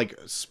without like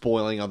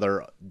spoiling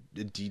other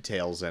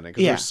details in it,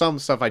 because there's some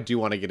stuff I do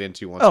want to get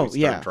into once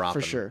we start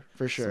dropping.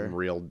 for sure.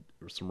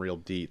 Some real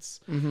deets.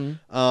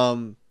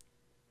 Mm-hmm.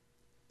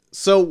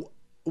 So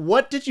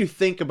what did you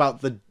think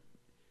about the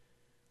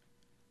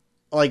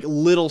like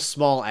little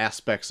small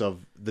aspects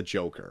of the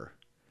Joker?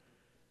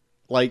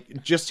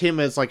 Like just him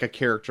as like a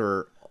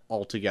character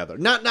altogether.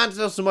 Not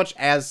just so much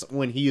as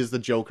when he is the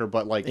Joker,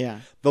 but like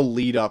the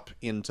lead up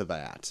into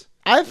that.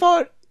 I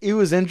thought it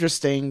was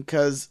interesting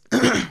because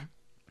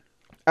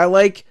I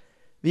like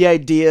the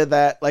idea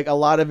that like a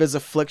lot of his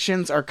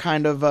afflictions are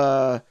kind of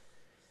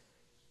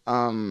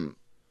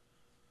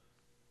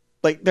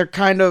like they're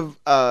kind of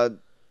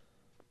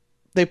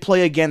they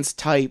play against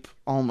type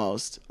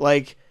almost,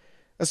 like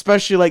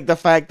especially like the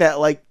fact that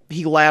like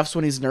he laughs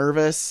when he's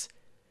nervous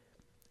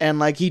and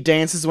like he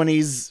dances when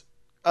he's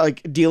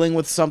like dealing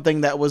with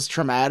something that was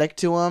traumatic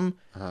to him.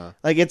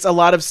 Like it's a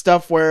lot of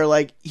stuff where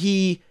like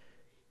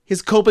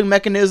his coping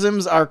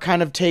mechanisms are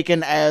kind of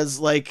taken as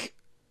like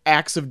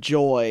acts of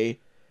joy,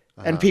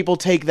 and people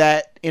take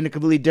that in a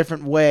completely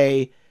different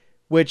way,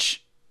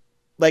 which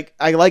like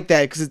I like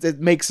that because it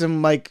makes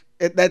him like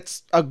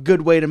that's a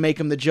good way to make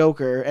him the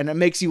Joker, and it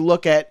makes you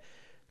look at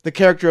the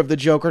character of the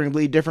Joker in a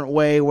completely different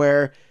way,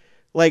 where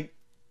like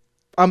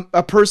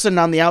a person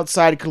on the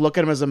outside could look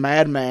at him as a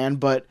madman,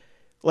 but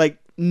like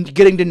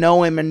getting to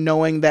know him and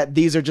knowing that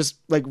these are just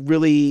like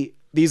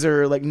these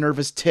are like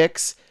nervous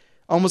tics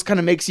almost kind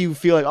of makes you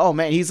feel like, oh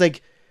man, he's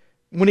like,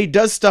 when he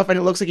does stuff and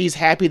it looks like he's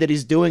happy that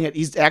he's doing it,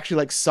 he's actually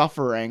like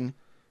suffering.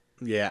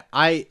 Yeah,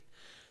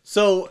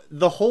 so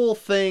the whole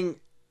thing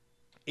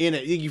in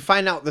it, you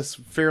find out this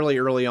fairly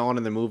early on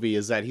in the movie,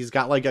 is that he's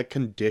got like a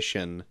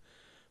condition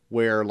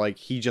where like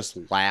he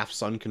just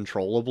laughs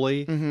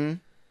uncontrollably. Mm-hmm.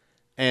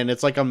 And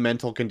it's like a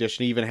mental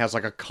condition. He even has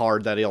like a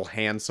card that he'll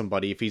hand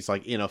somebody if he's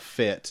like in a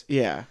fit.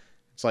 Yeah.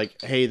 It's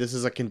like, hey, this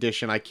is a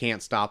condition. I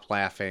can't stop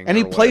laughing. And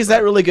he or plays that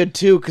whatever. really good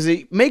too, because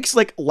he makes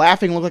like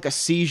laughing look like a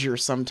seizure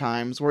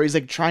sometimes, where he's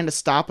like trying to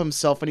stop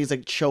himself and he's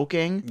like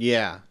choking.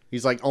 Yeah.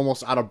 He's like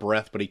almost out of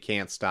breath, but he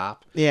can't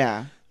stop.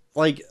 Yeah.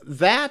 Like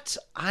that,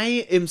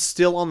 I am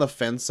still on the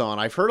fence on.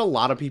 I've heard a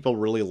lot of people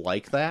really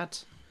like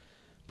that.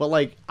 But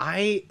like,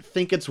 I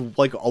think it's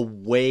like a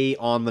way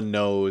on the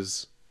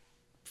nose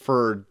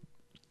for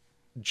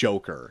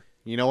Joker.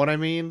 You know what I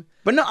mean?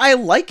 But no, I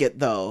like it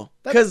though,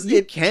 because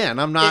You can.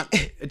 I'm not.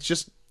 It's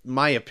just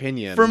my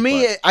opinion. For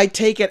me, but- I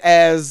take it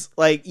as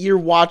like you're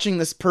watching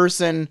this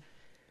person,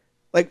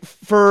 like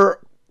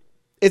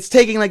it's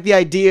taking like the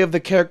idea of the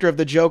character of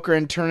the Joker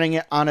and turning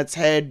it on its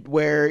head,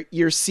 where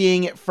you're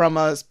seeing it from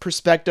a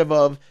perspective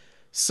of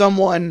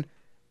someone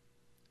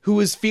who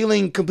is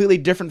feeling completely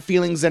different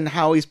feelings than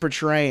how he's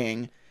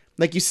portraying.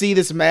 Like you see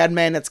this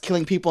madman that's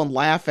killing people and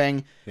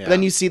laughing, Yeah. but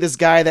then you see this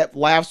guy that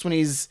laughs when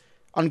he's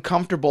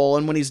uncomfortable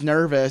and when he's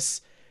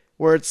nervous,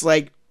 where it's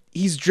like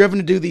he's driven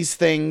to do these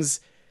things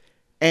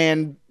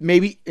and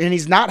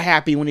he's not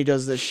happy when he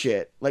does this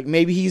shit. Like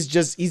maybe he's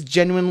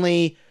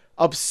genuinely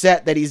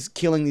upset that he's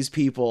killing these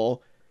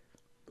people.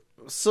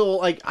 So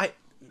like I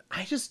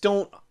just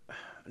don't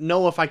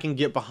know if I can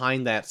get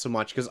behind that so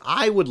much, because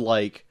I would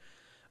like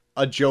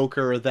a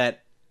Joker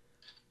that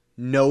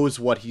knows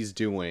what he's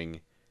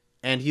doing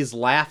and he's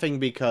laughing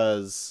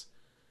because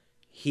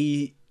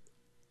he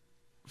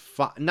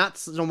not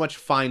so much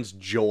finds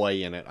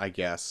joy in it, I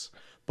guess,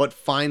 but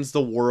finds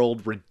the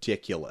world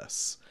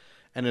ridiculous.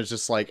 And it's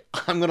just like,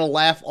 I'm going to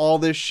laugh all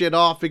this shit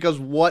off because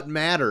what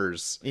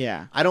matters?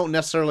 Yeah. I don't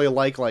necessarily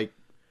like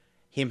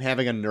him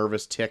having a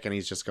nervous tick and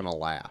he's just going to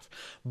laugh.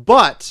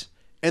 But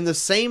in the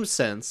same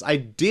sense, I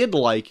did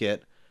like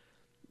it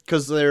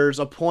because there's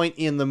a point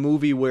in the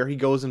movie where he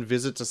goes and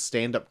visits a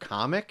stand-up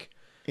comic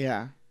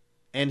Yeah.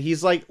 and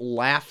he's like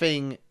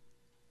laughing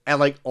at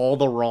like all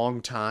the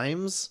wrong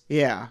times.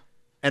 Yeah.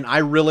 And I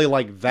really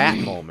like that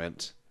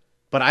moment.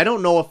 But I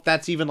don't know if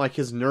that's even like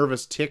his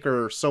nervous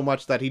ticker so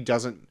much that he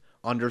doesn't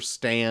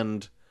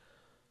understand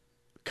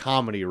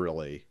comedy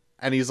really.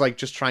 And he's like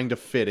just trying to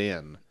fit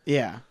in.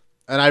 Yeah.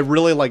 And I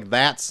really like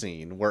that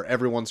scene where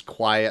everyone's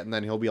quiet and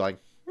then he'll be like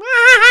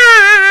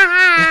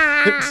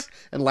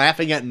and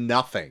laughing at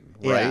nothing,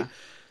 right? Yeah.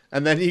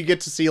 And then you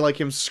get to see like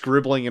him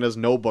scribbling in his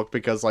notebook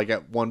because like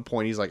at one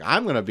point he's like,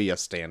 I'm gonna be a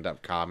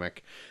stand-up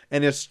comic.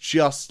 And it's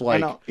just I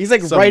like know. He's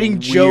like some writing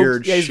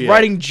weird jokes. Yeah, he's shit.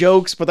 writing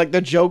jokes, but like the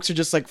jokes are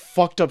just like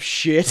fucked up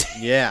shit.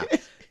 Yeah.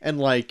 And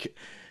like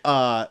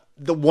the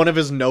one of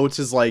his notes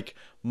is like,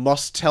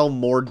 must tell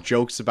more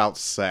jokes about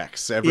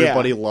sex.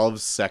 Everybody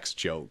loves sex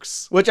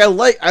jokes. Which I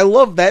like. I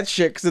love that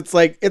shit because it's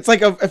like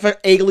if an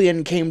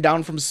alien came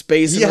down from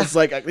space and Yeah. was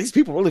like, these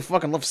people really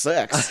fucking love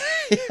sex.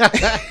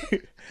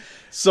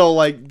 So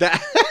like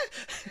that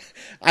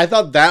I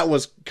thought that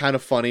was kind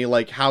of funny,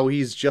 like how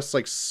he's just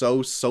like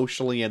so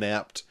socially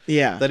inept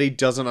Yeah. that he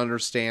doesn't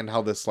understand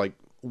how this like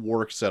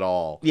works at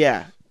all.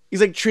 Yeah. He's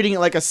like treating it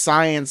like a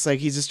science. Like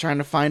he's just trying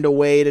to find a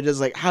way to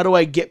just like, how do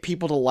I get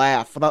people to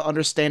laugh without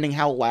understanding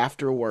how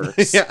laughter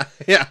works?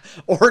 Yeah.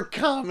 Or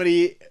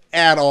comedy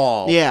at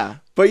all. Yeah.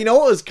 But you know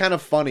what was kind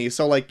of funny?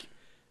 So like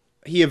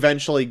he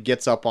eventually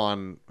gets up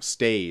on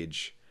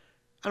stage.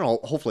 I don't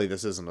know, hopefully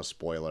this isn't a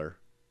spoiler.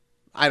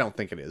 I don't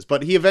think it is.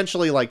 But he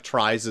eventually like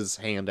tries his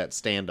hand at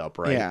stand up,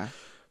 right? Yeah.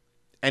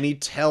 And he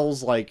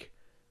tells like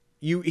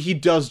he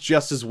does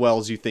just as well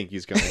as you think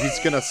he's gonna. He's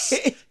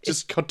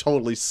gonna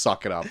totally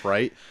suck it up,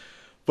 right?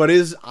 But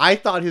I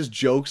thought his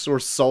jokes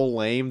were so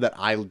lame that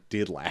I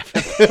did laugh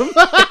at them.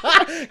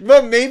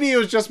 But maybe it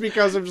was just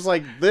because I'm just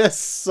like, this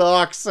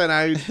sucks, and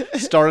I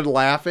started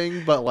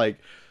laughing. But like,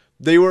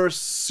 they were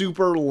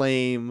super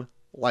lame,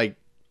 like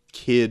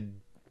kid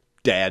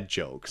dad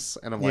jokes,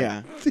 and I'm like,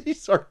 Yeah.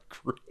 these are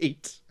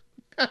great.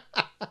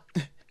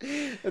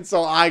 And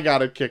so I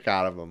got a kick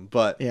out of them,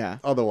 but Yeah.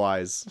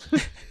 otherwise,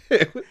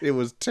 it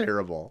was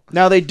terrible.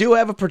 Now they do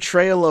have a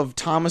portrayal of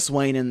Thomas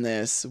Wayne in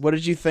this. What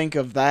did you think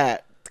of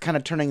that? Kind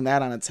of turning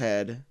that on its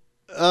head.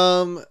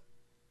 I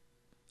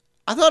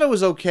thought it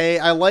was okay.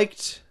 I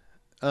liked,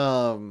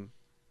 well,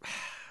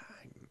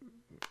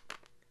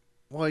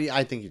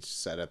 I think you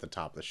just said at the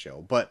top of the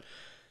show, but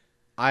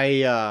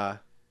I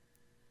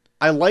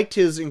liked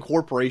his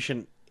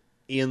incorporation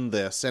in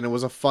this, and it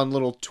was a fun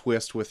little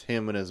twist with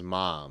him and his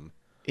mom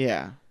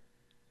Yeah.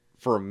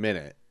 for a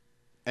minute.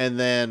 And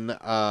then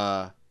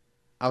I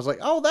was like,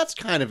 oh, that's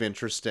kind of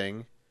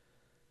interesting.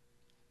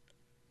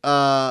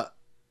 But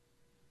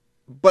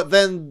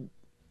then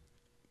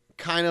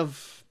kind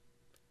of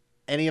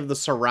any of the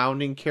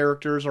surrounding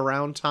characters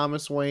around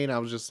Thomas Wayne, I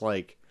was just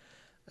like,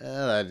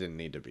 that didn't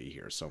need to be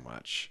here so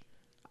much.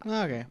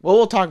 Okay. Well,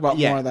 we'll talk about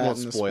more of that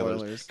in the spoilers.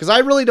 spoilers. Because I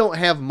really don't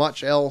have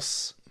much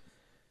else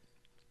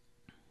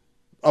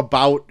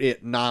about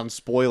it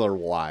non-spoiler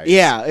wise.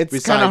 Yeah, it's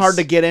kind of Besides- hard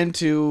to get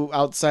into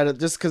outside of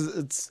just because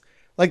it's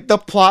like the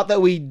plot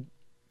that we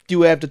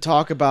do have to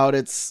talk about.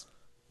 It's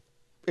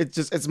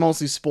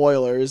mostly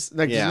spoilers.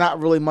 Like Yeah. there's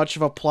not really much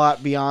of a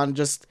plot beyond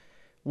just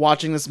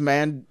watching this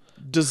man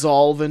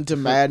dissolve into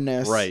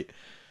madness. Right.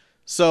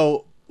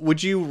 So,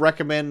 would you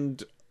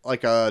recommend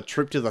like a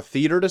trip to the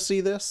theater to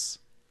see this?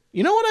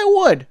 You know what? I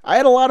would. I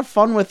had a lot of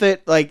fun with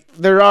it. Like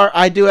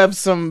I do have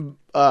some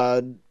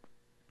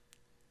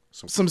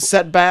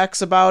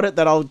setbacks about it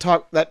that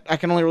I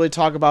can only really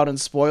talk about in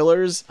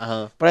spoilers.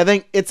 Uh-huh. But I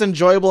think it's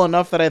enjoyable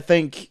enough that I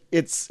think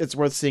it's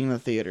worth seeing in the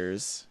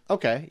theaters.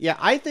 Okay. Yeah,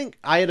 I think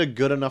I had a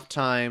good enough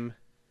time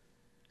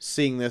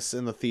seeing this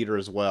in the theater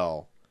as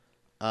well.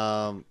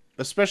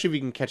 Especially if you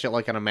can catch it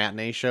like on a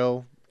matinee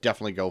show,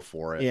 definitely go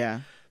for it.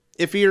 Yeah.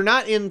 If you're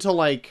not into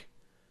like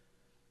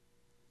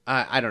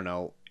I don't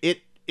know,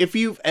 if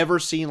you've ever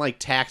seen like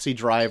Taxi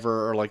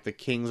Driver or like The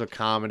Kings of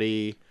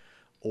Comedy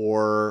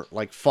or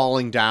like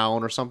Falling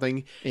Down or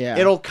something, Yeah.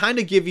 it'll kind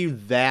of give you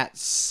that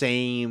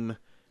same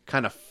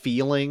kind of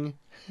feeling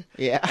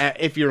Yeah.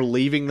 if you're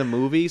leaving the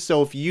movie.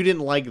 So if you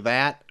didn't like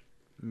that,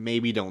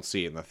 maybe don't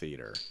see it in the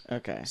theater.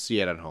 Okay. See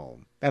it at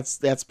home.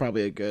 That's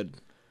probably a good.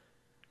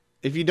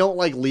 If you don't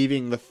like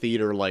leaving the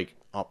theater like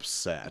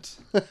upset.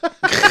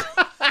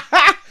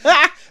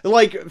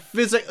 Like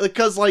physically,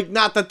 because like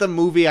not that the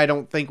movie I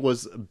don't think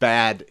was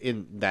bad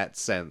in that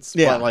sense,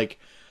 Yeah. but like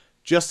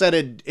just that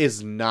it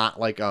is not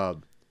like a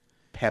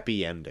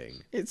peppy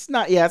ending. It's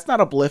not. Yeah, it's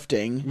not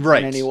uplifting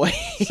Right. in any way.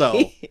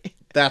 So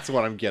that's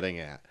what I'm getting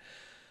at.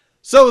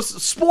 So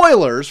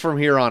spoilers from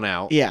here on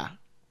out. yeah.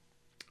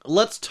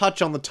 Let's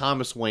touch on the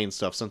Thomas Wayne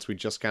stuff since we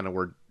just kind of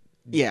were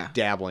Yeah.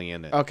 dabbling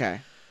in it.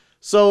 Okay.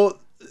 So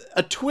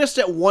a twist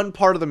at one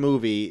part of the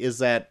movie is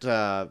that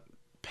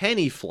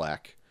Penny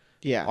Fleck,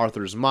 Yeah.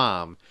 Arthur's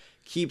mom,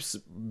 keeps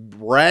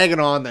bragging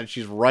on that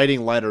she's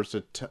writing letters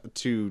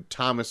to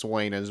Thomas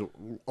Wayne as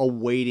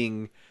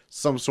awaiting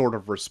some sort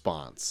of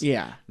response.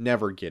 Yeah.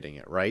 Never getting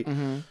it, right?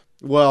 Mm-hmm.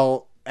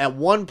 Well, at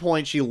one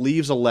point she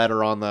leaves a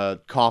letter on the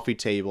coffee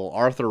table.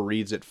 Arthur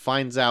reads it,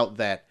 finds out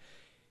that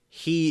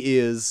he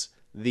is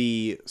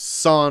the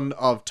son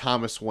of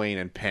Thomas Wayne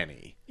and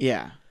Penny.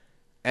 Yeah.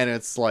 And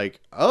it's like,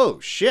 oh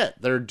shit,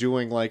 they're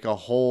doing like a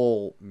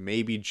whole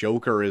maybe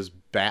Joker is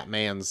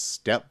Batman's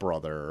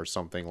stepbrother or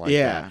something like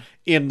Yeah. that.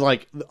 In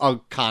like a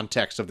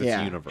context of this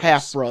Yeah. universe.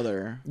 Half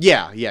brother.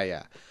 Yeah.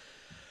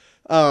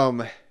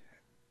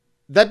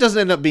 That doesn't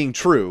end up being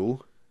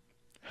true.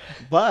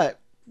 But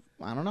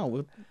I don't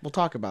know. We'll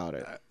talk about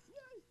it.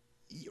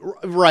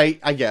 Right,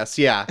 I guess,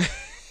 yeah.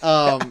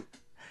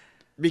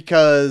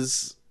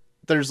 Because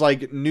there's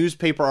like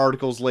newspaper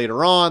articles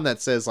later on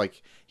that says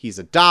like he's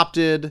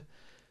adopted. Well,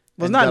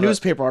 it's and not da-da-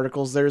 newspaper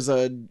articles. There's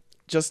like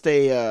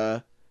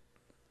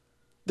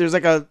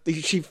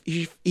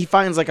he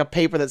finds like a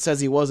paper that says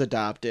he was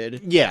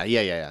adopted.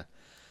 Yeah.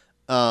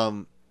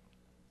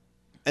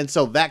 And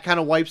so that kind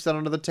of wipes that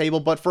under the table.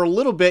 But for a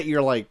little bit,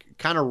 you're like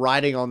kind of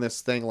riding on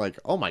this thing like,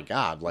 oh my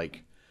God,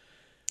 like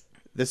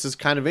this is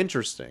kind of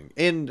interesting.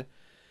 And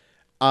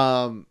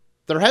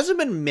there hasn't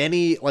been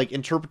many like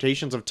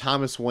interpretations of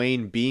Thomas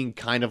Wayne being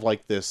kind of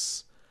like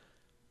this,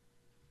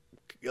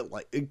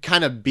 like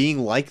kind of being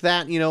like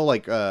that, you know,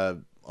 like a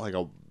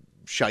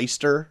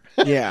shyster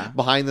Yeah.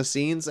 behind the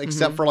scenes,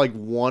 except for like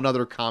one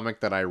other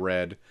comic that I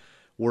read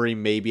where he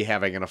may be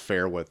having an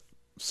affair with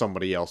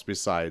somebody else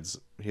besides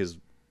his,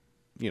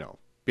 you know,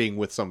 being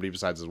with somebody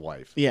besides his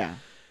wife. Yeah.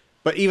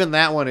 But even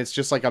that one, it's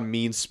just like a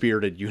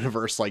mean-spirited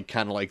universe, like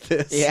kind of like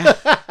this. Yeah.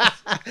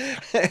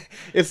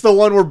 It's the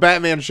one where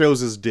Batman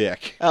shows his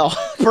dick. Oh,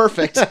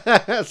 perfect.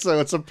 So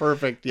it's a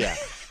perfect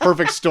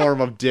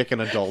storm of dick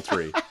and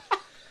adultery.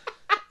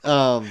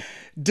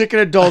 Dick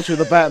and Adultery,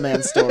 the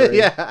Batman story.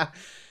 Yeah.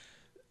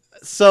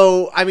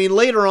 So, I mean,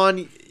 later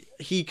on,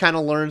 he kind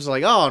of learns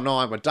like, oh, no,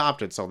 I'm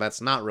adopted, so that's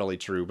not really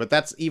true. But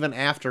that's even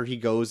after he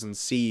goes and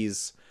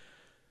sees,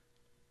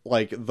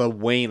 like, the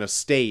Wayne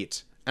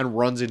estate and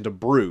runs into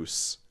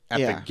Bruce at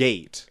Yeah. the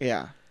gate.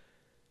 Yeah.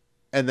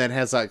 And then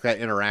has, like, that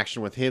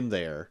interaction with him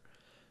there.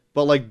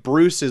 But, like,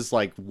 Bruce is,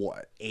 like,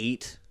 what,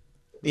 8?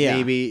 Yeah.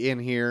 Maybe in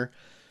here.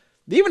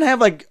 They even have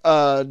like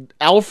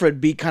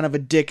Alfred be kind of a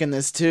dick in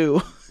this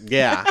too.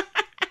 Yeah.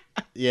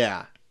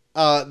 Yeah.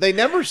 They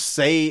never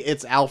say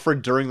it's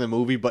Alfred during the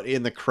movie, but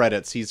in the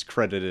credits, he's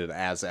credited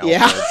as Alfred.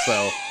 Yeah.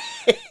 So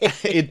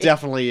it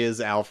definitely is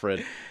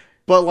Alfred.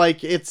 But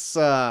like, it's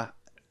so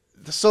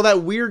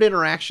that weird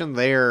interaction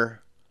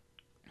there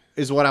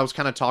is what I was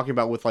kind of talking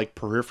about with like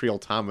peripheral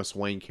Thomas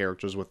Wayne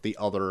characters with the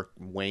other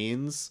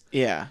Waynes.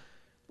 Yeah.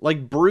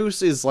 Like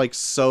Bruce is like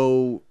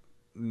so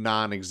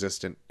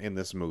non-existent in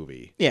this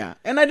movie. Yeah.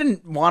 And I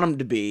didn't want him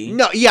to be.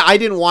 No, yeah, I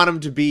didn't want him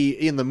to be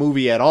in the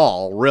movie at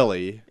all,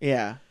 really.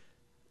 Yeah.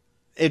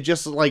 It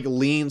just like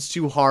leans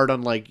too hard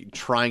on like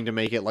trying to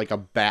make it like a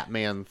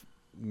Batman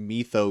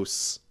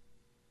mythos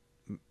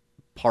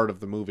part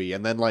of the movie,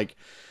 and then like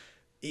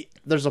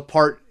there's a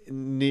part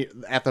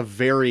at the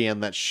very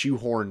end that's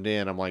shoehorned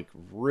in. I'm like,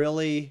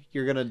 really,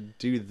 you're gonna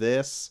do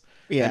this?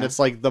 Yeah. And it's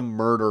like the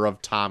murder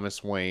of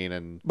Thomas Wayne.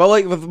 And But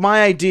like with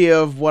my idea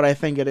of what I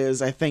think it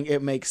is, I think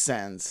it makes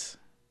sense.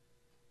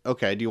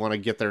 okay, do you want to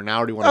get there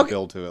now, or do you want to Okay.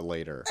 build to it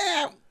later?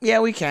 Yeah,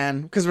 we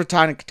can, because we're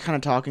kind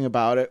of talking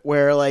about it.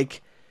 Where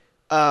like,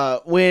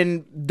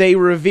 when they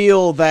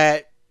reveal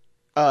that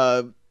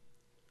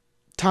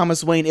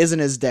Thomas Wayne isn't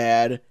his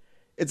dad,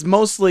 it's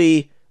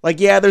mostly like,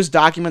 yeah, there's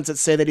documents that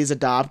say that he's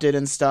adopted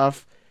and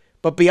stuff,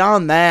 but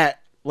beyond that,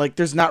 like,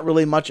 there's not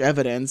really much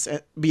evidence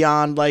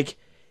beyond like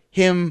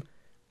him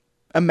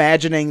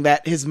imagining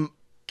that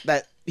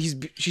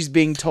she's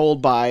being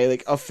told by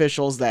like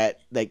officials that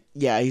like,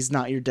 yeah, he's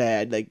not your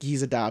dad, like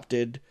he's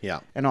adopted,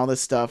 Yeah. and all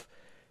this stuff.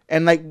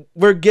 And like,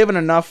 we're given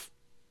enough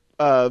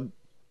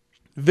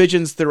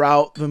visions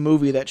throughout the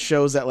movie that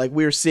shows that like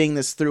we're seeing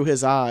this through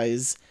his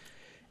eyes.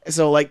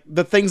 So like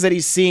the things that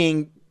he's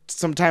seeing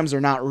sometimes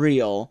are not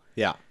real.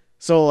 Yeah.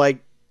 So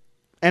like,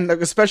 and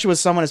especially with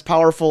someone as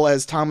powerful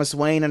as Thomas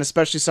Wayne, and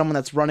especially someone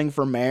that's running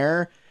for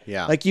mayor,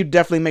 Yeah. like you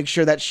definitely make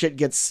sure that shit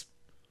gets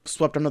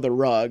swept under the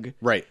rug.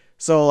 Right.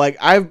 So like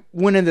I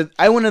went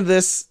into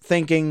this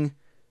thinking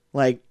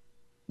like,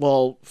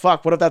 well,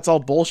 fuck, what if that's all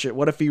bullshit?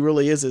 What if he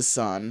really is his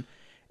son?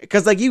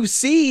 Because like you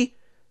see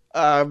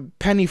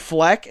Penny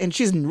Fleck, and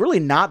she's really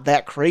not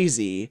that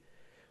crazy.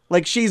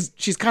 Like she's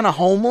kind of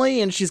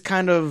homely, and she's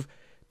kind of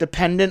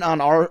dependent on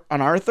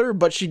Arthur,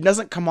 but she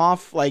doesn't come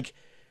off like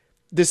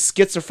this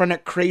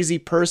schizophrenic crazy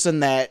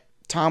person that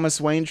Thomas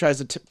Wayne tries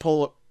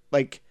to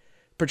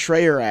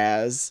portray her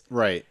as.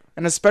 Right.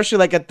 And especially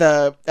like at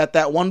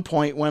that one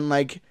point when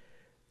like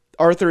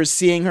Arthur is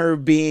seeing her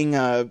being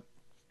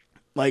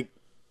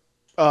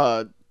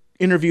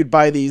interviewed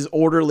by these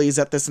orderlies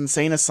at this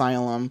insane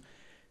asylum,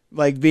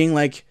 like being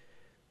like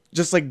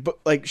just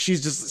like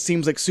she's just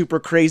seems like super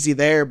crazy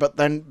there, but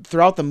then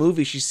throughout the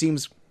movie she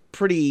seems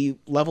pretty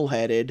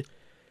level-headed.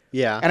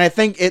 Yeah. And I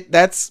think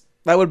that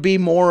would be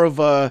more of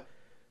a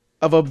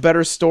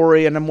better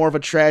story and a more of a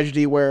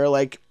tragedy where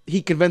like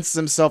he convinces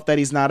himself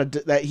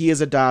that that he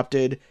is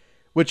adopted,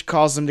 which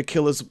caused him to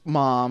kill his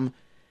mom,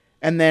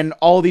 and then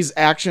all these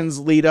actions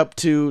lead up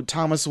to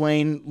Thomas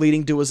Wayne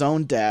leading to his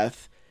own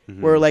death,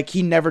 where like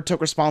he never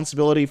took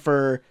responsibility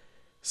for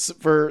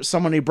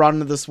someone he brought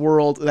into this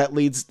world that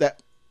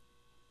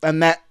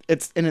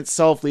it's in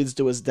itself leads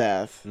to his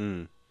death.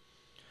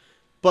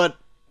 But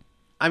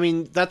I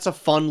mean, that's a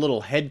fun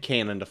little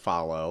headcanon to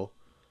follow.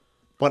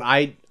 But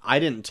I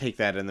didn't take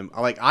that in them.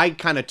 Like, I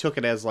kind of took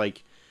it as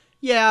like,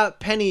 yeah,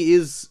 Penny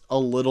is a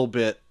little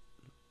bit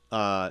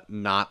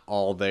not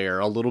all there,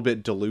 a little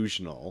bit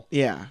delusional.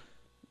 Yeah.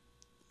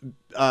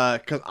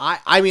 Because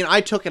I mean,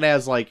 I took it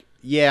as like,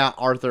 yeah,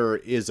 Arthur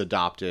is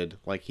adopted.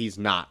 Like, he's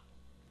not.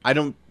 I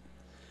don't.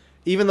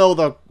 Even though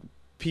the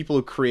people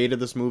who created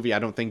this movie, I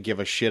don't think give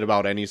a shit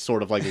about any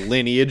sort of like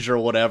lineage or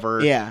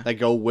whatever Yeah. that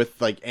go with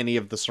like any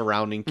of the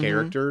surrounding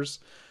characters.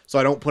 So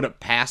I don't put it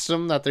past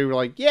them that they were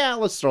like, yeah,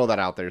 let's throw that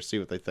out there, see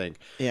what they think.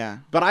 Yeah.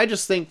 But I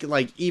just think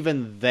like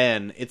even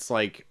then it's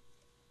like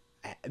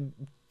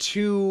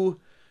too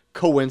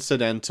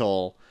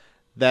coincidental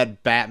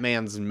that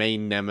Batman's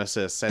main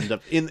nemesis end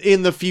up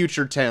in the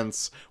future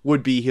tense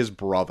would be his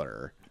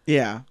brother.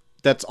 Yeah.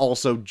 That's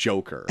also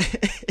Joker.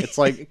 It's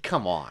like,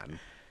 come on.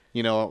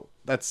 You know,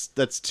 that's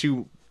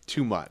too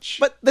much.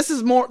 But this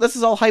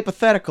is all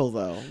hypothetical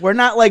though. We're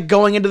not like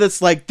going into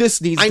this like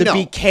this needs I to know.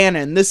 be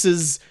canon. This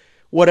is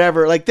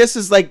whatever. Like this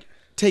is like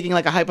taking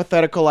like a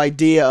hypothetical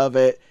idea of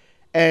it,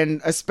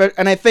 and I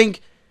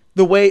think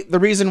the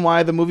reason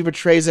why the movie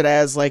portrays it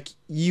as like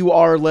you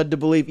are led to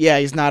believe, yeah,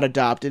 he's not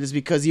adopted, is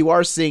because you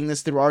are seeing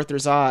this through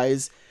Arthur's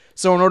eyes.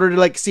 So in order to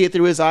like see it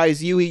through his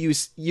eyes, you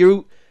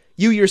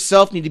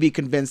yourself need to be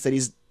convinced that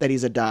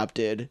he's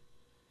adopted.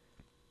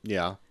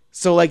 Yeah.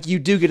 So, like, you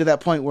do get to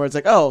that point where it's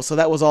like, oh, so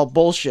that was all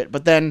bullshit.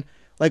 But then,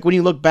 like, when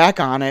you look back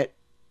on it,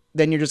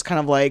 then you're just kind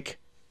of like,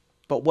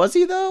 but was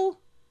he, though?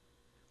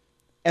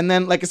 And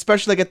then, like,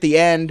 especially, like, at the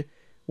end,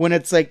 when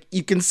it's, like,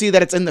 you can see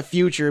that it's in the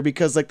future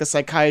because, like, the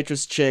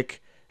psychiatrist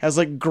chick has,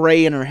 like,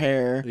 gray in her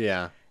hair.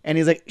 Yeah. And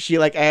he's, like,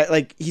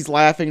 he's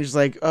laughing, just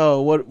like, oh,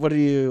 what are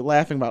you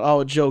laughing about? Oh,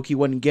 a joke, he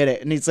wouldn't get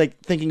it. And he's, like,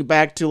 thinking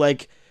back to,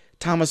 like,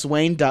 Thomas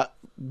Wayne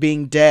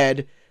being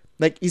dead.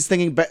 Like, he's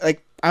thinking back,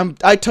 like,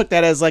 I took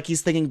that as like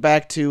he's thinking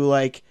back to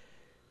like,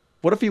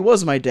 what if he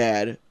was my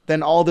dad?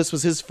 Then all this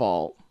was his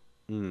fault.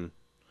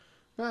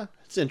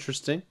 It's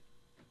interesting.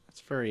 That's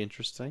very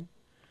interesting.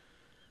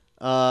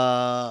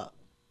 I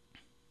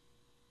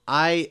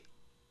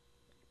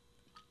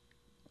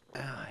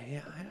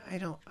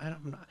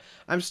don't know.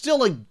 I'm still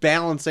like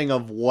balancing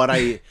of what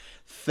I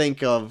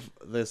think of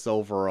this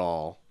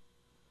overall.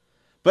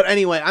 But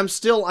anyway, I'm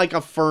still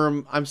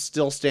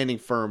standing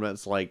firm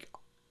as like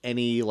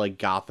any like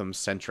Gotham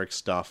centric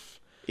stuff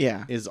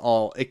Yeah.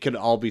 it could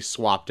all be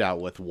swapped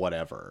out with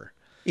whatever.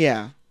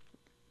 Yeah.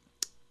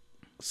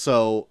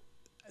 So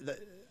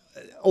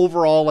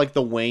overall, like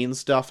the Wayne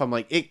stuff, I'm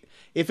like,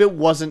 if it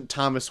wasn't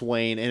Thomas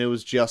Wayne and it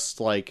was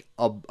just like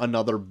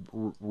another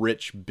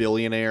rich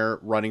billionaire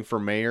running for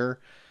mayor,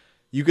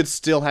 you could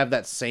still have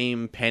that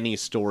same Penny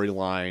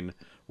storyline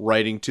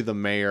writing to the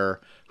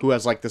mayor who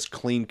has like this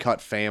clean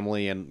cut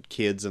family and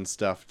kids and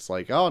stuff. It's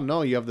like, oh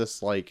no, you have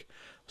this like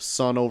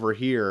son over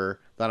here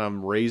that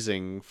I'm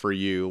raising for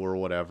you or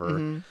whatever.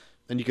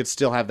 And you could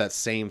still have that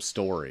same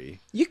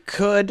story. You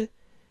could,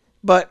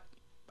 but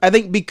I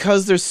think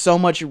because there's so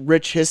much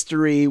rich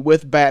history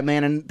with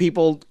Batman and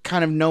people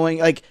kind of knowing,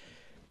 like,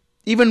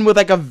 even with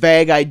like a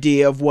vague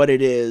idea of what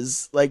it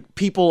is, like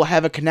people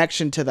have a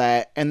connection to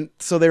that, and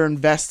so they're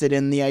invested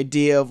in the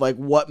idea of like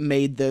what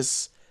made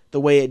this the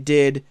way it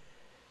did.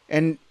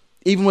 And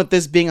even with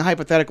this being a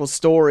hypothetical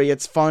story,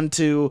 it's fun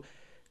to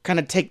kind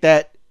of take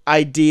that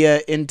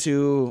idea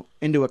into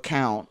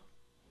account.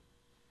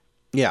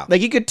 Yeah.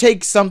 Like you could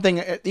take something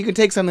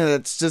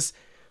that's just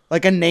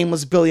like a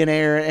nameless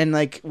billionaire and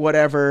like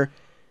whatever,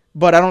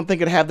 but I don't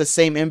think it'd have the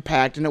same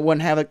impact, and it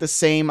wouldn't have like the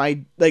same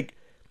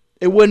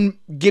it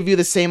wouldn't give you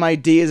the same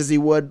ideas as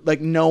you would like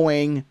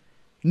knowing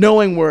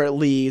where it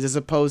leads, as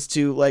opposed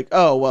to like,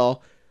 oh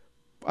well,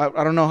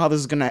 I don't know how this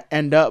is gonna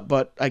end up,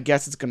 but I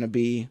guess it's gonna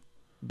be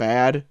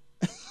bad.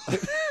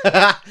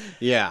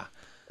 Yeah.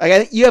 Like I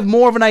think you have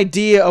more of an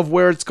idea of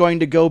where it's going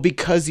to go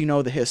because you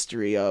know the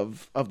history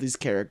of these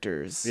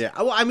characters. Yeah.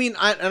 Well, I mean,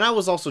 I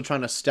was also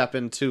trying to step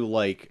into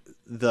like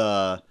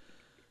the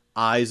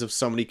eyes of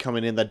somebody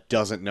coming in that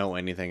doesn't know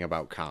anything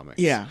about comics.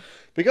 Yeah.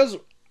 Because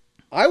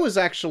I was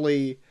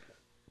actually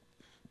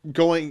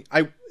the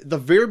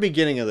very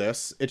beginning of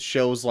this, it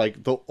shows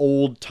like the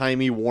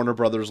old-timey Warner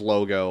Brothers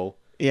logo,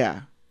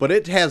 Yeah. but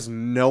it has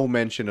no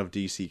mention of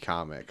DC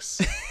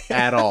Comics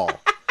at all.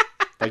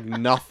 Like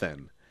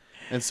nothing.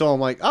 And so I'm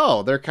like,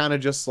 oh, they're kind of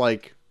just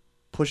like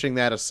pushing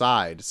that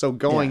aside. So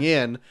going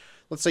in,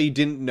 let's say you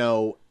didn't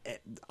know,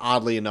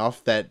 oddly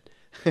enough, that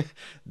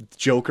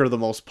Joker, the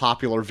most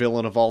popular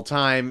villain of all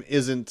time,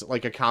 isn't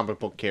like a comic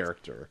book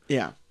character.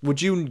 Yeah.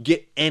 Would you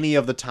get any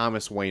of the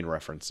Thomas Wayne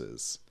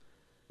references?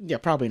 Yeah,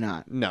 probably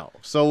not. No.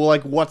 So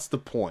like, what's the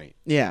point?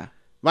 Yeah.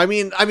 I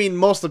mean,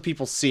 most of the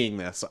people seeing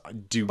this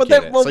do But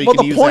get it. So you but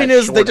can the use point that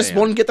is they just shorthand.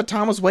 won't get the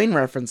Thomas Wayne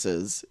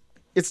references.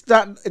 It's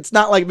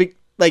not like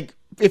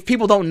if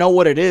people don't know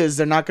what it is,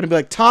 they're not going to be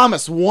like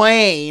Thomas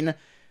Wayne,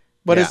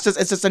 but Yeah.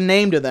 it's just a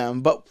name to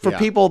them. But for Yeah.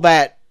 people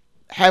that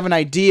have an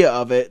idea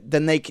of it,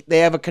 then they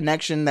have a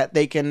connection that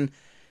they can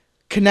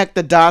connect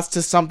the dots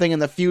to something in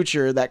the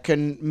future that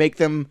can make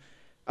them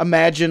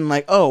imagine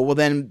like, oh, well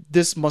then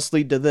this must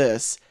lead to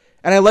this.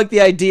 And I like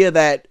the idea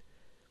that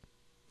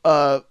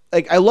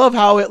like I love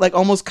how it like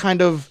almost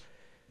kind of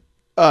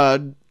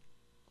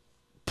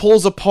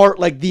pulls apart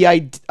like the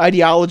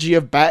ideology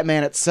of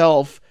Batman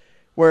itself,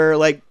 where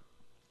like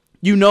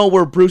you know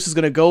where Bruce is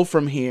going to go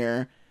from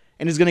here,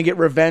 and he's going to get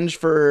revenge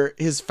for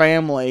his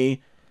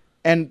family,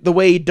 and the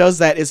way he does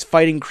that is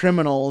fighting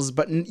criminals,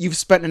 but you've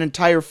spent an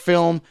entire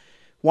film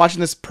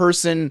watching this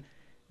person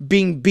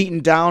being beaten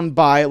down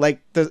by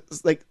like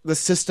the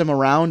system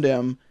around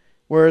him,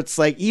 where it's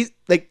like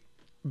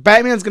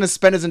Batman's going to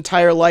spend his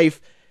entire life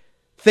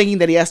thinking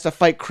that he has to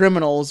fight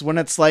criminals, when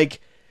it's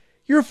like,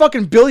 you're a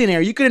fucking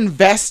billionaire. You could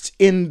invest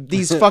in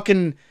these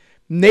fucking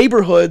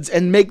neighborhoods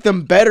and make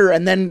them better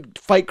and then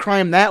fight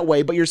crime that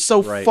way. But you're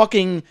so Right.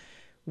 fucking,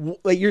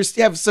 like, you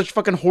have such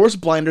fucking horse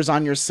blinders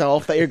on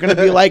yourself that you're going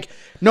to be like,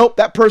 nope,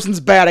 that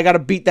person's bad. I got to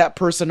beat that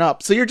person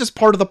up. So you're just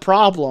part of the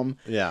problem.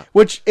 Yeah.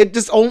 Which it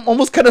just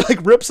almost kind of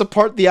like rips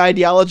apart the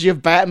ideology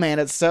of Batman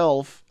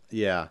itself.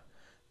 Yeah.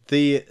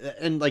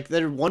 And like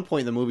there at one point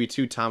in the movie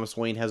too, Thomas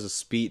Wayne has a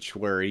speech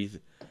where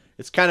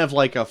it's kind of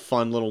like a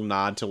fun little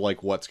nod to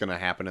like what's going to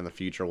happen in the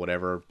future,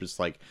 whatever. Just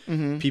like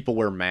people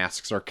wear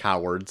masks are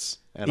cowards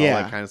and all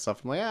Yeah. that kind of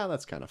stuff. I'm like, yeah,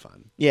 that's kind of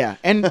fun. Yeah,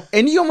 and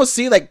you almost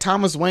see like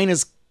Thomas Wayne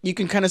is. You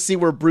can kind of see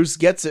where Bruce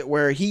gets it,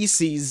 where he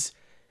sees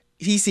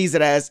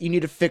it as you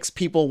need to fix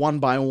people one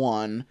by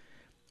one.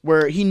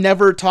 Where he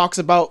never talks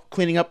about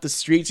cleaning up the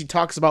streets, he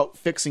talks about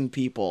fixing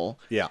people.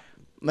 Yeah.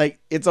 Like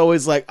it's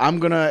always like, I'm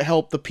gonna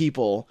help the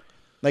people.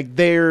 Like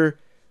they're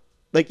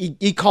like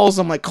he calls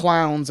them like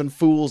clowns and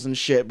fools and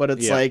shit, but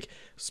it's Yeah. like,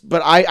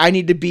 but I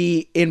need to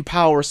be in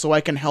power so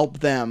I can help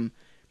them.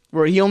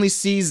 Where he only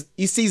sees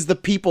the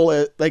people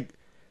as, like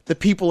the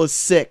people as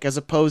sick, as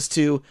opposed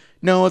to,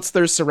 no, it's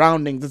their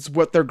surroundings, it's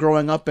what they're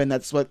growing up in,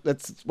 that's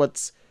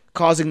what's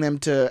causing them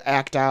to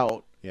act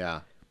out. Yeah.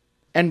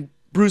 And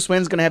Bruce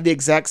Wayne's gonna have the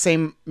exact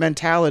same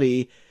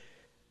mentality,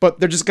 but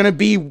they're just gonna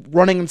be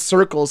running in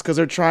circles because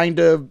they're trying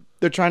to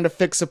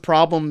fix a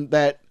problem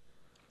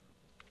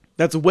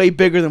that's way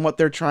bigger than what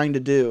they're trying to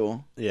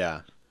do.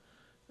 Yeah.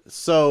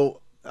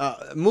 So,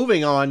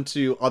 moving on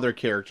to other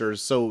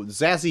characters. So,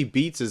 Zazie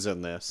Beetz is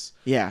in this.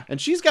 Yeah. And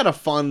she's got a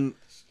fun,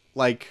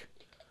 like,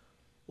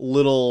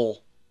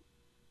 little,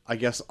 I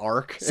guess,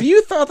 arc. So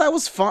you thought that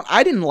was fun?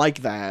 I didn't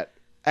like that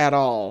at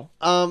all.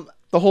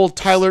 The whole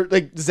Tyler,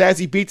 like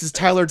Zazie Beetz'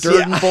 Tyler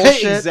Durden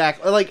bullshit.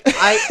 Exactly. Like,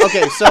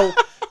 okay, so,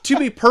 to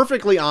be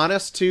perfectly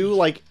honest, too,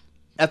 like,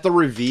 at the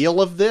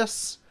reveal of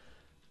this,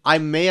 I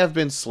may have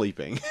been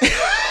sleeping.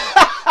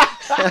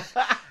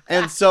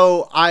 And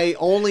so I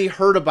only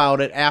heard about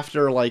it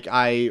after, like,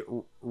 I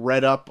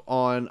read up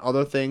on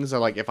other things, or,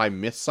 like, if I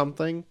missed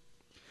something.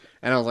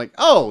 And I was like,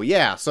 oh,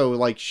 yeah, so,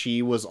 like,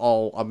 she was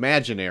all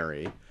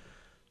imaginary.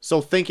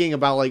 So thinking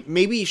about, like,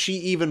 maybe she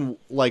even,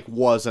 like,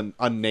 was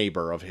a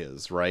neighbor of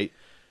his, right?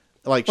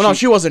 Like, Well, no,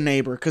 she was a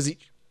neighbor, because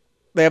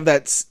they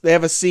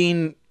have a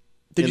scene...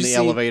 Did in you the see?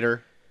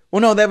 elevator.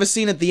 Well, no, they have a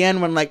scene at the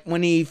end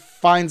when he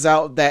finds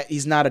out that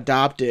he's not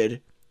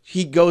adopted,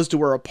 he goes to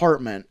her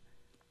apartment,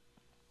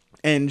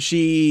 and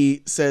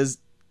she says,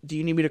 "Do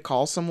you need me to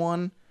call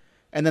someone?"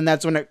 And then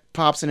that's when it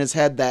pops in his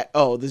head that,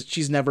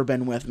 she's never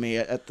been with me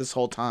at this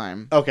whole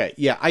time. Okay,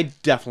 yeah, I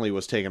definitely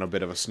was taking a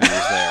bit of a snooze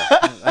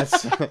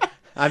there.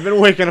 I've been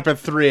waking up at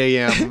 3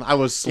 a.m. I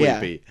was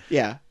sleepy.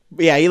 Yeah.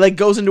 Yeah, he like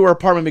goes into her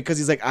apartment because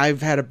he's like,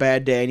 I've had a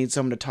bad day. I need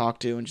someone to talk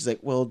to. And she's like,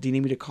 well, do you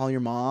need me to call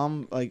your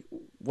mom? Like,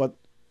 what?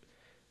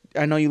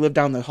 I know you live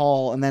down the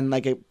hall. And then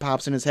like it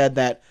pops in his head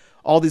that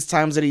all these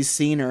times that he's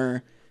seen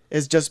her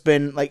has just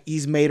been like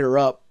he's made her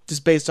up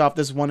just based off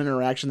this one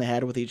interaction they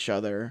had with each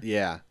other.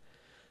 Yeah.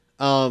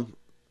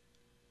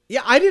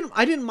 Yeah, I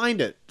didn't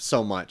mind it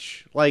so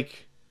much.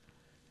 Like,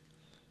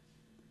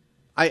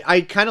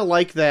 I kind of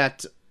like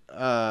that.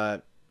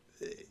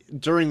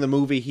 During the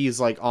movie, he's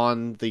like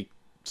on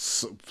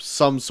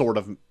some sort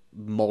of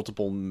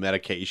multiple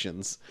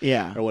medications,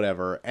 Yeah. or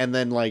whatever, and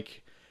then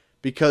like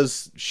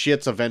because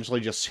shit's eventually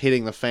just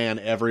hitting the fan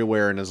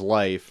everywhere in his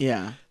life.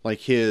 Yeah. Like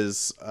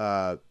his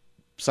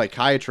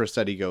psychiatrist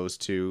that he goes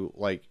to,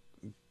 like,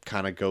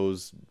 kind of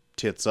goes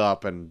tits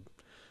up, and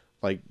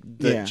like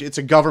it's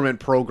a government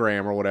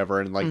program or whatever,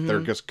 and like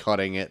they're just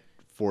cutting it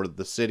for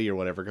the city or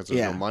whatever because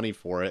there's no money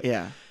for it.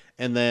 Yeah.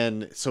 And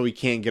then so he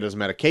can't get his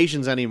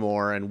medications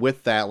anymore, and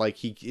with that, like,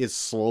 he is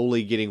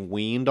slowly getting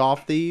weaned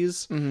off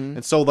these,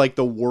 and so like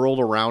the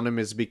world around him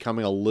is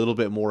becoming a little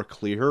bit more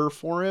clearer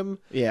for him.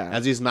 Yeah.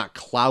 As he's not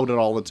clouded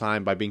all the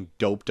time by being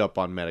doped up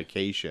on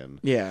medication.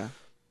 Yeah.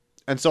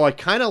 And so I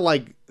kind of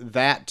like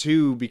that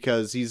too,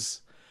 because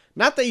he's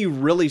not that you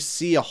really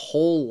see a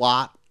whole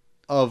lot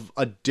of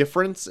a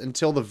difference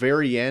until the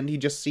very end. He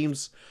just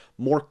seems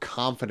more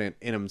confident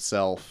in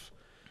himself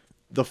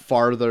the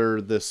farther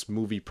this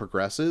movie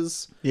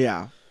progresses.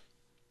 Yeah.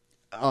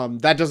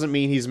 That doesn't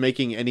mean he's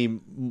making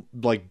any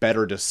like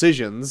better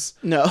decisions.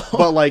 No.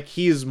 But like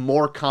he's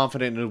more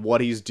confident in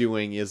what he's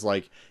doing is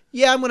like,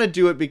 yeah, I'm going to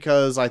do it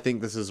because I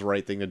think this is the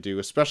right thing to do,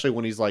 especially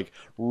when he's like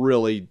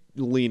really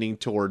leaning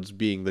towards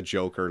being the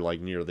Joker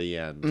like near the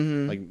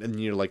end, like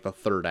near like the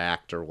third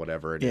act or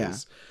whatever it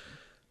is.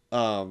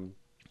 And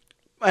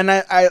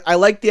I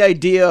like the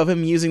idea of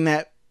him using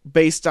that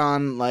based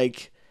on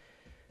like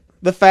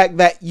the fact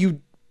that you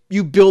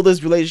build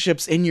those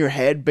relationships in your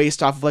head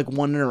based off of like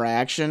one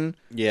interaction.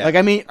 Yeah. Like,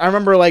 I mean, I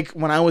remember like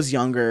when I was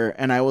younger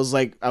and I was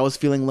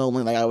feeling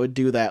lonely, like I would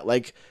do that.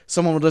 Like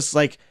someone would just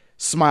like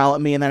smile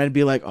at me and then I'd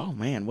be like, oh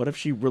man, what if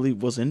she really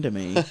was into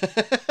me?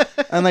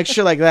 And like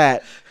shit like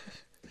that.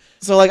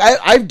 So like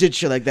I did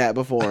shit like that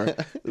before.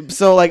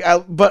 So like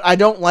but I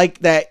don't like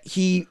that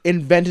he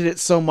invented it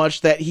so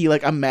much that he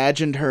like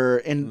imagined her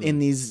in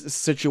these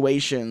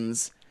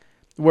situations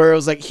where it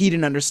was like he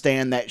didn't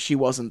understand that she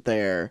wasn't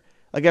there.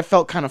 Like it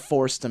felt kind of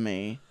forced to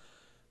me.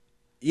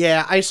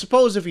 Yeah, I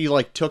suppose if you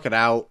like took it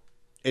out,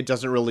 it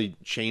doesn't really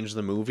change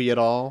the movie at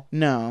all.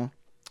 No.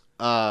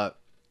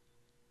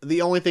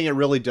 The only thing it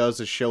really does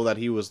is show that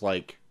he was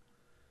like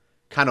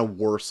kind of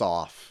worse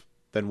off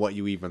than what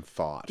you even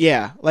thought.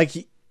 Yeah, like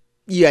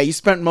you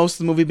spent most of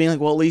the movie being like,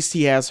 well, at least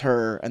he has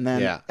her, and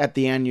then at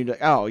the end you're like,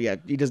 oh yeah,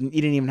 he didn't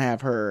even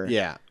have her.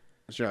 Yeah.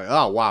 So you're like,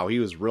 oh wow, he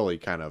was really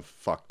kind of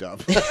fucked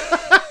up.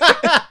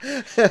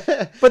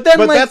 But then,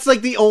 but like, that's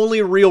like the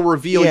only real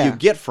reveal you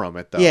get from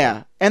it, though.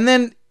 Yeah, and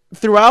then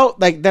throughout,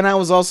 like, then I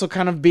was also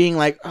kind of being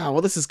like, oh,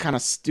 well, this is kind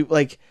of stupid.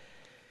 Like,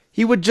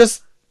 she would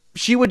just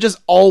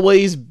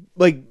always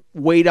like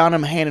wait on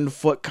him hand and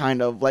foot,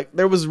 kind of like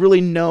there was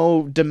really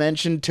no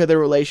dimension to their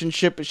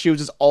relationship, but she was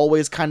just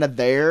always kind of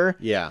there.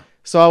 Yeah.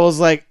 So I was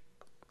like,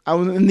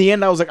 in the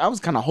end, I was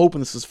kind of hoping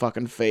this was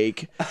fucking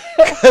fake,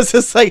 because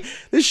it's like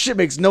this shit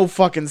makes no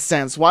fucking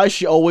sense. Why is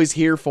she always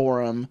here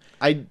for him?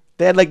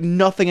 They had like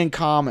nothing in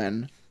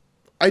common.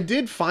 I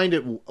did find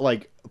it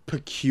like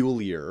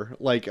peculiar.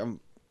 Like,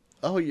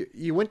 oh,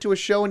 you went to a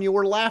show and you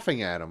were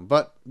laughing at him,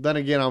 but then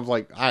again, I was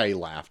like, I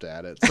laughed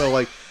at it. So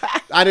like,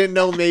 I didn't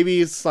know. Maybe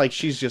it's like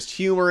she's just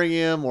humoring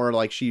him, or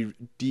like she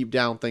deep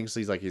down thinks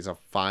he's a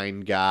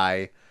fine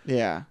guy.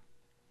 Yeah.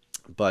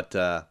 But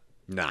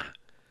nah.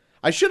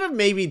 I should have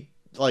maybe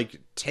like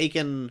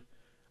taken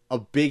a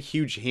big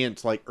huge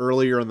hint like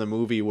earlier in the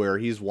movie where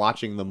he's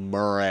watching the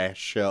Murray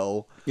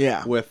show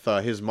with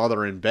his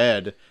mother in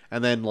bed,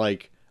 and then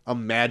like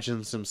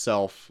imagines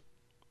himself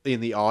in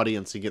the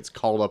audience. He gets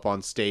called up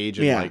on stage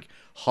and like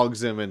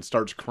hugs him and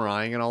starts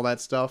crying and all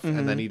that stuff,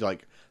 and then he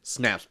like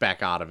snaps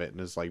back out of it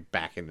and is like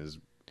back in his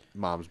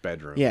mom's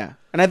bedroom. Yeah.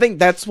 And I think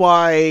that's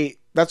why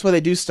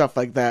they do stuff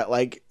like that,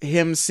 like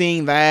him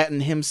seeing that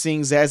and him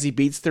seeing Zazie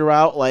Beetz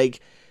throughout. Like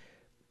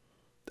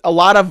a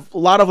lot of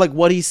like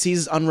what he sees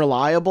is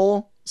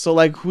unreliable. So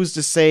like, who's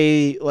to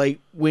say like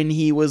when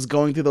he was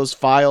going through those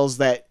files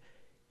that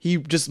he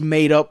just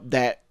made up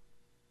that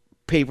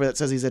paper that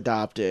says he's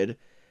adopted?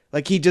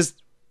 Like he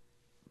just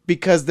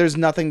because there's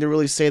nothing to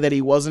really say that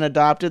he wasn't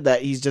adopted,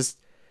 that he's just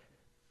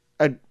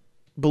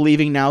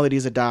believing now that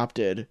he's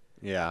adopted.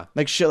 Yeah.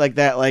 Like shit like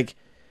that. Like,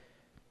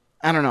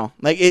 I don't know.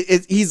 Like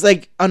he's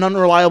like an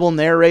unreliable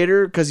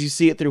narrator because you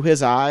see it through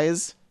his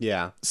eyes.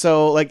 Yeah.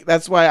 So like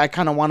that's why I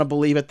kind of want to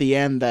believe at the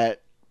end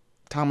that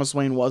Thomas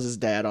Wayne was his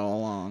dad all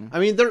along. I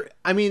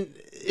mean,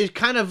 it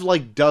kind of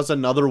like does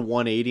another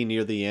 180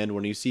 near the end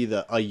when you see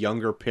a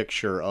younger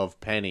picture of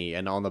Penny,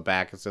 and on the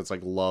back it says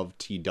like "Love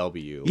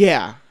TW."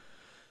 Yeah.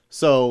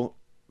 So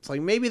it's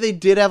like maybe they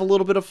did have a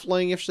little bit of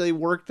fling if they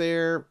worked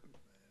there.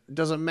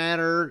 Doesn't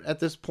matter at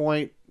this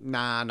point.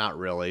 Nah, not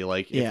really.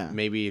 Like,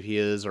 maybe if he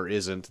is or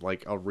isn't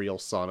like a real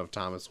son of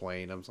Thomas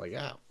Wayne, I'm just like,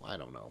 I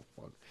don't know.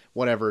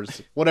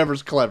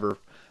 Whatever's clever,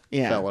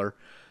 Yeah. feller.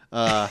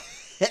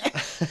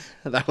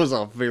 That was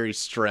a very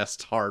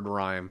stressed, hard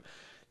rhyme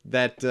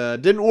that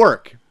didn't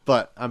work,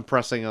 but I'm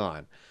pressing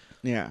on.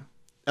 Yeah.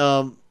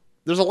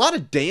 There's a lot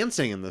of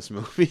dancing in this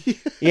movie.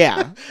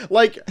 Yeah.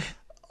 Like,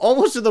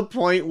 almost to the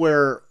point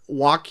where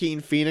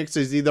Joaquin Phoenix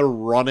is either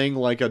running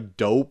like a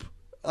dope.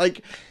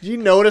 Like, do you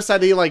notice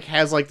that he like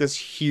has like this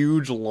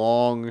huge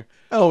long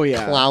Oh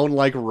yeah. clown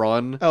like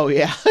run Oh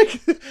yeah.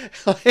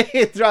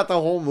 throughout the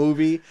whole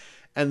movie?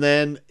 And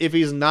then if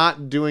he's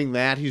not doing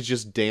that, he's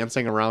just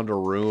dancing around a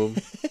room.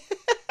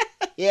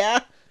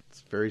 Yeah.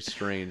 It's very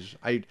strange.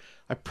 I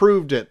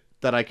proved it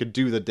that I could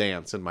do the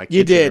dance in my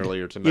You kitchen did.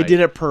 earlier tonight. You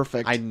did it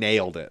perfect. I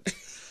nailed it.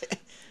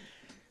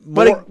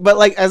 But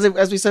like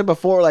as we said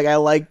before, like I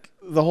like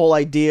the whole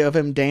idea of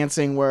him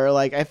dancing where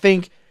like I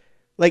think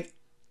like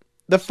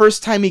the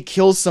first time he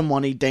kills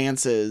someone he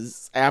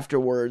dances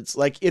afterwards.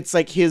 Like it's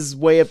like his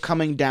way of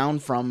coming down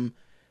from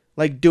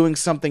like doing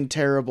something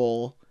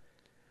terrible.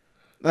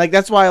 Like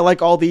that's why I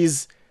like all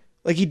these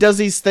like he does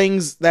these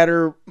things that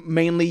are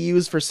mainly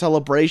used for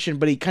celebration,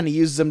 but he kind of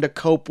uses them to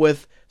cope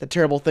with the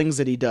terrible things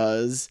that he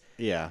does.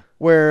 Yeah.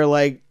 Where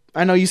like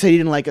I know you said you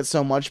didn't like it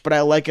so much, but I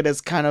like it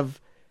as kind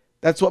of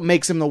that's what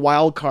makes him the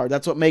wild card.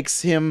 That's what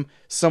makes him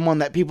someone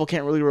that people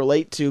can't really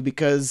relate to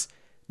because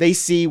they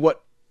see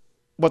what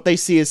they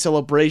see as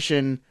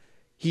celebration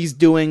he's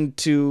doing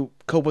to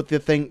cope with the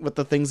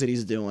things that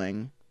he's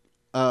doing.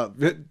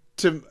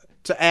 To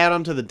add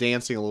on to the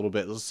dancing a little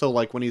bit, so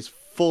like when he's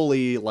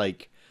fully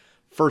like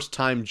first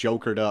time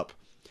jokered up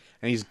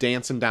and he's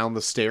dancing down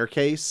the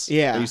staircase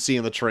Yeah. that you see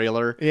in the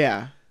trailer.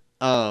 Yeah.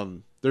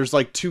 There's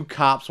like two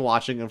cops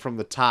watching him from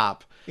the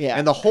top. Yeah.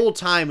 And the whole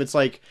time it's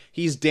like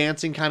he's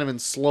dancing kind of in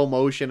slow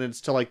motion, and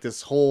it's to like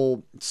this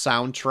whole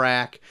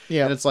soundtrack.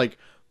 Yeah. And it's like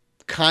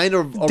kind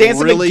of a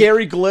Dancing really to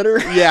Gary Glitter.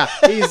 Yeah,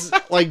 he's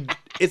like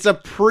it's a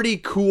pretty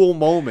cool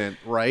moment,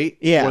 right?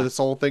 Yeah. Where this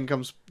whole thing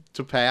comes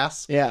to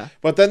pass. Yeah.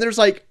 But then there's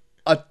like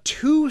a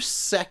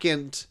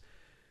 2-second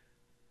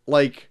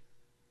like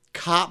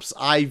cop's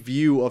eye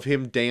view of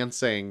him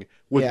dancing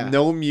with Yeah.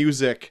 no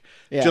music,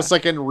 Yeah. just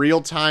like in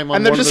real time on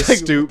And they're one of just the like,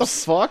 stoops.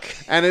 what the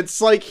fuck? And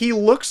it's like he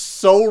looks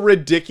so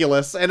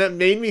ridiculous, and it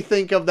made me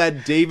think of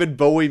that David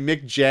Bowie,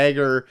 Mick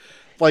Jagger,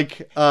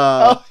 like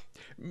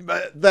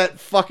that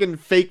fucking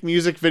fake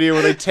music video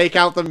where they take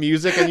out the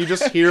music and you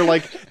just hear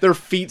like their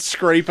feet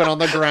scraping on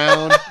the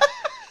ground.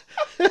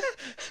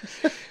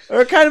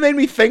 Or it kind of made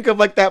me think of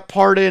like that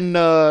part in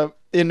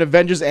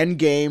Avengers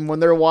Endgame when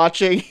they're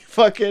watching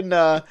fucking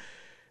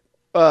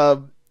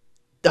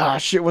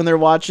when they're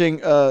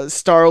watching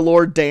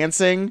Star-Lord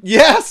dancing.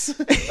 Yes,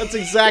 that's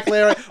exactly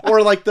right.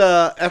 Or like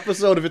the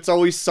episode of It's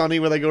Always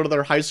Sunny where they go to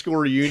their high school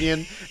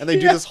reunion and they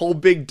do this whole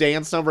big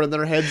dance number and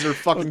their heads are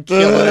fucking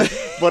killing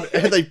it, but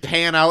they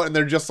pan out and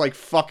they're just like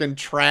fucking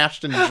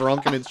trashed and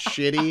drunk and it's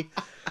shitty.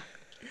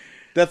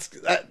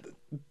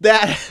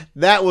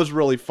 That was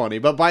really funny.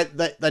 But by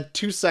that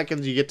 2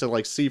 seconds you get to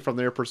like see from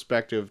their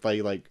perspective,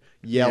 they like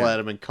yell at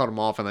him and cut him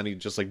off, and then he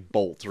just like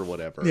bolts or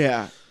whatever.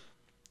 Yeah.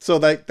 So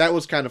that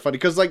was kind of funny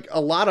because like a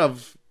lot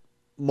of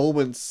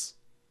moments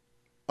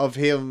of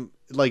him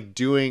like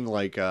doing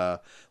like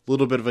a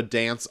little bit of a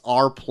dance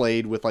are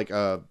played with like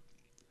a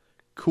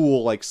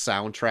cool like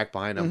soundtrack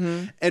behind him.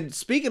 Mm-hmm. And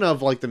speaking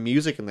of like the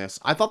music in this,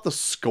 I thought the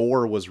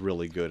score was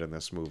really good in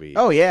this movie.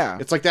 Oh yeah.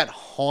 It's like that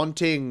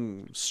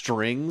haunting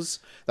strings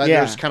that Yeah.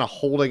 they're just kind of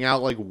holding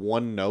out like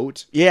one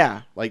note.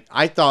 Yeah. Like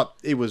I thought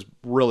it was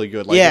really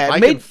good. Like Yeah, if it I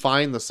made- could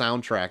find the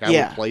soundtrack, I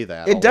would play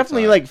that. all It the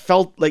definitely time. like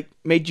felt like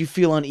made you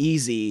feel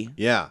uneasy.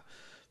 Yeah,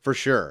 for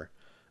sure.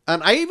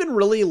 And I even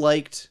really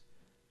liked,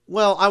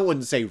 well, I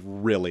wouldn't say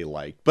really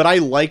liked, but I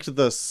liked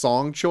the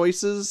song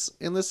choices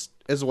in this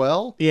as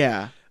well.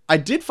 Yeah. I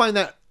did find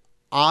that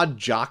odd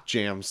Jock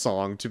Jam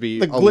song to be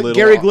The a little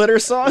Gary Glitter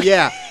song?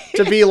 Yeah,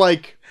 to be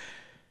like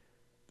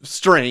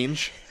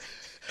strange.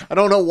 I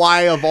don't know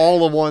why of all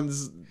the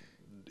ones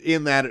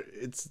in that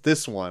it's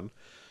this one.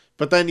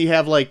 But then you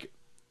have like,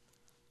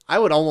 I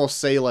would almost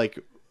say like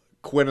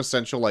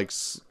quintessential like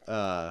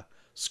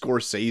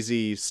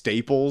Scorsese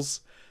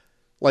staples.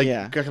 Like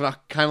Yeah. kind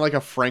of like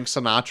a Frank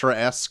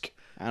Sinatra-esque.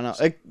 I don't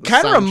know. It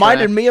kind of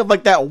reminded me of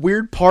like that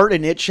weird part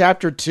in It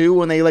Chapter 2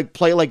 when they like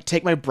play like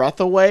Take My Breath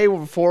Away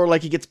before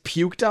like he gets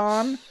puked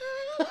on.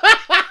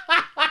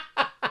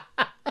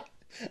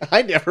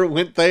 I never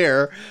went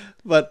there.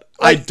 but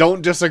I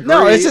don't disagree.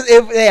 No, it's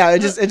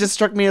just it just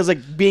struck me as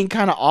like being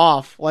kind of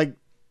off, like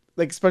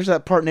especially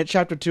that part in it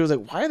chapter 2 is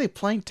like, why are they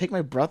playing "Take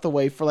My Breath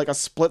Away" for like a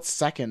split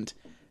second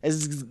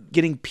as it's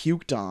getting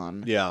puked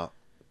on? Yeah,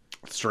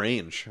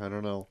 strange. I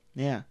don't know.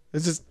 Yeah,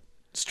 it's just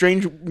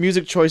strange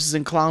music choices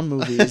in clown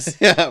movies.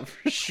 Yeah,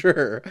 for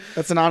sure.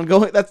 That's an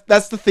ongoing.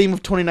 That's the theme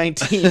of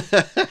 2019.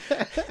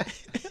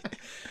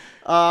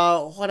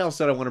 What else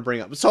did I want to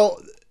bring up?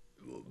 So,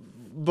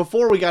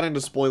 before we got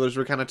into spoilers,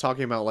 we're kind of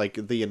talking about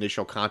like the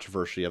initial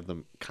controversy of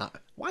them.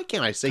 Why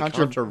can't I say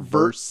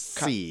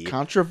controversy?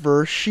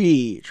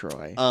 Controversy,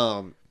 Troy.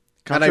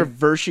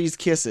 Controversy's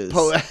kisses.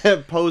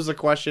 Pose the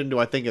question: do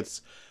I think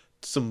it's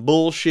some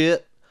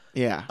bullshit?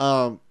 Yeah.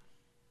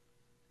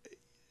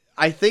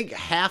 I think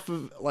half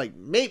of, like,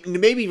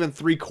 maybe even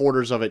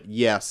 3/4 of it,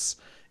 yes,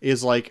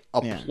 is like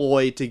a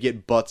ploy to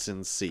get butts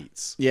in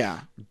seats.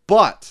 Yeah.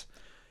 But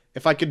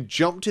if I could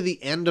jump to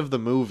the end of the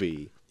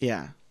movie,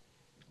 Yeah.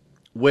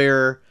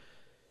 where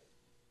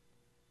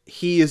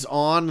he is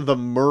on the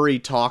Murray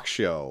talk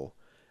show,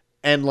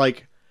 and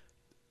like,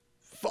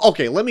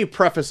 okay, let me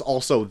preface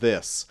also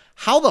this: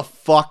 how the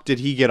fuck did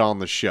he get on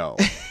the show?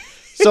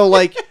 So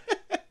like,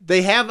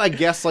 they have, I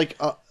guess, like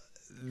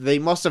they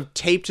must have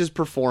taped his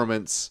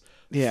performance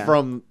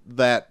from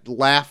that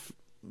Laugh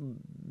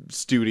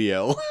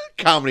Studio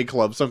Comedy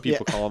Club. Some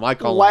people call him. I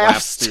call him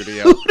Laugh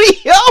Studio.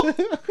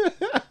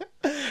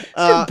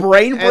 Your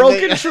brain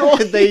broken, Troy?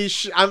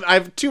 I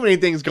have too many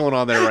things going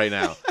on there right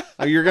now.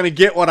 You're gonna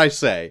get what I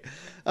say.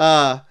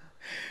 And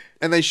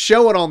they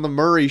show it on the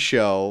Murray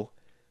show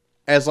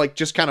as like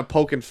just kind of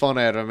poking fun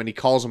at him, and he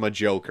calls him a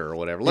joker or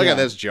whatever. Look at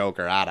this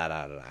joker.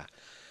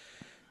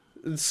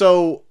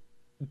 So,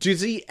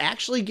 does he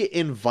actually get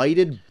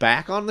invited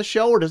back on the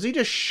show, or does he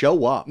just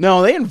show up?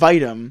 No, they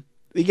invite him.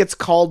 He gets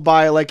called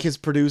by like his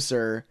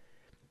producer.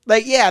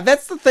 Like, yeah,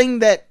 that's the thing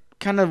that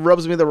kind of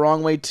rubs me the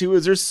wrong way too,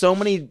 is there's so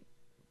many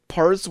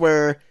parts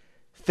where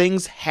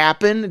things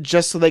happen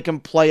just so they can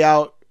play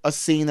out a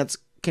scene that's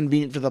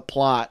convenient for the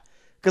plot.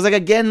 Because like,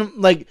 again,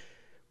 like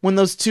when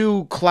those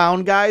two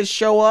clown guys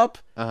show up,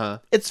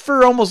 it's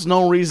for almost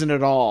no reason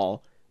at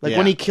all. Like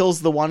when he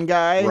kills the one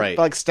guy, right,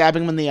 by, like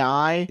stabbing him in the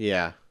eye.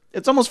 Yeah.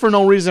 It's almost for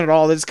no reason at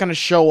all. They just kind of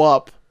show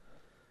up.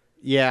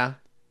 Yeah.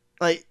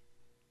 Like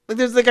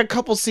there's like a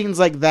couple scenes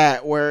like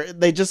that where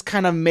they just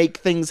kind of make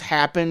things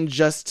happen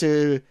just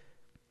to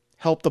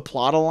help the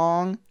plot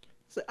along.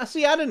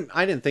 See, I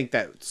didn't think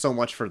that so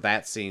much for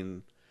that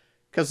scene,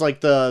 because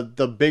like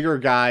the bigger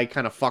guy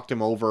kind of fucked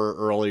him over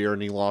earlier,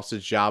 and he lost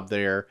his job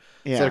there.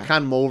 Yeah. So they're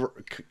kind of over,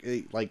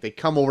 like they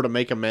come over to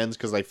make amends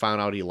because they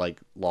found out he like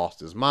lost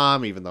his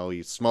mom, even though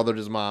he smothered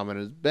his mom in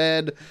his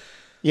bed.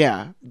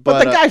 Yeah,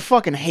 but the guy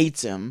fucking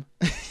hates him.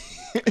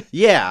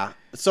 Yeah,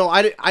 so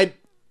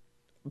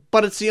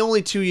but it's the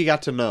only two you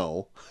got to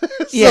know.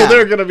 So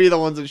they're gonna be the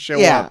ones that show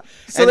up.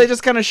 So they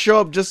just kind of show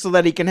up just so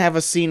that he can have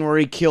a scene where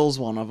he kills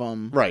one of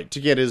them. Right,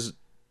 to get his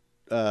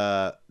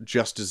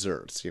just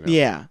desserts, you know.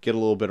 Yeah. Get a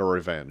little bit of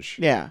revenge.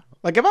 Yeah.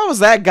 Like if I was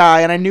that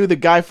guy and I knew the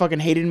guy fucking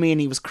hated me and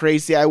he was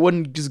crazy, I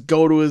wouldn't just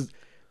go to his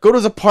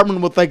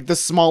apartment with like the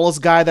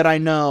smallest guy that I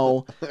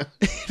know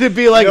to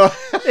be like,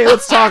 hey,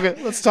 let's talk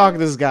to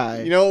this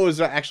guy. You know what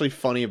was actually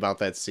funny about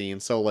that scene?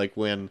 So like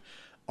when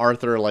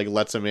Arthur like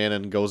lets him in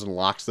and goes and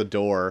locks the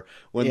door,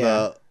 when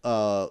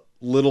the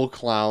little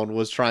clown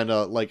was trying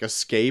to like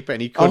escape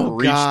and he couldn't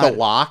reach the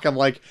lock, I'm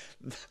like,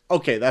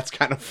 okay, that's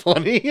kind of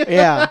funny.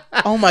 Yeah.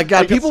 Oh my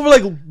god, people were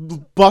like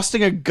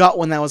busting a gut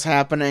when that was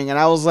happening, and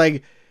I was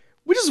like,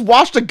 we just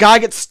watched a guy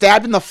get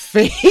stabbed in the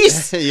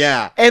face.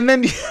 Yeah. And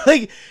then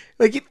like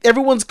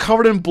everyone's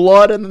covered in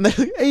blood, and then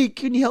they're like, hey,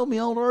 can you help me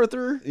out,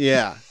 Arthur?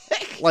 Yeah.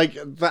 Like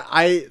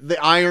the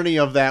irony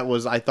of that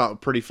was, I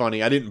thought, pretty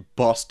funny. I didn't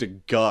bust a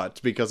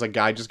gut because a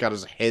guy just got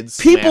his head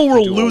smashed. People were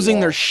into a losing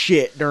wall. their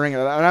shit during it,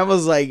 and I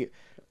was like,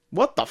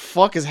 what the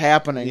fuck is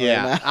happening?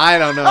 Yeah, right now? I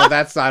don't know.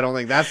 I don't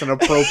think that's an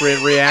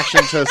appropriate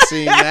reaction to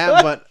seeing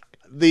that. But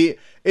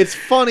it's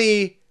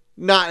funny,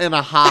 not in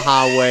a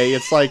ha-ha way.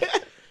 It's like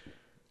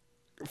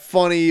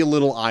funny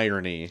little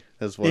irony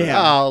is what.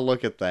 Yeah. Oh,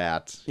 look at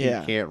that!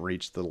 Yeah. You can't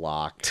reach the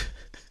lock.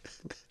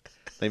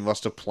 They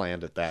must have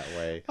planned it that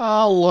way.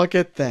 Oh, look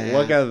at that!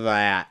 Look at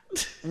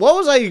that! What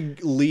was I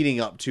leading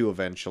up to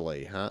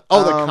eventually? Huh?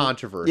 Oh, the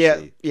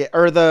controversy. Yeah.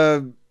 Or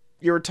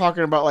you were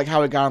talking about like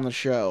how he got on the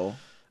show.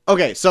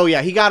 Okay, so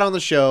yeah, he got on the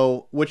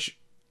show, which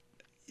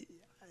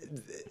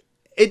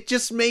it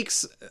just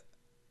makes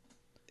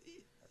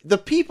the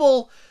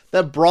people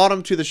that brought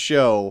him to the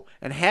show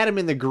and had him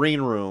in the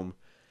green room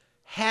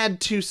had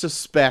to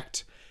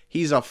suspect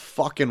he's a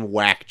fucking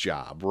whack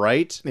job,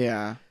 right?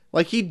 Yeah.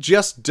 Like, he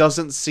just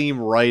doesn't seem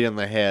right in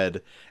the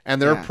head,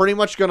 and they're pretty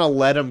much gonna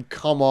let him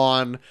come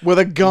on with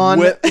a gun.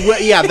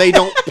 Yeah, they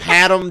don't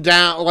pat him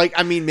down. Like,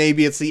 I mean,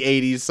 maybe it's the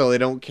 80s, so they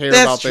don't care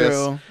about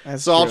this.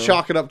 That's so true. I'll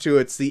chalk it up to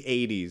it's the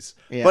 80s.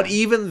 Yeah. But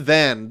even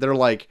then, they're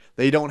like,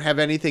 they don't have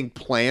anything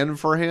planned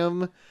for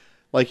him.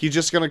 Like, he's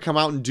just gonna come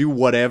out and do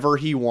whatever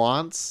he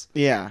wants.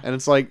 Yeah. And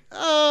it's like,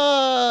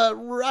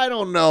 I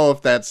don't know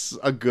if that's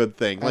a good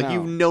thing. I Like, know.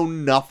 you know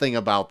nothing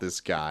about this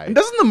guy. And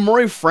doesn't the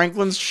Maury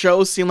Franklin's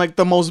show seem like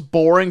the most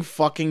boring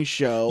fucking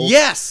show?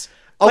 Yes!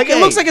 Like, it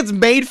Okay. looks like it's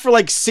made for,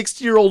 like,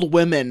 60-year-old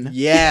women.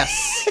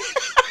 Yes.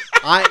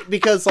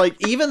 Because, like,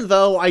 even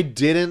though I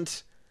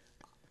didn't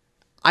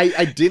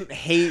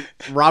hate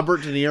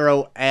Robert De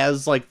Niro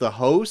as, like, the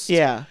host.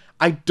 Yeah.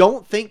 I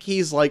don't think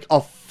he's, like, a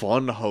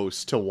fun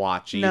host to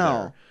watch either.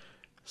 No.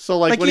 So,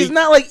 like when he's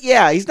not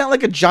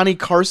like a Johnny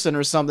Carson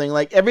or something.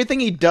 Like,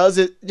 everything he does,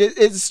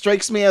 it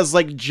strikes me as,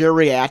 like,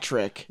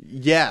 geriatric.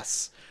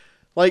 Yes.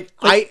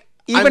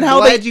 I'm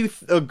glad you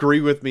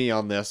agree with me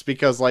on this,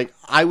 because, like,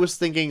 I was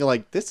thinking,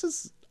 like, this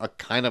is a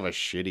kind of a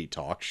shitty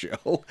talk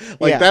show.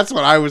 Like, Yeah. that's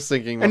what I was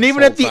thinking. And this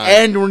even whole at the time.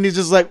 end, when he's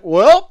just like,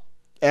 well,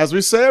 as we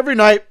say every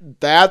night,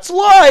 that's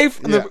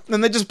life. And Yeah.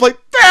 then they just play,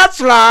 that's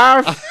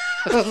life.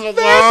 It's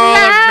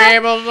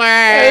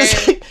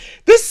like,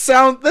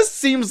 this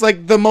seems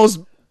like the most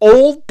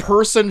old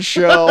person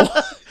show.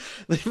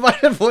 They might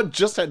have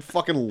just had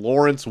fucking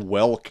Lawrence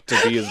Welk to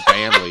be his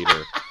band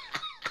leader.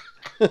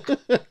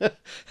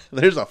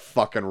 There's a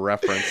fucking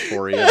reference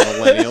for you,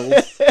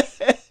 millennials.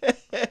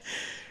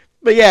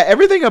 But yeah,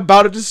 everything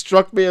about it just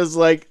struck me as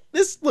like,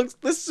 this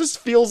just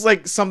feels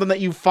like something that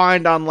you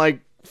find on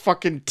like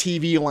fucking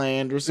TV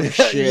Land or some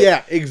shit.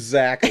 Yeah,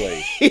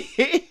 exactly.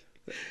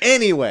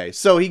 Anyway,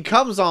 so he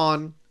comes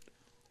on,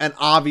 and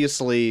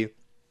obviously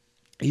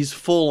he's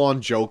full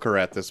on Joker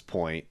at this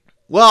point.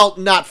 Well,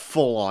 not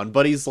full on,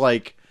 but he's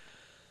like,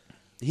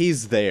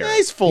 he's there. Yeah,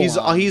 he's full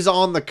on. He's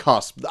on the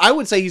cusp. I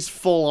would say he's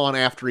full on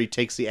after he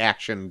takes the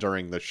action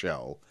during the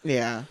show.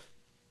 Yeah.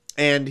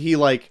 And he,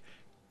 like,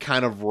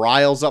 kind of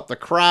riles up the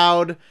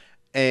crowd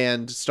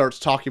and starts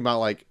talking about,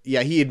 like,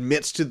 yeah, he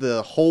admits to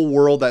the whole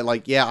world that,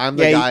 like, yeah, I'm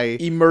the guy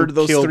he murdered who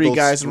those killed three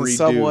guys in the three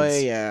subway.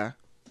 dudes. Yeah.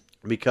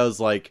 Because,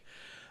 like,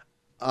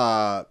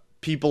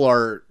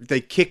 people they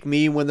kick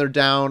me when they're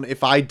down.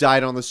 If I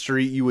died on the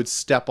street, you would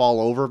step all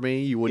over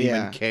me. You wouldn't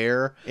even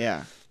care.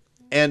 Yeah.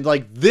 And,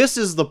 like, this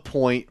is the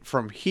point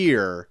from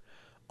here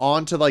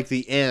on to, like,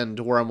 the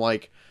end where I'm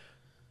like,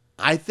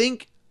 I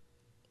think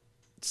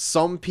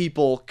some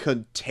people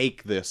could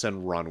take this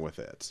and run with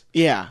it.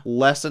 Yeah.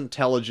 Less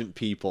intelligent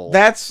people.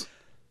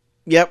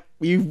 Yep.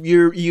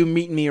 You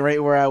meet me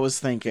right where I was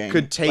thinking.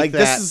 Could take like,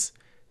 that.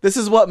 This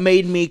is what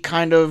made me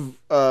kind of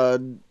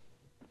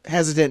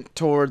hesitant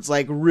towards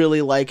like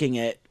really liking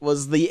it.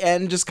 Was the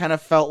end just kind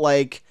of felt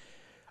like,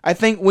 I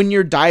think when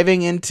you're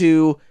diving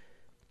into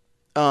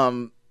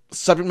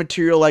subject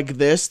material like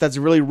this that's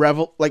really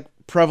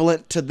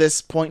prevalent to this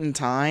point in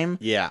time,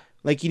 Yeah.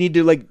 like you need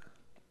to like,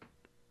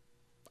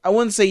 I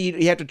wouldn't say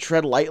you have to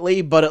tread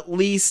lightly, but at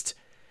least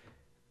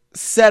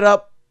set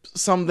up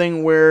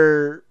something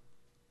where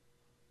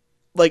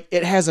like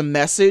it has a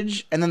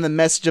message, and then the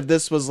message of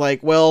this was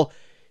like, well,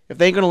 if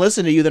they ain't gonna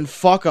listen to you, then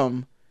fuck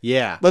them.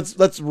 Yeah.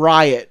 Let's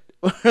riot.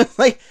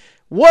 Like,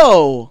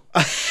 whoa.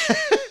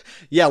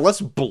 Yeah,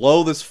 let's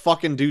blow this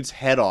fucking dude's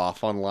head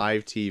off on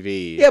live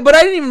TV. Yeah, but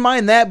I didn't even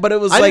mind that. But it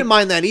was I like, didn't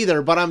mind that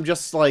either, but I'm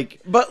just like,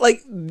 but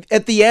like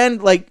at the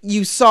end, like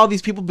you saw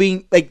these people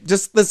being like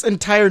just this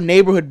entire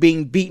neighborhood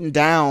being beaten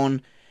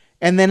down,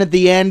 and then at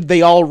the end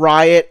they all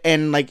riot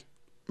and like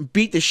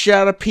beat the shit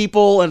out of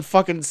people and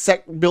fucking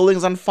set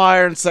buildings on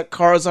fire and set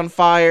cars on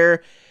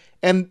fire,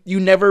 and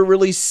you never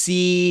really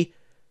see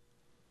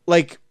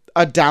like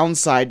a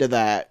downside to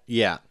that.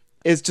 yeah.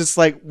 It's just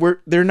like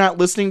they're not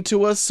listening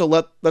to us, so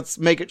let's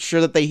make it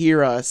sure that they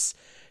hear us.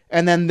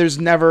 And then there's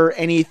never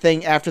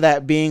anything after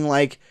that being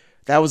like,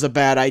 that was a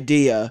bad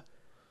idea.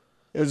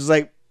 It was just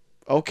like,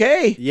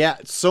 okay. Yeah,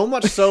 so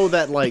much so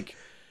that, like,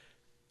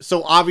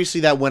 so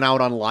obviously that went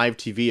out on live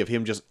TV of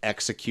him just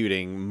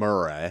executing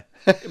Murray.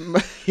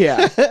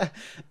 Yeah.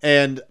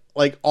 And,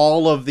 like,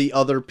 all of the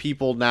other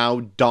people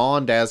now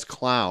donned as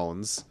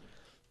clowns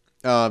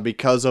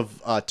because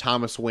of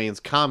Thomas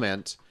Wayne's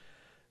comment.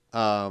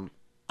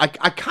 I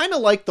kind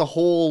of like the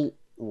whole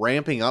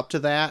ramping up to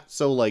that.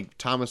 So, like,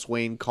 Thomas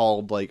Wayne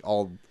called, like,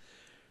 all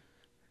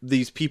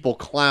these people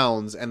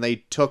clowns, and they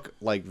took,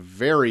 like,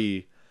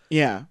 very,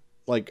 Yeah.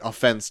 like,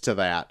 offense to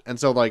that. And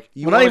so, like,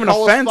 you Well, not wanna even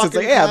call us offense. It's fucking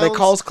like, yeah, they clowns?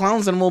 call us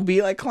clowns and we'll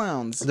be like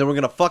clowns. Then we're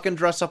going to fucking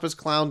dress up as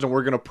clowns and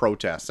we're going to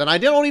protest. And I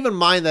don't even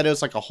mind that it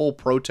was, like, a whole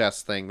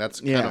protest thing. That's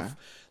kind Yeah. of,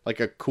 like,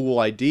 a cool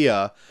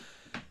idea.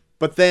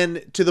 But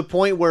then to the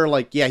point where,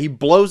 like, yeah, he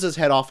blows his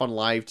head off on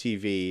live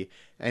TV,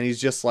 and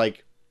he's just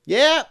like,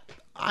 yeah,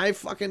 I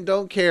fucking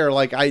don't care.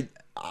 Like,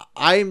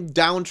 I'm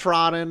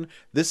downtrodden.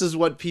 This is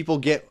what people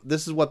get.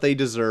 This is what they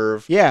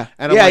deserve. Yeah.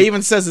 And I'm yeah, like, he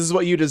even says this is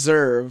what you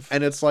deserve.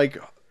 and it's like,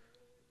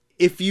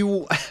 if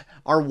you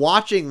are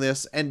watching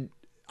this, and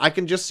I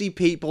can just see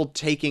people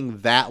taking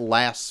that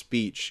last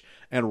speech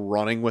and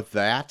running with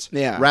that,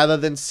 Yeah. rather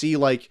than see,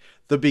 like,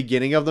 the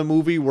beginning of the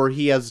movie where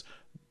he has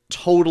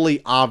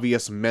totally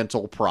obvious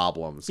mental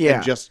problems, Yeah.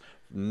 and just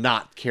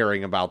not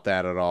caring about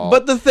that at all.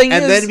 But the thing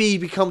and is, then he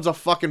becomes a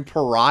fucking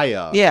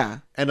pariah. yeah.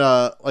 And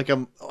like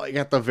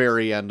at the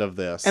very end of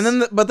this. And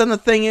then, but then the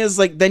thing is,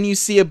 like, then you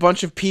see a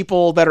bunch of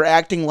people that are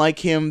acting like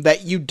him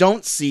that you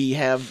don't see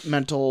have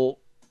mental,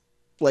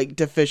 like,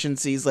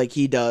 deficiencies like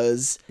he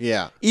does.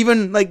 yeah,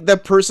 Even like the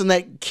person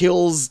that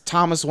kills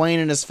Thomas Wayne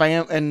and his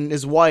and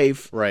his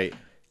wife, right,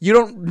 you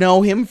don't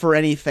know him for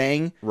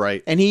anything,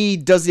 right, and he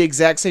does the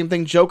exact same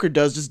thing Joker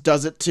does, just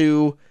does it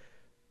to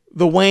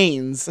the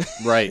Waynes,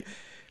 right.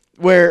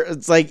 where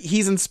it's like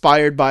he's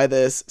inspired by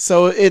this.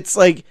 So it's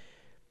like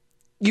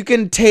you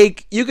can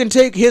take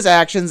his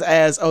actions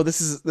as, oh,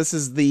 this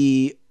is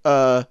the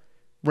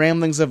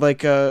ramblings of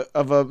like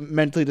a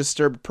mentally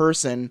disturbed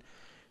person,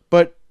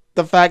 but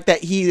the fact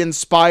that he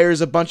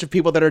inspires a bunch of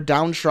people that are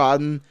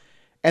downtrodden,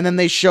 and then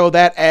they show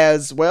that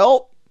as,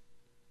 well,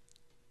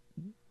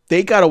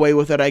 they got away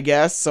with it, I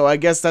guess. So I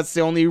guess that's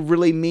the only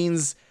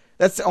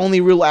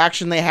real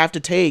action they have to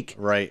take.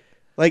 Right.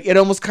 Like, it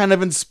almost kind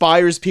of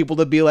inspires people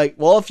to be like,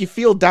 well, if you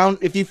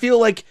feel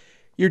like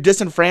you're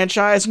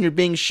disenfranchised and you're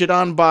being shit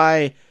on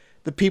by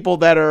the people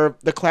that are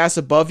the class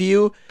above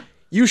you,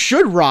 you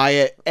should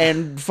riot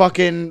and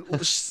fucking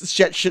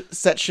set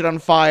shit on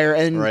fire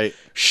and Right.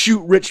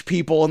 shoot rich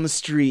people in the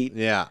street.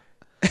 Yeah.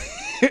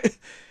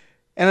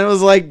 And it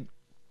was like,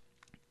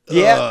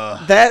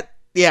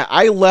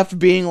 I left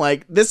being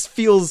like, this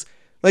feels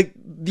like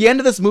the end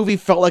of this movie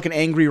felt like an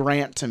angry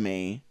rant to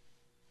me.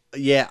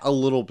 Yeah, a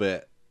little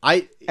bit.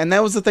 And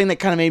that was the thing that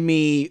kind of made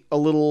me a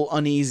little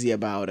uneasy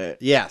about it.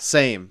 Yeah,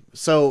 same.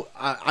 So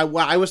I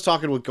was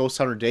talking with Ghost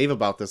Hunter Dave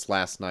about this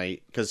last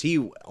night because he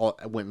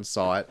went and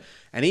saw it,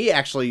 and he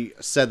actually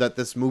said that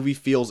this movie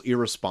feels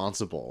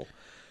irresponsible.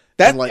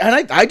 And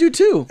I do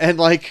too. And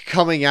like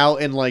coming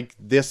out in like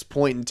this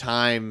point in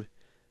time,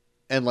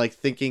 and like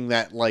thinking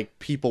that like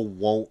people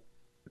won't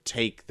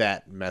take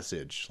that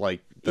message, like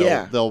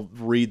they'll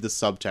read the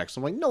subtext.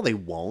 I'm like, no, they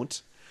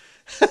won't.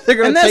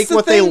 They're gonna take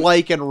what they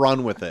like and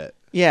run with it.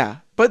 Yeah,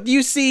 but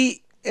you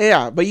see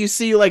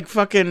like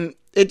fucking,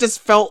 it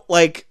just felt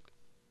like,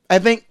 I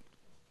think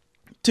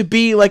to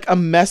be like a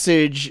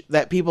message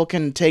that people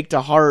can take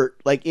to heart,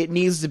 like it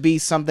needs to be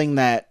something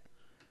that,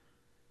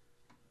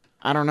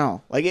 I don't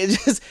know, like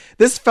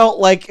this felt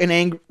like an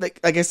angry,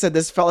 like I said,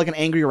 this felt like an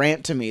angry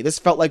rant to me. This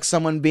felt like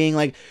someone being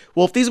like,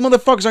 well, if these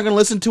motherfuckers aren't gonna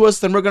listen to us,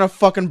 then we're gonna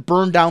fucking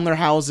burn down their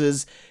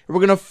houses, and we're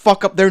gonna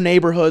fuck up their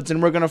neighborhoods,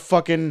 and we're gonna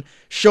fucking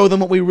show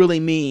them what we really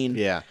mean.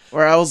 Yeah.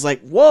 Where I was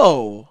like,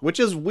 whoa. Which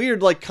is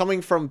weird, like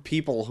coming from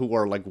people who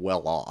are like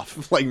well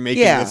off, like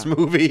making Yeah. this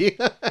movie.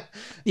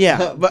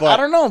 Yeah, but I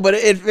don't know, but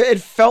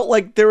it felt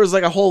like there was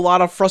like a whole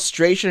lot of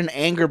frustration and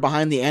anger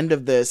behind the end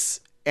of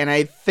this, and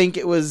I think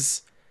it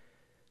was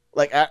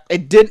like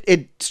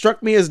it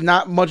struck me as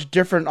not much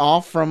different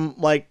off from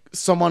like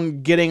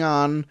someone getting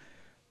on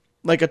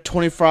like a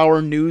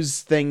 24-hour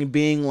news thing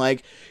being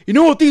like, you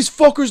know what these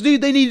fuckers need?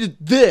 They needed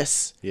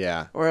this.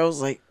 Yeah. Where I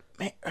was like,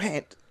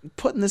 man,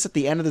 putting this at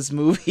the end of this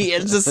movie,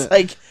 it's just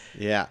like,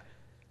 Yeah.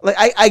 like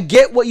I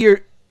get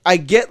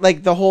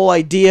like the whole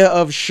idea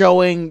of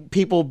showing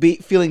people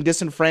feeling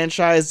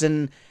disenfranchised,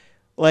 and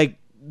like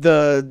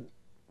the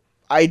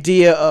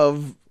idea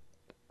of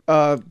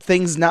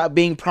things not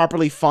being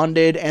properly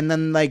funded, and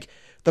then like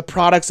the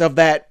products of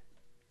that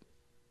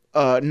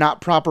not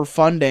proper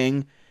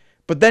funding,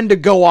 but then to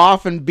go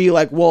off and be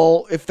like,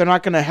 well, if they're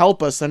not going to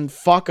help us, then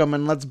fuck them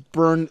and let's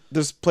burn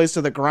this place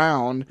to the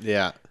ground.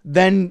 Yeah.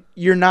 Then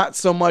you're not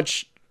so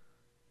much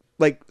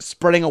like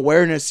spreading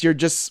awareness, you're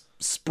just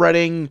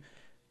spreading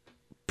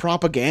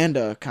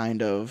propaganda,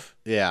 kind of.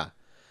 Yeah.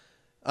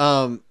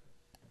 And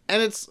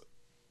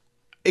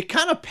it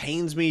kind of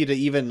pains me to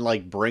even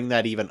like bring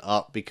that even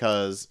up,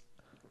 because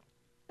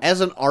as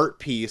an art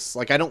piece,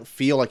 like I don't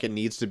feel like it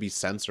needs to be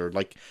censored.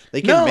 Like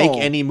they can make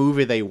any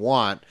movie they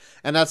want,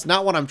 and that's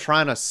not what I'm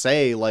trying to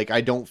say. Like I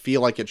don't feel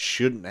like it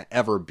shouldn't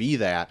ever be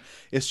that.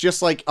 It's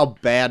just like a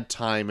bad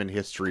time in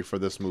history for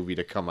this movie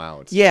to come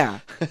out.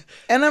 Yeah.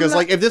 And because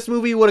like if this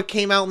movie would have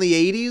came out in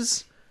the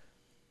 80s,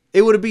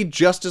 it would have been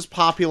just as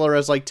popular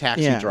as like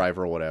Taxi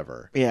Driver or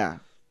whatever. Yeah.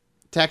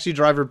 Taxi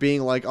Driver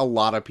being like a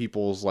lot of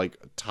people's like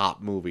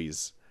top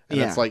movies. And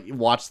it's like,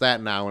 watch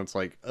that now and it's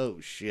like, oh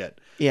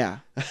shit. Yeah.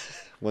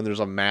 When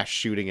there's a mass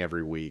shooting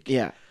every week.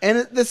 Yeah.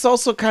 And this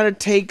also kind of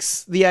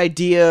takes the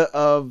idea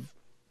of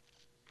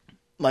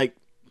like,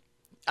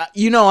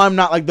 I'm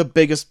not like the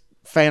biggest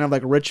fan of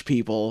like rich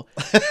people,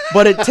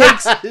 but it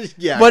takes,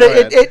 but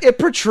it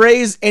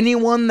portrays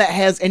anyone that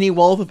has any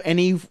wealth of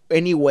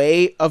any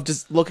way of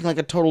just looking like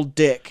a total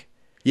dick.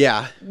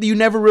 Yeah. You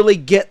never really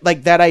get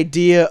like that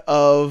idea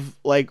of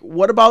like,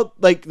 what about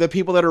like the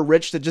people that are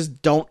rich that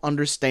just don't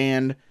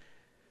understand?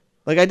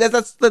 Like I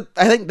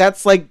think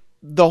that's like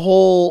the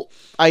whole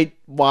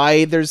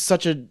why there's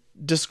such a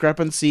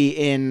discrepancy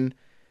in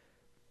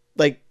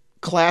like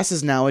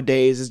classes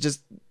nowadays, is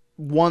just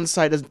one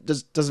side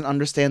doesn't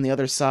understand the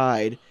other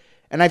side.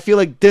 And I feel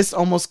like this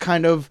almost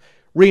kind of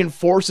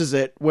reinforces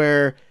it,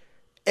 where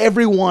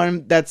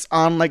everyone that's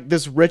on like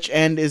this rich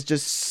end is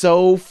just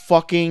so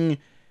fucking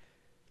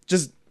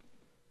just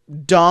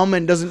dumb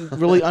and doesn't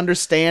really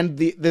understand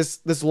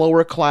this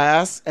lower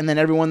class, and then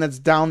everyone that's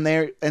down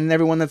there and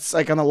everyone that's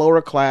like on the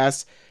lower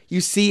class,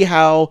 you see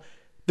how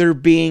they're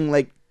being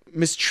like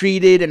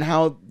mistreated and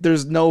how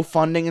there's no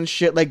funding and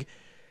shit. Like,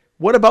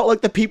 what about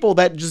like the people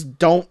that just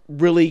don't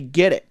really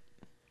get it?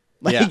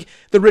 Like Yeah.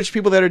 the rich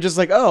people that are just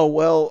like, oh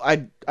well,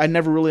 I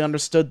never really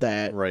understood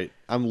that. Right.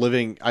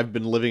 I've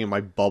been living in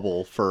my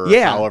bubble for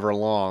Yeah. however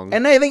long.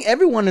 And I think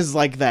everyone is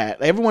like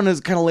that. Everyone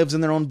is kind of lives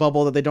in their own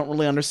bubble that they don't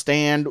really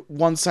understand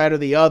one side or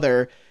the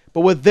other.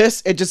 But with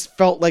this, it just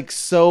felt like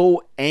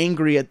so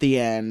angry at the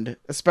end,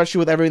 especially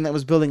with everything that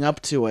was building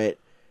up to it,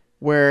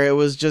 where it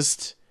was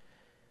just,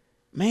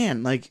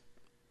 man, like,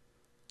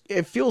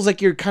 it feels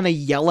like you're kind of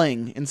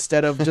yelling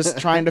instead of just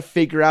trying to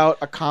figure out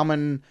a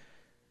commonality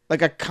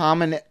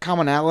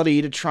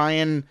to try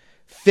and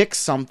fix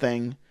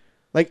something.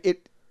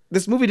 Like,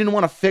 this movie didn't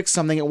want to fix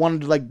something. It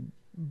wanted to like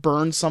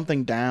burn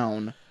something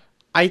down.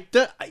 I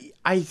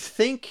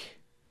think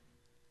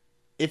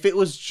if it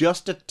was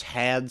just a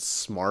tad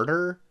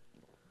smarter,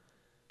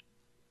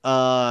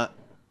 it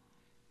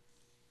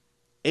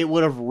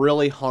would have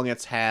really hung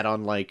its hat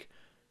on like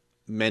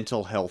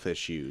mental health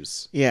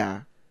issues.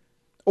 Yeah.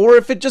 Or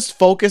if it just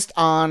focused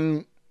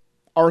on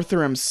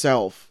Arthur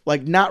himself,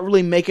 like not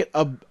really make it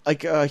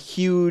a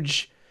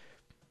huge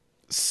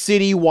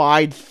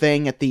citywide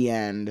thing at the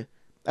end.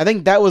 I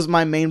think that was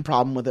my main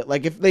problem with it.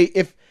 Like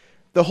if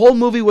the whole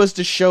movie was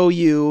to show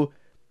you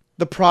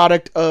the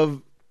product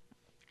of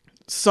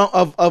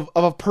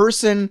a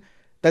person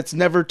that's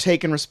never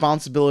taken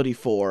responsibility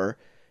for,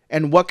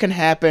 and what can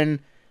happen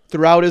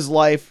throughout his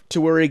life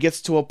to where he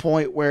gets to a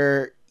point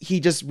where he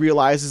just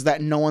realizes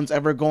that no one's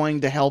ever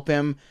going to help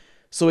him,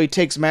 so he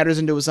takes matters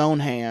into his own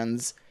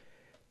hands.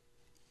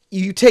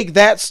 You take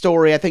that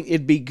story, I think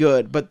it'd be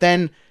good. But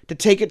then to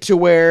take it to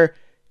where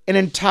an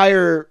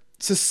entire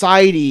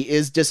society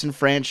is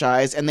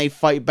disenfranchised and they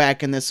fight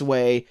back in this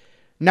way,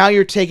 now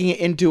you're taking it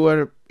into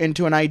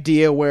an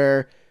idea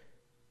where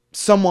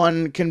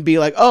someone can be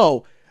like,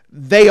 oh,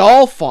 they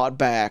all fought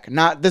back,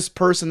 not this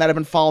person that I've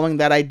been following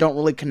that I don't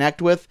really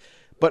connect with,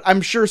 but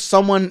I'm sure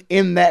someone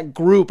in that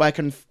group I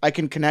can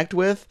connect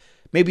with.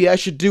 Maybe I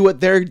should do what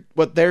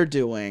they're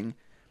doing.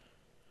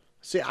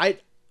 See, I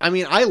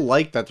mean, I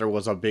like that there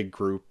was a big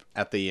group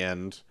at the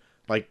end,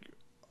 like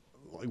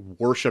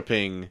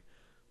worshiping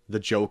the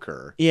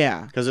Joker.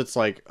 Yeah. Because it's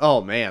like,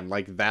 oh man,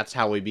 like that's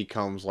how he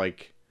becomes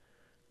like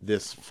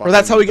this. Or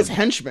that's how he gets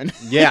henchmen.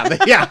 Yeah,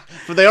 yeah.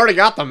 But they already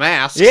got the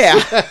mask. Yeah.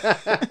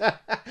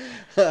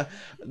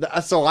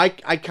 So I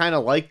kind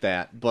of like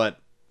that, but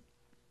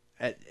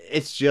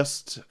it's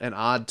just an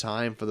odd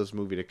time for this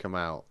movie to come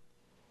out.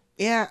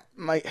 Yeah,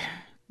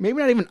 maybe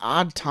not even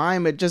odd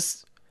time. It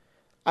just,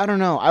 I don't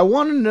know. I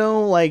want to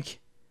know, like,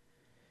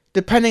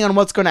 depending on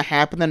what's going to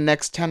happen in the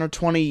next 10 or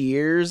 20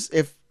 years,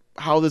 if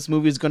how this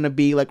movie is going to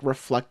be like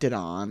reflected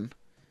on.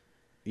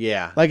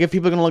 Yeah. Like if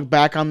people are going to look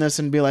back on this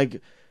and be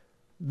like,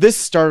 this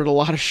started a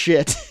lot of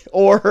shit,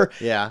 or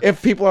Yeah.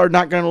 if people are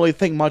not going to really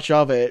think much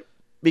of it,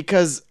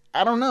 because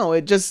I don't know.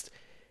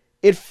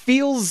 It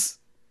feels.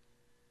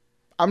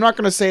 I'm not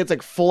going to say it's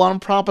like full on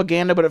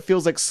propaganda, but it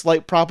feels like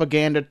slight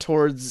propaganda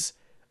towards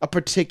a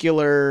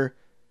particular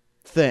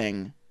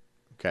thing.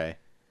 Okay.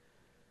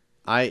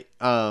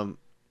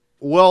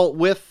 Well,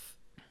 with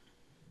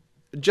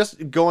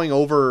just going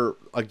over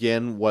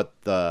again what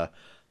the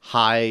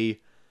highly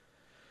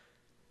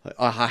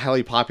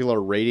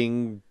popular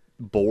rating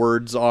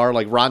boards are,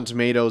 like Rotten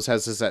Tomatoes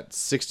has this at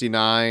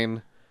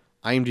 69,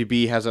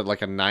 IMDb has it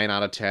like a 9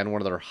 out of 10,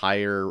 one of their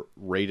higher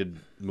rated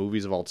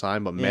movies of all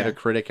time, but Yeah.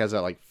 Metacritic has it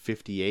like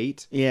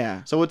 58.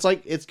 Yeah. So it's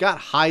like, it's got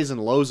highs and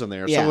lows in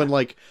there. Yeah. So in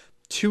like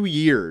 2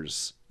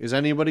 years, is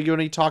anybody going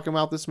to be talking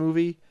about this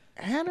movie?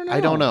 I don't know.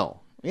 I don't know.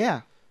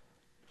 Yeah.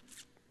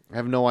 I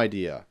have no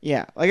idea.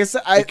 Yeah. Like I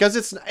said,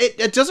 Because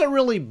it doesn't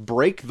really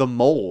break the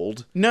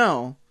mold.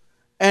 no.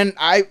 And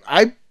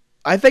I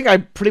think I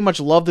pretty much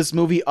love this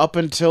movie up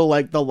until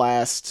like the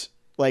last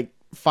like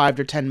 5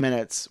 to 10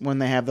 minutes when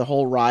they have the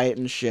whole riot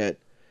and shit.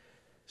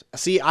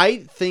 See,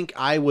 I think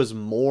I was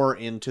more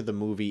into the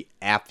movie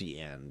at the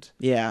end.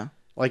 Yeah.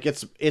 Like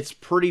it's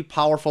pretty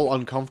powerful,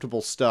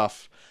 uncomfortable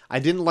stuff. I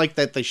didn't like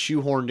that they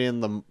shoehorned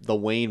in the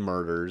Wayne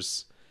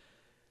murders.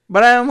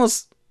 But I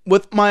almost,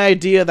 with my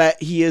idea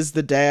that he is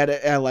the dad,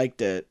 I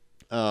liked it.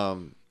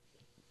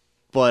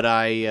 But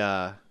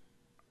I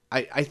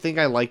think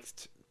I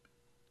liked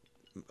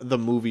the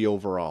movie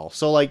overall.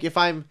 So like if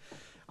I'm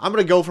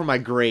gonna go for my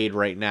grade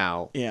right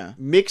now. Yeah.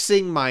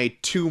 Mixing my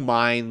two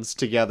minds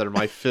together,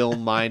 my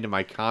film mind and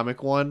my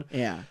comic one.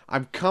 Yeah.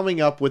 I'm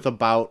coming up with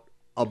about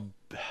a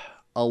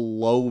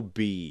low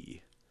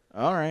B.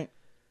 All right.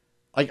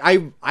 Like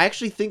I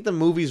actually think the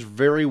movie's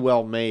very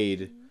well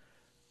made,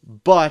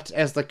 but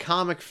as the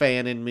comic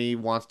fan in me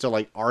wants to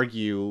like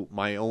argue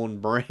my own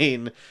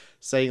brain,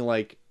 saying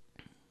like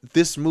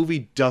this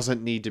movie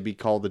doesn't need to be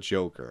called the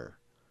Joker.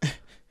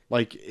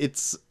 Like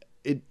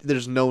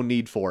there's no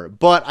need for it.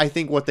 But I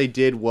think what they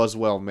did was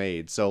well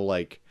made. So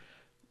like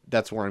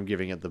that's where I'm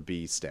giving it the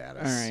B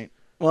status. All right.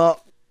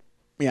 Well,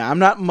 yeah, I'm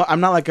not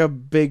like a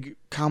big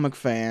comic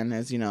fan,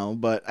 as you know,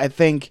 but I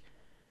think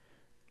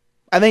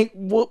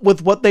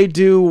with what they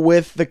do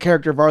with the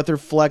character of Arthur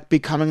Fleck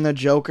becoming the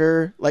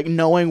Joker, like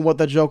knowing what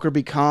the Joker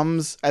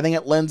becomes, I think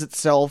it lends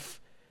itself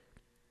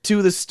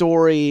to the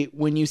story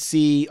when you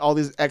see all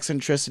these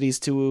eccentricities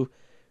to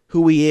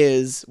who he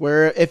is,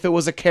 where if it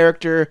was a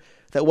character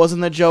that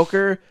wasn't the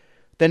Joker,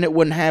 then it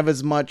wouldn't have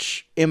as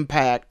much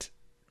impact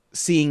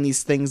seeing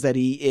these things that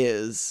he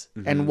is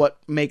and what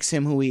makes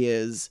him who he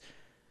is.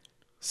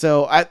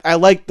 So I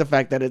like the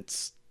fact that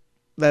it's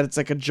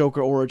like a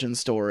Joker origin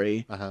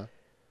story. Uh-huh.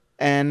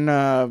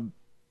 And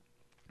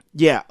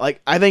yeah,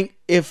 like I think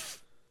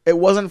if it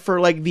wasn't for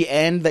like the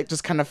end that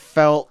just kind of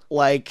felt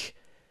like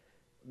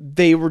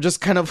they were just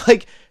kind of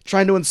like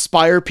trying to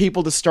inspire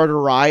people to start a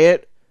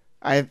riot,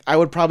 I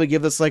would probably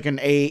give this like an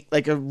A,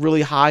 like a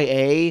really high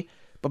A,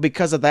 but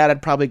because of that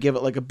I'd probably give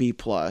it like a B+.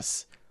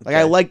 Like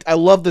I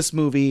love this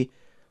movie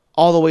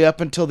all the way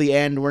up until the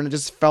end, where it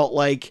just felt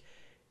like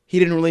he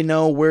didn't really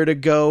know where to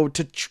go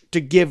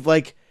to give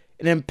like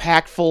an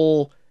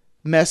impactful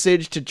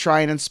message to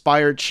try and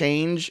inspire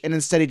change, and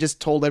instead he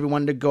just told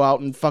everyone to go out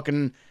and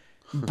fucking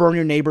burn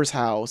your neighbor's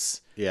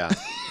house. Yeah.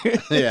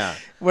 Yeah.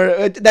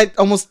 Where that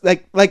almost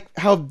like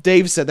how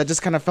Dave said, that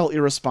just kind of felt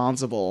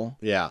irresponsible.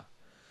 Yeah.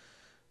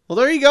 Well,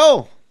 there you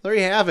go. There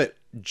you have it.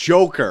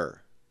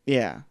 Joker.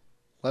 Yeah.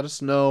 Let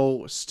us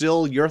know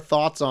still your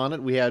thoughts on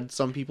it. We had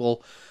some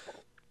people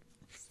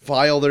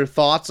file their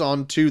thoughts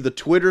onto the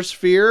Twitter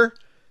sphere.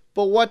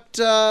 But what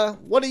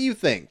do you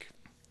think?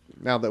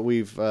 Now that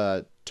we've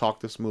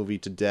talked this movie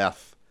to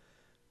death,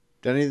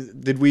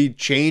 did we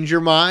change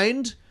your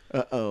mind?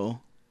 Uh-oh.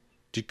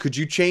 Could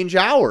you change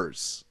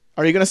ours?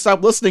 Are you going to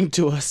stop listening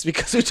to us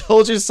because we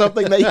told you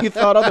something that you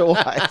thought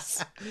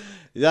otherwise?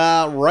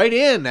 Write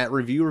in at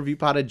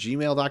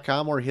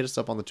reviewpod@gmail.com or hit us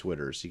up on the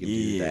Twitters. You can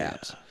do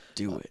that.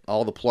 Do it.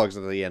 All the plugs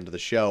at the end of the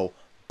show.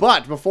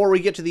 But before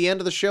we get to the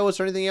end of the show, is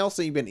there anything else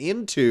that you've been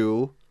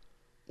into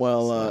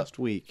Well, last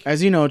week?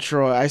 as you know,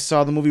 Troy, I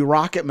saw the movie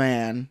Rocket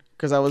Man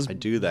because I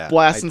do that.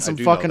 blasting I some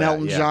do know fucking that,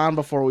 Elton yeah. John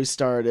before we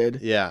started.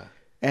 Yeah.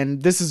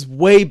 And this is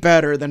way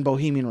better than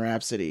Bohemian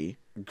Rhapsody.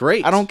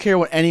 Great. I don't care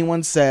what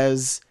anyone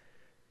says.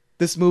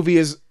 This movie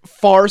is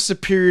far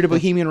superior to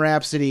Bohemian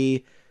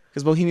Rhapsody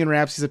because Bohemian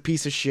Rhapsody is a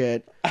piece of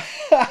shit.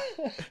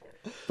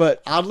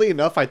 But Oddly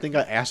enough, I think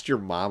I asked your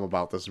mom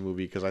about this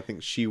movie because I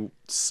think she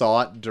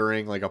saw it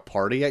during like a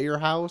party at your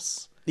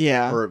house.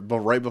 yeah. But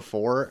right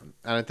before,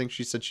 and I think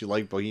she said she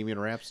liked Bohemian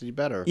Rhapsody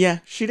better. Yeah,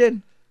 she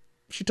did.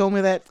 She told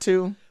me that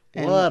too.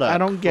 And What a I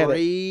don't get it.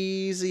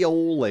 crazy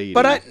old lady.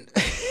 But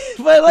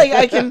but like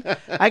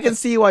I can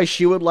see why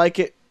she would like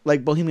it,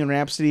 like Bohemian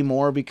Rhapsody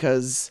more,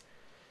 because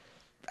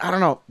I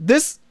don't know.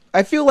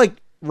 I feel like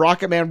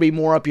Rocket Man would be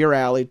more up your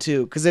alley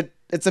too, because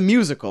it's a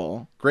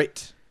musical.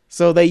 Great.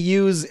 So they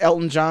use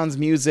Elton John's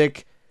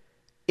music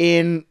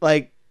in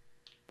like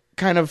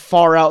kind of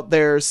far out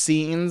there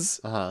scenes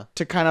Uh-huh.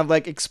 to kind of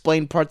like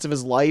explain parts of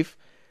his life.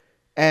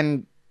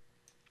 And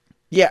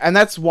yeah, and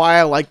that's why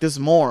I like this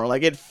more.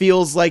 Like it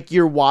feels like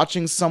you're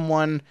watching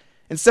someone,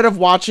 instead of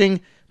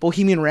watching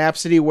Bohemian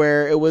Rhapsody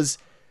where it was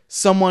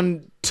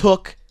someone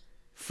took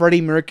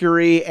Freddie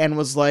Mercury and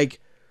was like,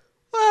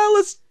 well,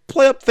 let's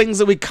play up things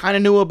that we kind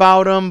of knew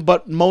about him,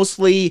 but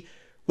mostly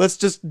let's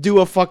just do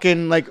a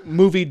fucking like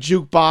movie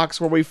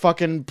jukebox where we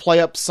fucking play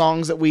up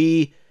songs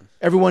that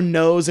everyone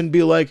knows and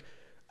be like,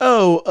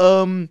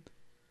 oh,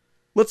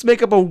 let's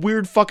make up a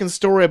weird fucking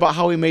story about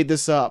how we made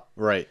this up.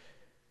 Right.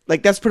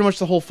 Like that's pretty much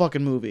the whole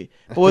fucking movie.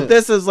 But with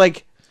this is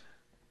like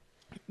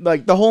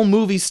the whole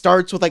movie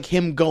starts with like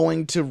him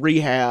going to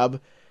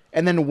rehab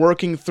and then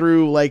working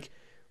through like,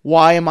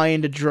 why am I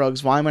into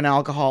drugs? Why am I an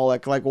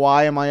alcoholic? Like,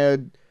 why am I a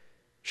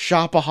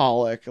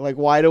shopaholic? Like,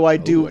 why do I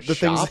do the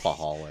things?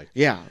 Shopaholic.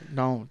 Yeah,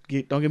 no,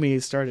 don't get me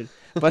started.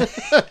 But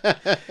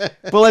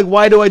but like,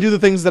 why do I do the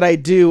things that I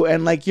do?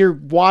 And like, you're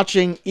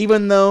watching,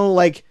 even though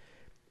like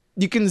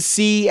you can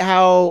see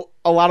how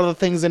a lot of the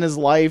things in his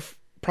life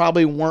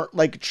probably weren't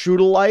like true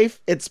to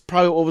life. It's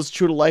probably what was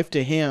true to life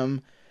to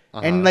him.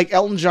 And like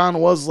Elton John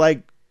was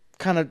like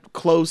kind of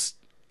close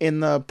in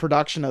the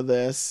production of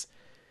this,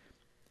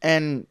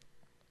 and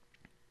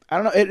I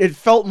don't know, it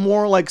felt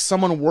more like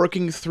someone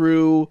working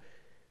through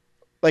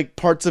like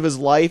parts of his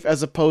life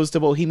as opposed to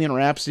Bohemian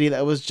Rhapsody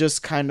that was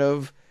just kind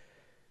of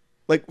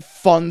like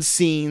fun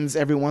scenes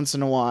every once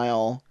in a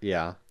while.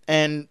 Yeah.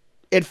 And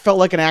it felt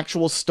like an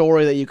actual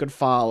story that you could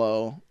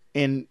follow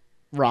in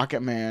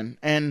Rocket Man.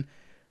 And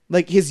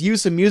like his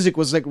use of music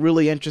was like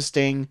really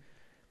interesting,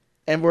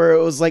 and where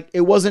it was like,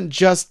 it wasn't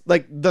just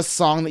like the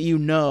song that you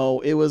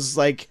know, it was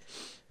like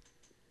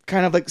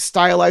kind of like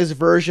stylized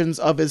versions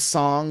of his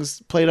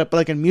songs played up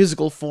like in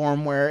musical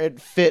form where it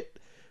fit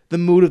the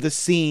mood of the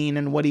scene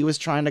and what he was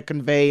trying to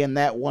convey in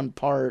that one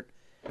part.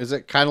 Is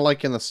it kind of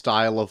like in the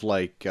style of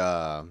like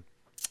that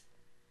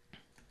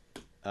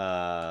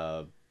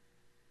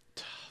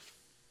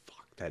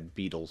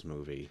Beatles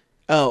movie?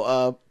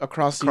 Oh,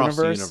 Across the Across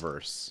Universe? the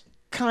Universe.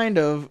 Kind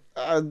of.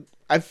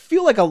 I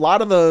feel like a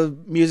lot of the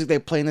music they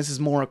play in this is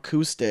more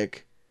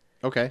acoustic.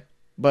 Okay.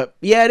 But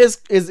yeah, it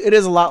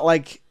is a lot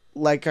like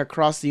like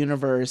across the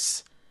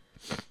universe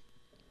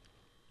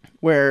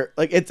where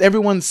like it's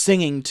everyone's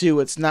singing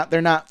too.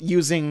 They're not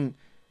using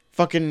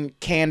fucking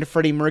canned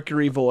Freddie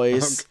Mercury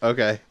voice.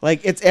 Okay.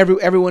 Like it's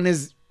everyone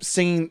is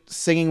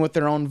singing with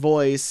their own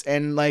voice,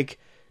 and like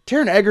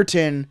Taron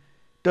Egerton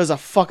does a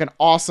fucking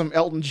awesome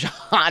Elton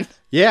John.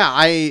 Yeah,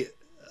 I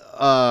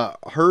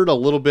heard a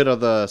little bit of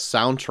the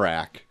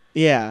soundtrack,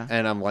 Yeah.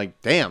 and I'm like,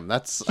 damn,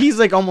 that's He's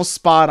like almost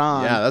spot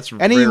on. Yeah, that's and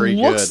very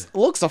he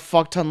looks a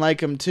fuck ton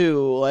like him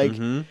too. Like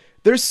Mhm.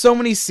 there's so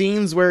many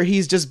scenes where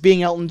he's just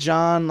being Elton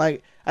John.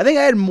 Like I think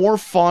I had more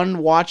fun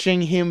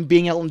watching him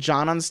being Elton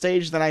John on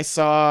stage than I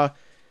saw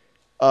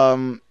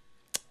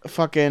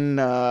fucking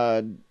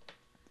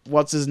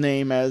what's his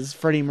name as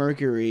Freddie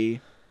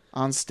Mercury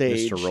on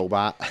stage. Mr.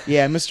 Robot.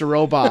 Yeah, Mr.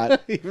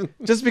 Robot.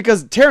 Just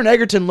because Taron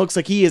Egerton looks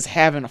like he is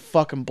having a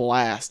fucking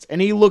blast, and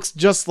he looks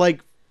just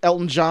like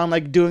Elton John,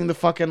 like doing the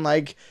fucking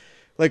like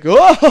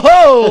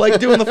oh, like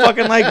doing the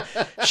fucking like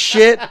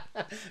shit.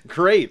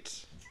 Great.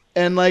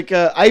 And like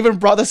I even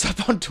brought this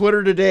up on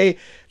Twitter today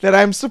that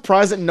I'm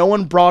surprised that no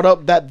one brought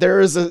up that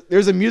there's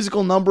a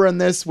musical number in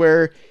this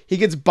where he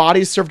gets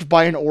body surfed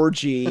by an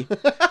orgy.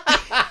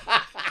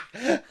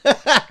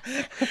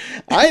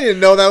 I didn't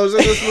know that was in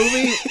this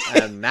movie,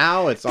 and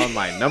now it's on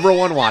my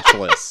 #1 watch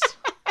list.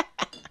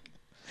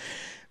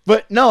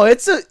 But no,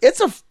 it's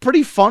a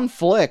pretty fun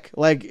flick.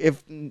 Like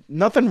if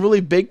nothing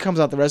really big comes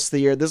out the rest of the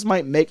year, this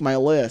might make my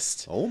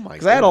list. Oh my god.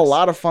 Because I had a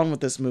lot of fun with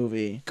this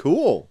movie.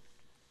 Cool.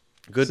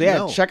 Good So to yeah,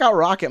 know. check out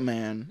Rocket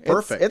Man.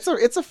 Perfect.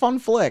 It's a fun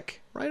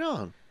flick. Right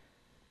on.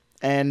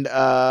 And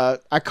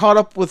I caught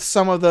up with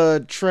some of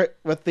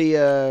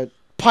the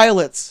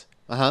pilots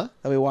Uh-huh.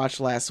 that we watched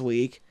last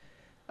week.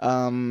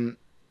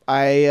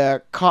 I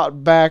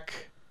caught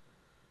back.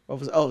 What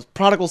was? Oh, it was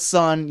Prodigal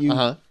Son.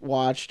 You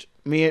watched.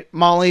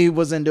 Molly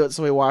was into it,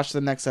 so we watched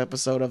the next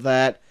episode of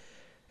that.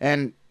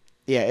 And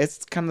yeah,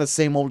 it's kind of the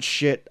same old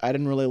shit. I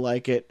didn't really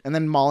like it. And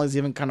then Molly's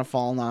even kind of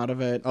fallen out of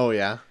it. Oh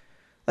yeah.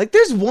 Like,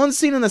 there's one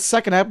scene in the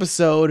second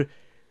episode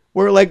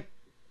where, like,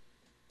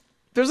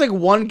 there's, like,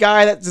 one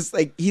guy that's just,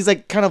 like, he's,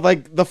 like, kind of,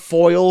 like, the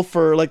foil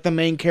for, like, the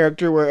main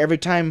character where every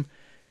time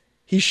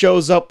he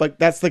shows up, like,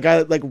 that's the guy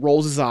that, like,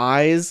 rolls his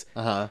eyes.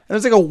 Uh-huh. And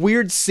there's, like, a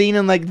weird scene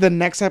in, like, the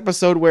next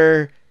episode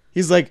where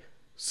he's like,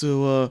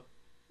 so,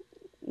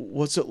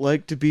 what's it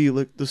like to be,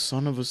 like, the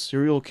son of a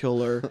serial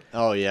killer?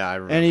 Oh yeah, I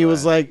remember. And he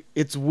was that. like,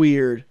 it's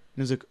weird.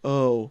 And he's like,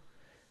 oh.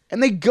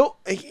 And they go,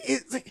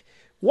 it's like,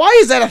 why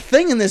is that a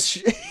thing in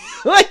this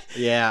like,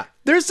 yeah.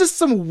 there's just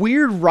some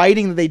weird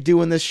writing that they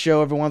do in this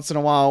show every once in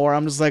a while where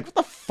I'm just like, what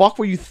the fuck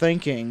were you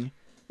thinking?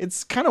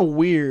 It's kind of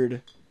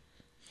weird.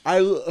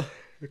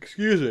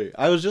 Excuse me.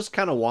 I was just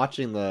kind of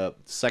watching the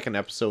second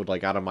episode,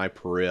 like, out of my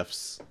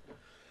periffs.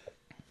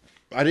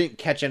 I didn't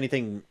catch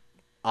anything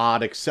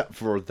odd except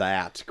for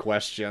that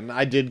question.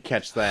 I did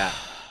catch that.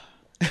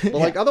 But,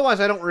 like, otherwise,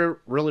 I don't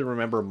really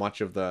remember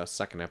much of the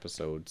second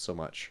episode so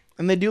much.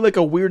 And they do like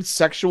a weird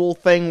sexual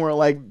thing where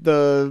like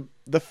the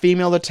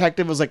female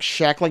detective was like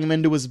shackling him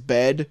into his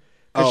bed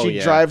because Oh, she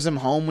yeah. drives him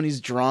home when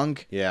he's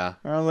drunk. Yeah.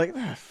 And I was like,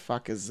 the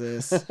fuck is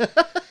this?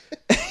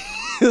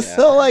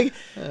 So like,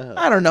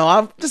 I don't know.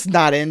 I'm just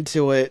not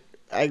into it.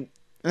 And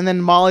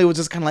then Molly was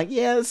just kind of like,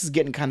 yeah, this is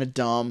getting kind of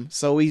dumb.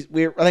 So I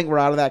think we're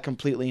out of that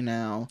completely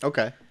now.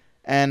 Okay.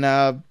 And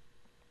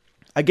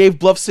I gave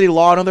Bluff City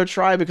Law another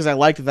try because I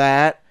liked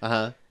that.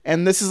 Uh-huh.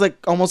 And this is like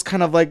almost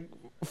kind of like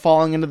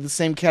falling into the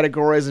same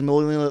category as A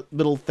Million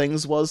Little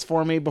Things was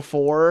for me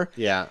before.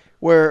 Yeah.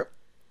 Where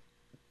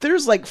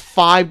there's like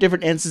 5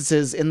 different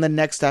instances in the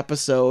next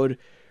episode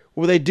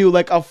where they do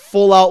like a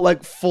full out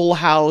like Full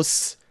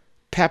House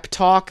pep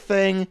talk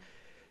thing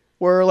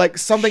where like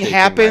something Shaking my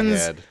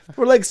happens head.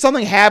 where like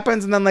something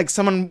happens and then like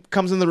someone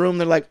comes in the room,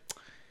 they're like,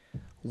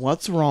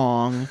 what's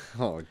wrong?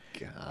 Oh,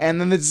 God.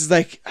 And then it's just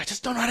like, I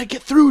just don't know how to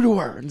get through to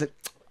her. And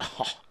it's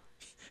like,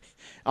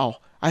 oh,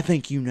 I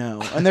think you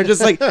know. And they're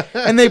just like,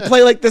 and they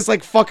play like this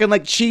like fucking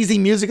like cheesy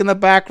music in the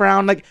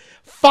background. Like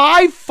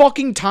 5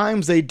 fucking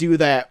times they do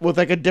that with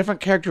like a different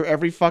character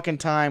every fucking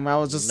time. I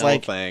was just No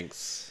like,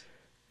 thanks.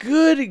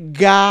 good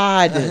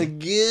God.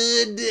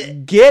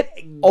 Good. Get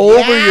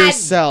over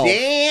yourself.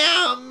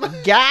 Damn.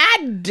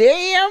 God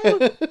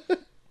damn.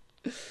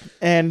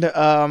 And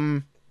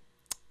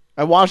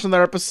I watched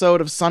another episode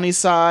of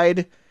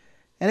Sunnyside,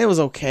 and it was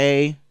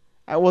okay.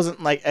 I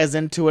wasn't like as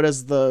into it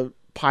as the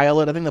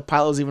pilot. I think the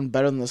pilot was even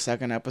better than the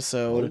second Oh,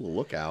 episode.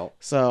 look out.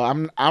 So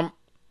I'm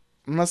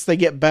unless they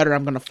get better,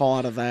 I'm gonna fall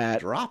out of that.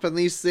 Dropping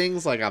these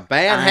things like a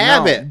bad I know.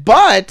 habit.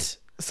 But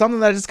something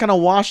that I just kind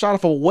of washed out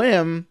of a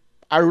whim.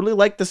 I really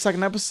liked the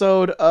second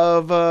episode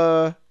of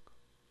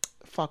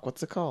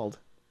what's it called?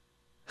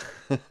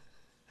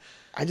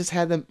 I just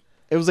had them.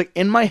 It was like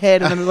in my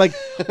head, and then it like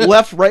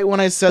left right when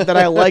I said that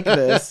I like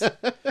this.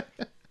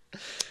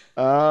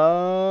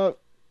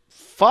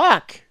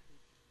 Fuck.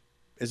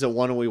 Is it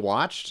one we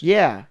watched?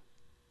 Yeah.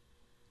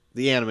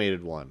 The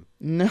animated one.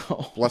 No.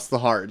 Bless the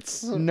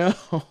hearts. No.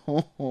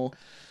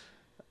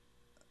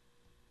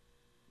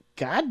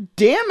 God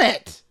damn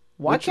it!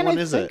 Why Which can't one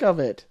I is think it? of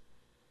it?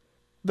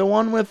 The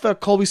one with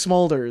Colby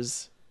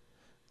Smulders.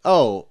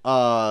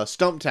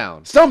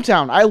 Stumptown.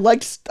 Stumptown. I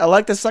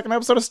liked the second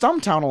episode of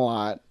Stumptown a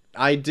lot.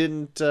 I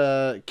didn't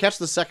catch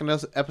the second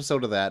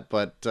episode of that,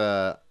 but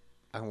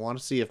I want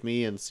to see if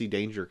me and C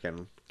Danger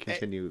can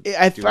continue.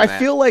 I doing that.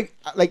 feel like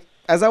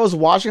as I was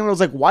watching it, I was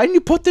like, why didn't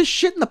you put this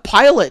shit in the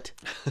pilot?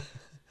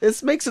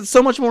 This makes it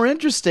so much more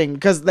interesting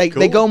because they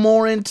go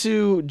more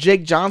into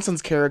Jake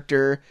Johnson's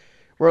character,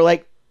 where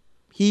like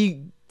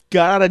he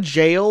got out of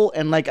jail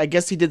and like I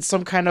guess he did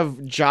some kind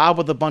of job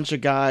with a bunch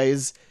of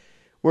guys,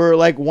 where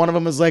like one of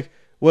them is like,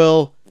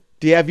 well,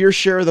 do you have your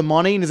share of the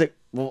money? And he's like,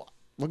 well,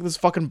 look at this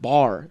fucking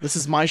bar. This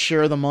is my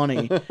share of the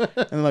money. And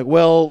they're like,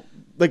 well,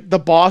 like the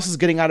boss is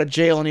getting out of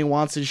jail and he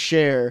wants his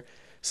share.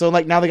 So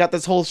like now they got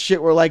this whole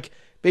shit where like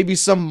maybe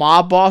some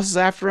mob boss is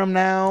after him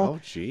now. Oh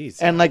jeez.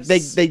 And like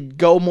they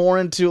go more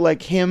into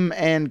like him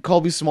and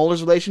Colby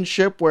Smolder's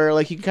relationship, where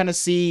like you can kind of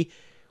see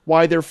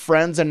why they're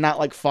friends and not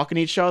like fucking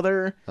each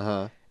other.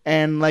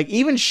 And like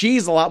even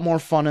she's a lot more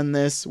fun in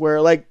this,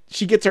 where like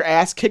she gets her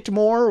ass kicked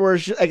more, where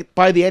she, like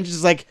by the end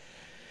she's like,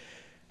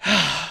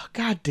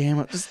 God damn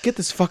it, just get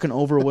this fucking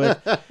over with.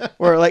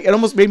 Where like it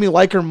almost made me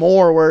like her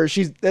more, where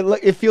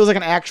it feels like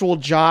an actual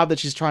job that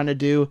she's trying to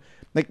do.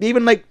 Like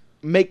even like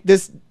make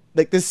this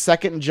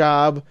second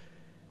job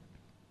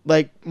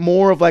like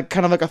more of like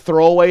kind of like a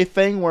throwaway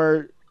thing,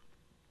 where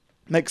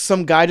like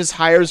some guy just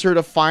hires her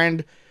to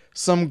find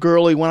some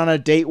girl he went on a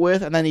date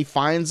with, and then he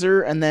finds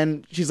her, and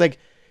then she's like,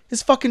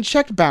 his fucking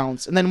check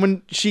bounced. And then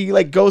when she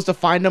like goes to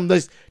find him,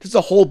 there's just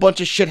a whole bunch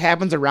of shit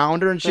happens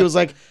around her, and she was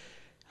like,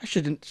 I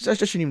shouldn't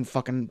even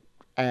fucking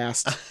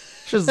asked.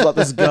 Should just let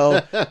this go.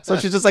 So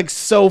she's just like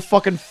so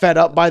fucking fed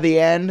up by the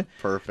end.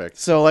 Perfect.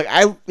 So like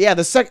I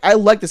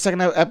like the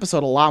second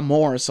episode a lot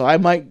more. So I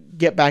might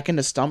get back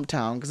into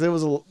Stumptown because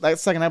that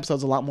second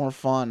episode's a lot more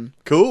fun.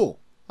 Cool.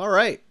 All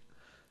right.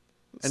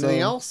 Anything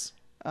So, else?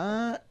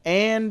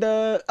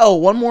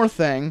 One more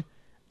thing.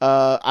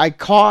 I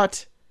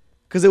caught,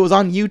 because it was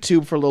on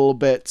YouTube for a little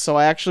bit, so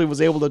I actually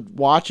was able to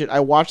watch it.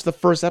 I watched the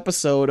first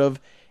episode of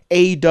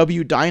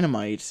AEW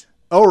Dynamite.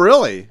 Oh,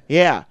 really?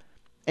 Yeah.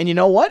 And you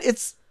know what?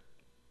 It's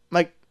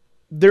like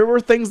there were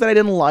things that I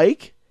didn't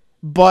like,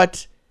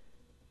 but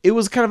it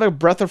was kind of a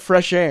breath of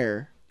fresh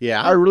air.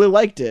 Yeah. I really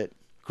liked it.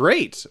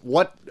 Great.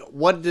 What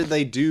did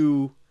they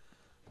do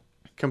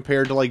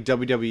compared to like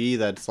WWE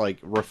that's like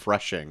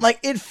refreshing? Like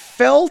it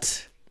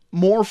felt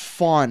more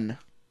fun.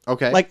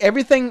 Okay. Like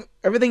everything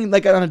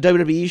like on a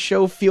WWE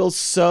show feels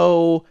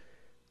so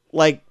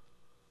like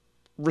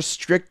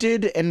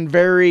restricted and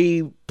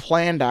very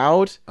planned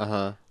out.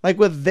 Like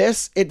with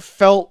this, it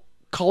felt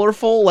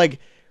colorful. Like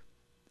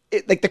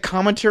the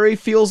commentary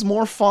feels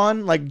more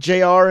fun. Like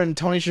JR and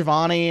Tony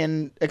Schiavone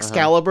and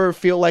Excalibur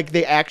feel like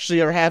they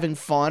actually are having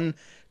fun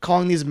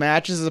calling these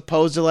matches, as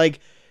opposed to like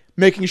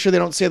making sure they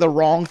don't say the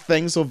wrong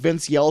thing so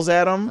Vince yells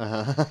at them.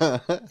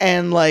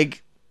 And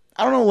like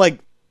I don't know, like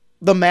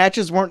the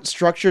matches weren't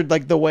structured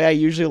like the way I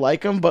usually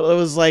like them, but it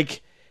was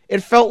like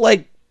it felt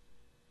like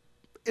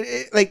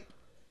like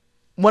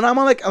when I'm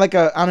on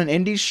on an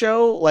indie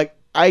show, like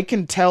I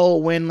can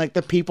tell when like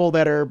the people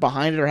that are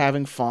behind it are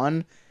having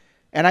fun,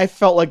 and I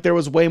felt like there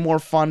was way more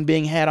fun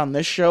being had on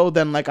this show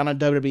than like on a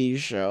WWE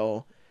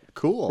show.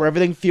 Cool. Where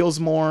everything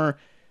feels more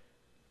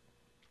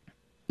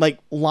like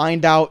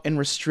lined out and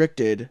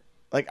restricted.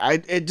 Like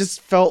it just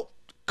felt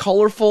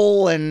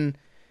colorful and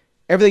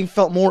everything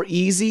felt more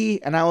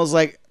easy, and I was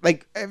like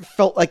it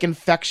felt like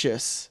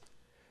infectious.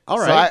 All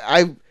right. So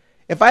I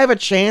if I have a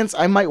chance,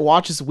 I might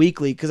watch this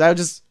weekly because I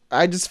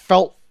just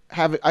felt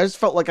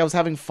like I was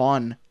having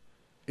fun.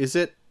 Is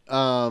it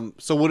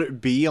so would it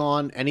be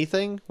on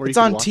anything where It's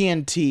you on watch?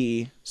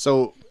 TNT.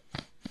 So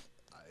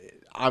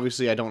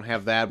obviously I don't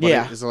have that, but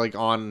Yeah. is it like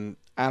on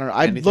I don't know.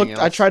 anything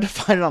I else? tried to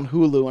find it on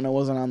Hulu and it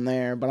wasn't on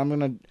there, but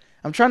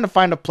I'm trying to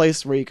find a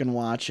place where you can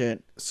watch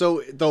it.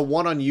 So the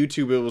one on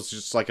YouTube, it was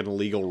just like an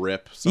illegal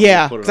rip. Somebody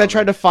Yeah, put it because I on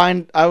tried there. to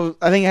find. I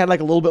think I had like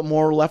a little bit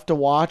more left to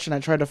watch, and I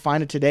tried to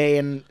find it today,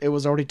 and it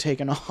was already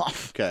taken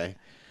off. Okay.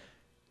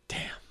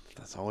 Damn,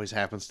 that always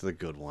happens to the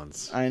good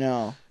ones. I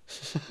know,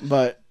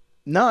 but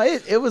no,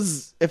 it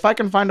was. If I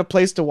can find a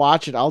place to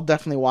watch it, I'll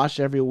definitely watch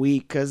it every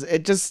week because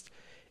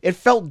it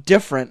felt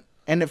different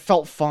and it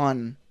felt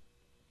fun.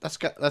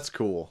 That's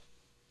cool.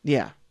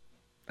 Yeah.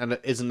 And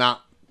it's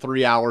not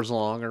 3 hours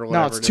long or whatever.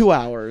 No, it's 2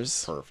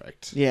 hours.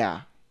 Perfect.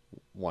 Yeah.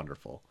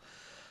 Wonderful.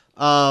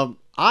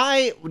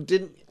 I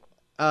didn't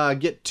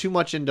get too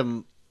much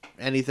into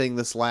anything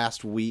this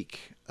last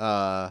week.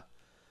 I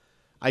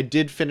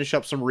did finish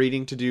up some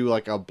reading to do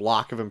like a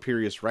block of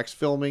Imperious Rex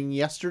filming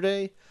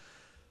yesterday.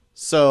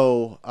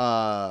 So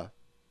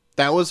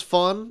that was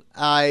fun.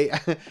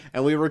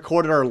 And we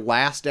recorded our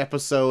last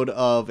episode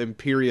of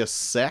Imperious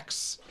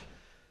Sex.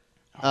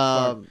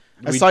 I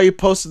saw you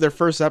posted their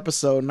first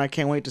episode, and I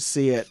can't wait to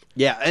see it.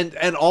 Yeah,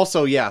 and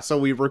also, yeah, so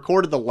we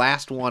recorded the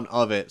last one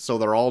of it, so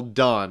they're all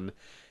done.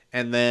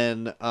 And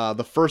then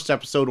the first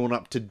episode went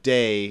up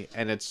today,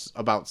 and it's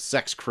about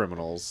sex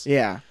criminals.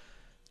 Yeah.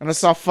 And I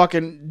saw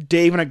fucking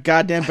Dave in a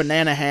goddamn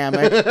banana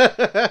hammock.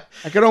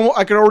 I could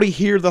already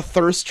hear the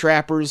thirst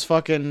trappers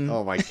fucking.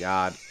 Oh my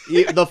god!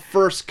 The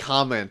first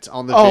comment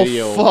on the Oh,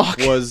 video fuck.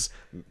 was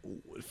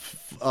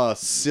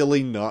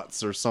silly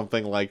nuts or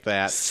something like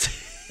that,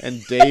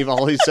 and Dave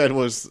all he said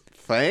was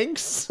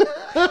thanks.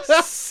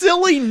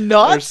 Silly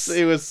nuts.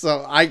 It was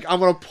so. I'm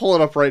gonna pull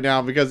it up right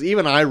now because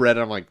even I read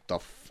it. I'm like, the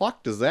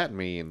fuck does that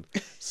mean?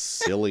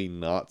 Silly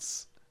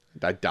nuts.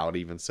 I doubt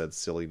he even said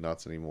silly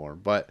nuts anymore.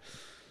 But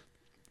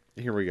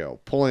here we go.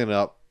 Pulling it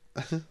up.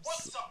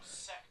 What's up,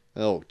 sec?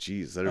 Oh,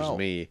 jeez, there's Oh.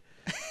 me.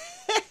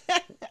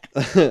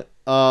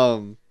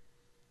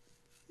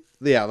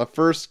 Yeah, the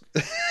first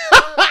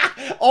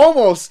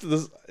almost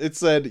it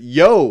said,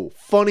 "Yo,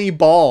 funny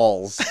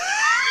balls."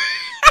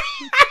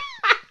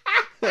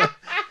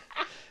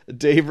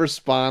 Dave's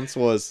response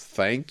was,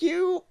 "Thank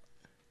you."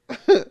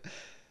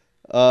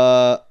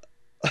 I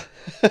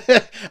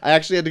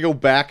actually had to go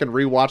back and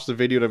rewatch the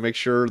video to make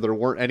sure there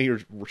weren't any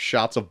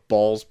shots of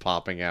balls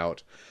popping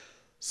out.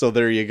 So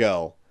there you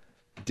go.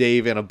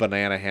 Dave in a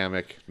banana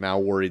hammock, now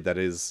worried that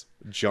his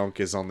junk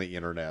is on the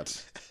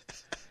internet.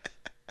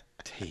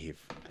 Dave,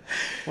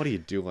 what are you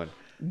doing?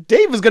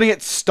 Dave is gonna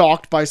get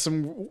stalked by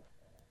some.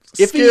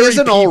 If he scary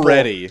isn't people.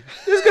 already.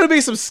 There's gonna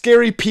be some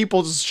scary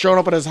people just showing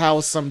up at his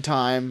house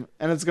sometime,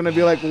 and it's gonna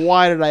be like,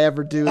 why did I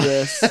ever do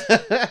this?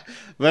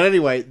 But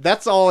anyway,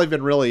 that's all I've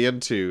been really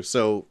into.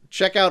 So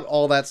check out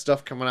all that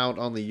stuff coming out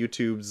on the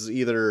YouTubes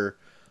either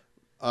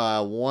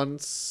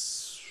once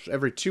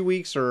every 2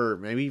 weeks or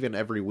maybe even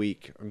every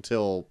week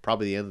until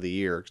probably the end of the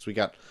year because we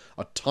got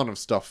a ton of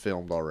stuff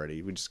filmed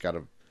already. We just got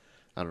to,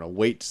 I don't know,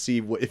 wait to see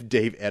if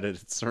Dave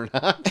edits or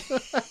not.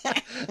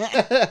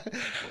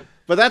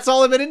 But that's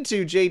all I've been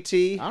into,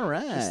 JT. All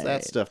right. Just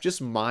that stuff.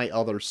 Just my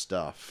other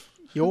stuff.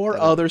 Your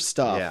other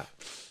stuff. Yeah.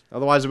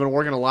 Otherwise, I've been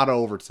working a lot of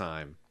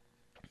overtime.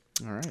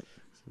 All right.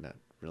 Not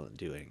really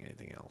doing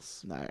anything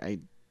else. I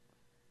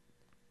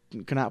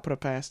cannot put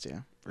it past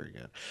you. Very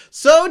good.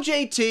 So,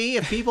 JT,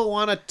 if people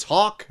want to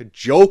talk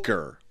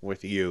Joker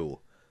with you,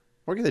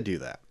 we're going to do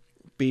that.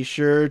 Be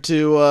sure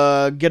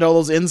to get all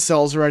those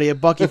incels ready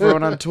at Bucky for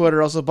One on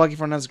Twitter, also Bucky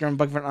for on Instagram,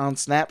 Bucky for on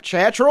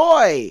Snapchat.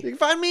 Troy! You can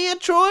find me at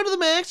Troy to the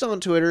Max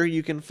on Twitter.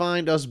 You can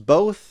find us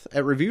both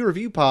at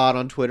Review Pod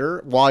on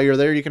Twitter. While you're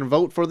there, you can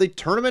vote for the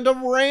Tournament of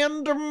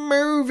Random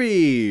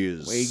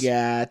Movies. We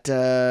got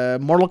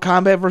Mortal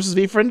Kombat versus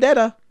V for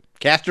Vendetta.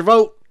 Cast your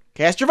vote.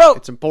 Cast your vote!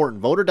 It's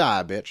important. Vote or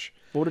die, bitch.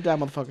 Vote it down,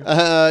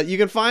 motherfucker. You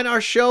can find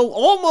our show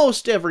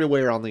almost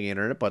everywhere on the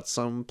internet, but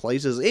some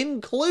places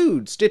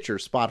include Stitcher,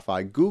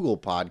 Spotify, Google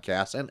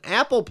Podcasts, and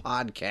Apple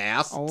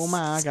Podcasts. Oh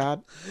my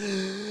god.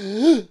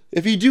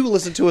 If you do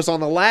listen to us on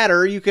the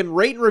latter, you can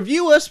rate and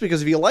review us,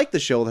 because if you like the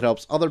show, that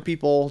helps other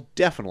people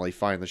definitely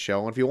find the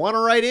show. And if you want to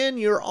write in,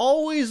 you're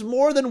always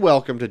more than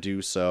welcome to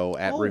do so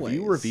at Always.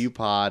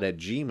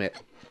 reviewpod@gmail.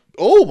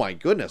 Oh my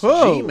goodness,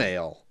 Whoa.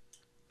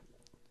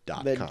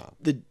 gmail.com.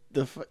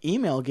 The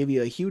email give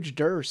you a huge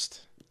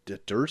durst.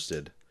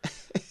 Dursted.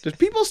 Do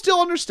people still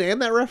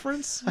understand that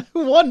reference? I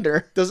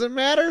wonder. Does it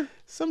matter?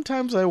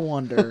 Sometimes I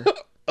wonder.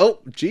 Oh,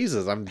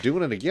 Jesus, I'm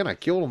doing it again. I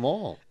killed them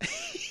all.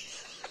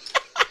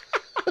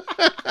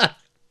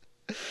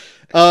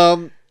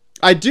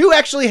 I do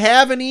actually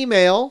have an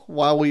email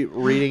while we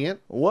reading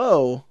it.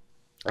 Whoa.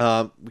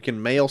 We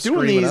can mail Doing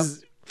scream it up.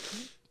 these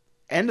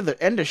end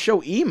of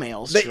show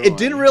emails. It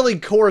didn't really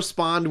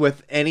correspond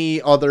with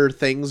any other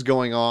things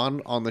going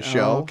on the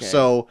show. okay.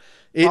 So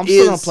I'm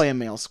still gonna play a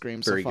mail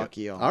scream, so very fuck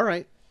good. you. All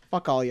right.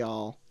 Fuck all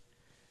y'all.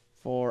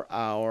 For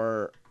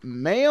our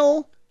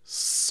mail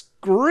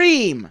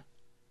scream.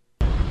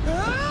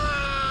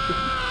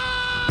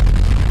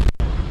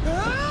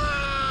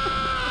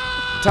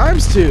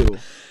 Times 2.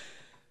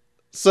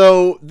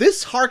 So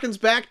this harkens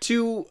back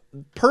to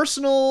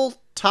personal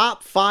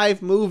top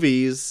 5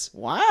 movies.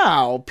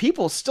 Wow,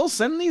 people still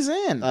sending these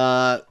in.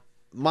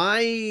 My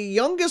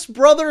youngest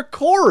brother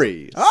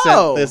Corey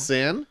Oh. sent this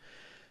in.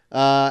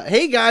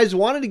 Hey guys,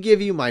 wanted to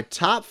give you my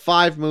top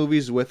 5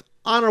 movies with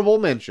honorable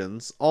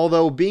mentions.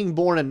 Although being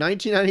born in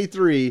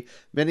 1993,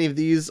 many of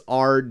these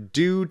are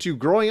due to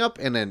growing up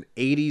in an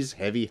 80s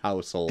heavy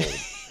household.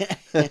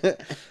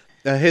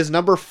 His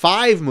number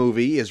 5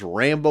 movie is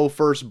Rambo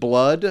First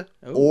Blood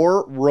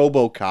or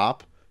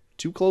RoboCop.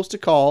 Too close to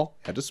call.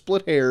 Had to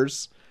split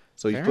hairs.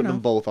 So he's Fair putting them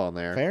enough. both on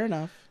there. Fair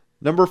enough.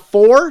 Number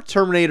 4,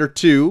 Terminator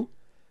 2.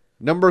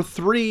 Number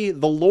 3,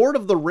 The Lord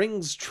of the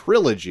Rings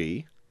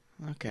trilogy.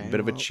 Okay. Bit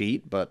of a well,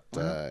 cheat, but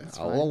that's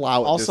I'll fine.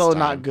 allow it. Also this time.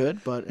 not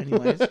good, but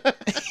anyways.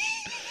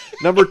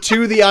 Number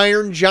 2, The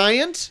Iron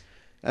Giant.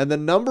 And the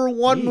number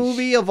 1 Yeesh.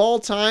 movie of all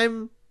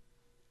time,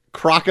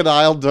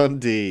 Crocodile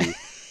Dundee.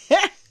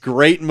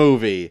 Great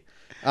movie.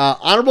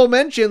 Honorable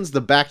mentions,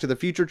 the Back to the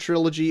Future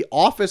trilogy,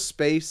 Office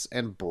Space,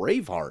 and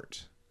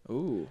Braveheart.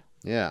 Ooh.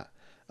 Yeah.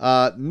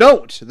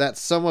 Note that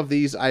some of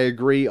these, I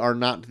agree, are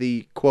not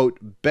the, quote,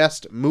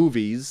 best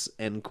movies,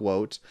 end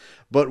quote,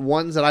 but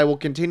ones that I will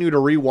continue to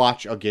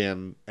rewatch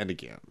again and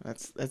again.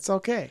 That's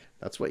okay.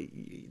 That's what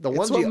the It's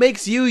ones what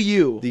makes you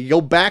you. you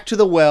go back to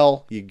the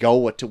well, you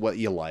go to what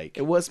you like.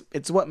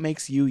 It's what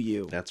makes you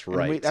you. That's And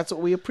right. that's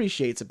what we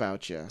appreciate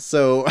about you.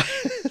 So,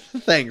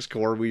 thanks,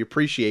 Core. We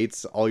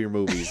appreciate all your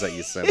movies that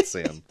you sent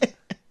in.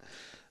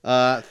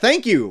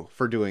 Thank you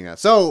for doing that.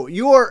 So,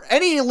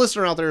 any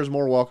listener out there is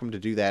more welcome to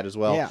do that as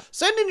well. Yeah.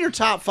 Send in your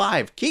top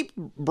 5. Keep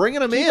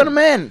bringing them Keeping them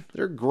in.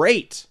 They're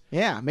great.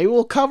 Yeah, maybe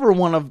we'll cover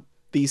one of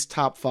these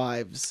top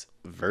 5s.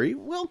 Very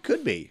well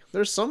could be.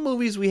 There's some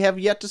movies we have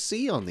yet to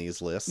see on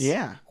these lists.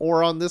 Yeah.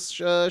 Or on this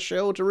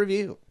show to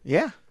review.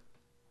 Yeah.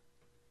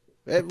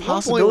 At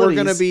one point, we're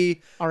going to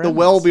be, are the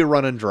well endless. be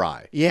running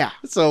dry. Yeah.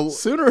 So,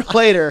 Sooner or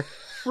later,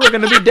 we're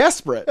going to be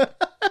desperate. but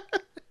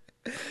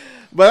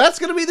that's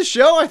going to be the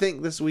show, I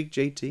think, this week,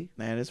 JT.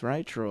 That is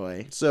right,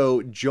 Troy.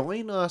 So,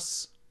 join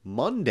us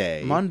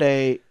Monday.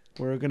 Monday,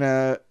 we're going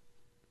to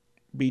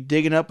be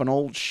digging up an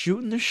old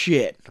shooting the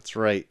shit. That's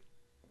right.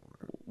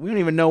 We don't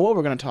even know what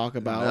we're going to talk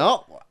about.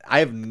 No, I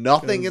have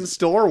nothing in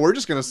store. We're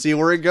just going to see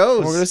where it goes.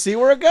 We're going to see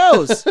where it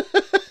goes.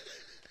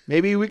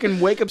 Maybe we can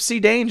wake up Sea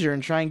Danger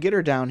and try and get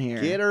her down here.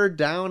 Get her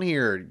down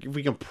here. If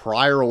we can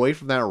pry her away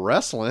from that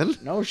wrestling.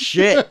 No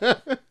shit.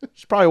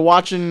 She's probably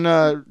watching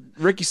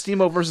Ricky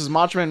Steamboat versus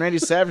Macho Man Randy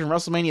Savage in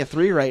WrestleMania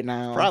 3 right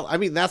now. Probably, I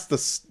mean, that's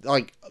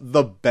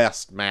the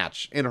best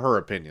match, in her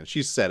opinion.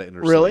 She said it in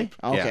her Really? sleep.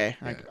 Okay.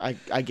 Yeah.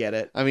 I get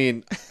it. I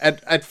mean,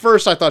 at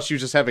first I thought she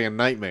was just having a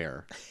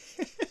nightmare.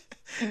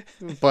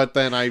 But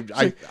then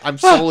I'm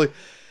slowly...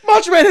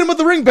 Macho Man hit him with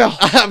the ring bell.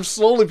 I'm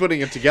slowly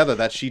putting it together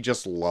that she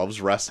just loves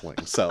wrestling.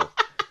 So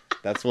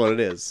that's what it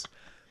is.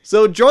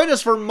 So join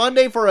us for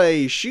Monday for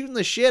a Shooting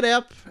the Shit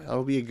ep.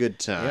 That'll be a good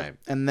time.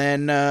 And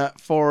then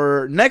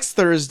for next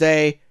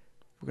Thursday,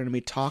 we're going to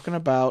be talking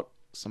about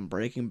some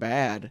Breaking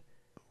Bad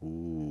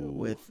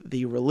with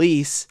the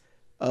release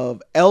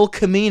of El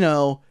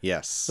Camino,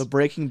 Yes. the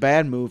Breaking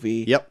Bad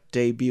movie, Yep.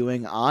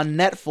 debuting on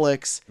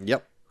Netflix.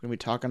 Yep. We're going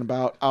to be talking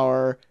about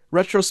our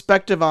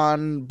retrospective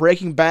on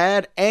Breaking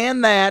Bad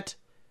and that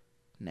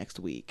next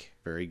week.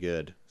 Very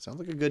good. Sounds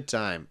like a good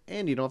time.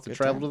 And you don't have to Good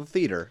travel time. to the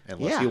theater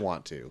unless Yeah. you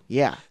want to.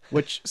 Yeah,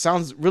 which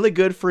sounds really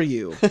good for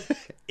you.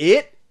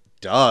 It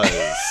does.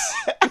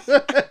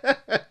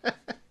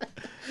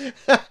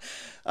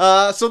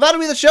 So that'll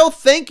be the show.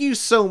 Thank you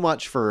so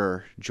much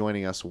for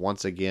joining us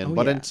once again. Oh,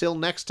 but yeah. until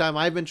next time,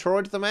 I've been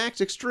Troy to the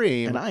Max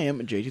Extreme. And I am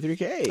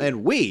JT3K.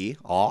 And we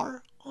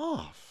are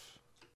off.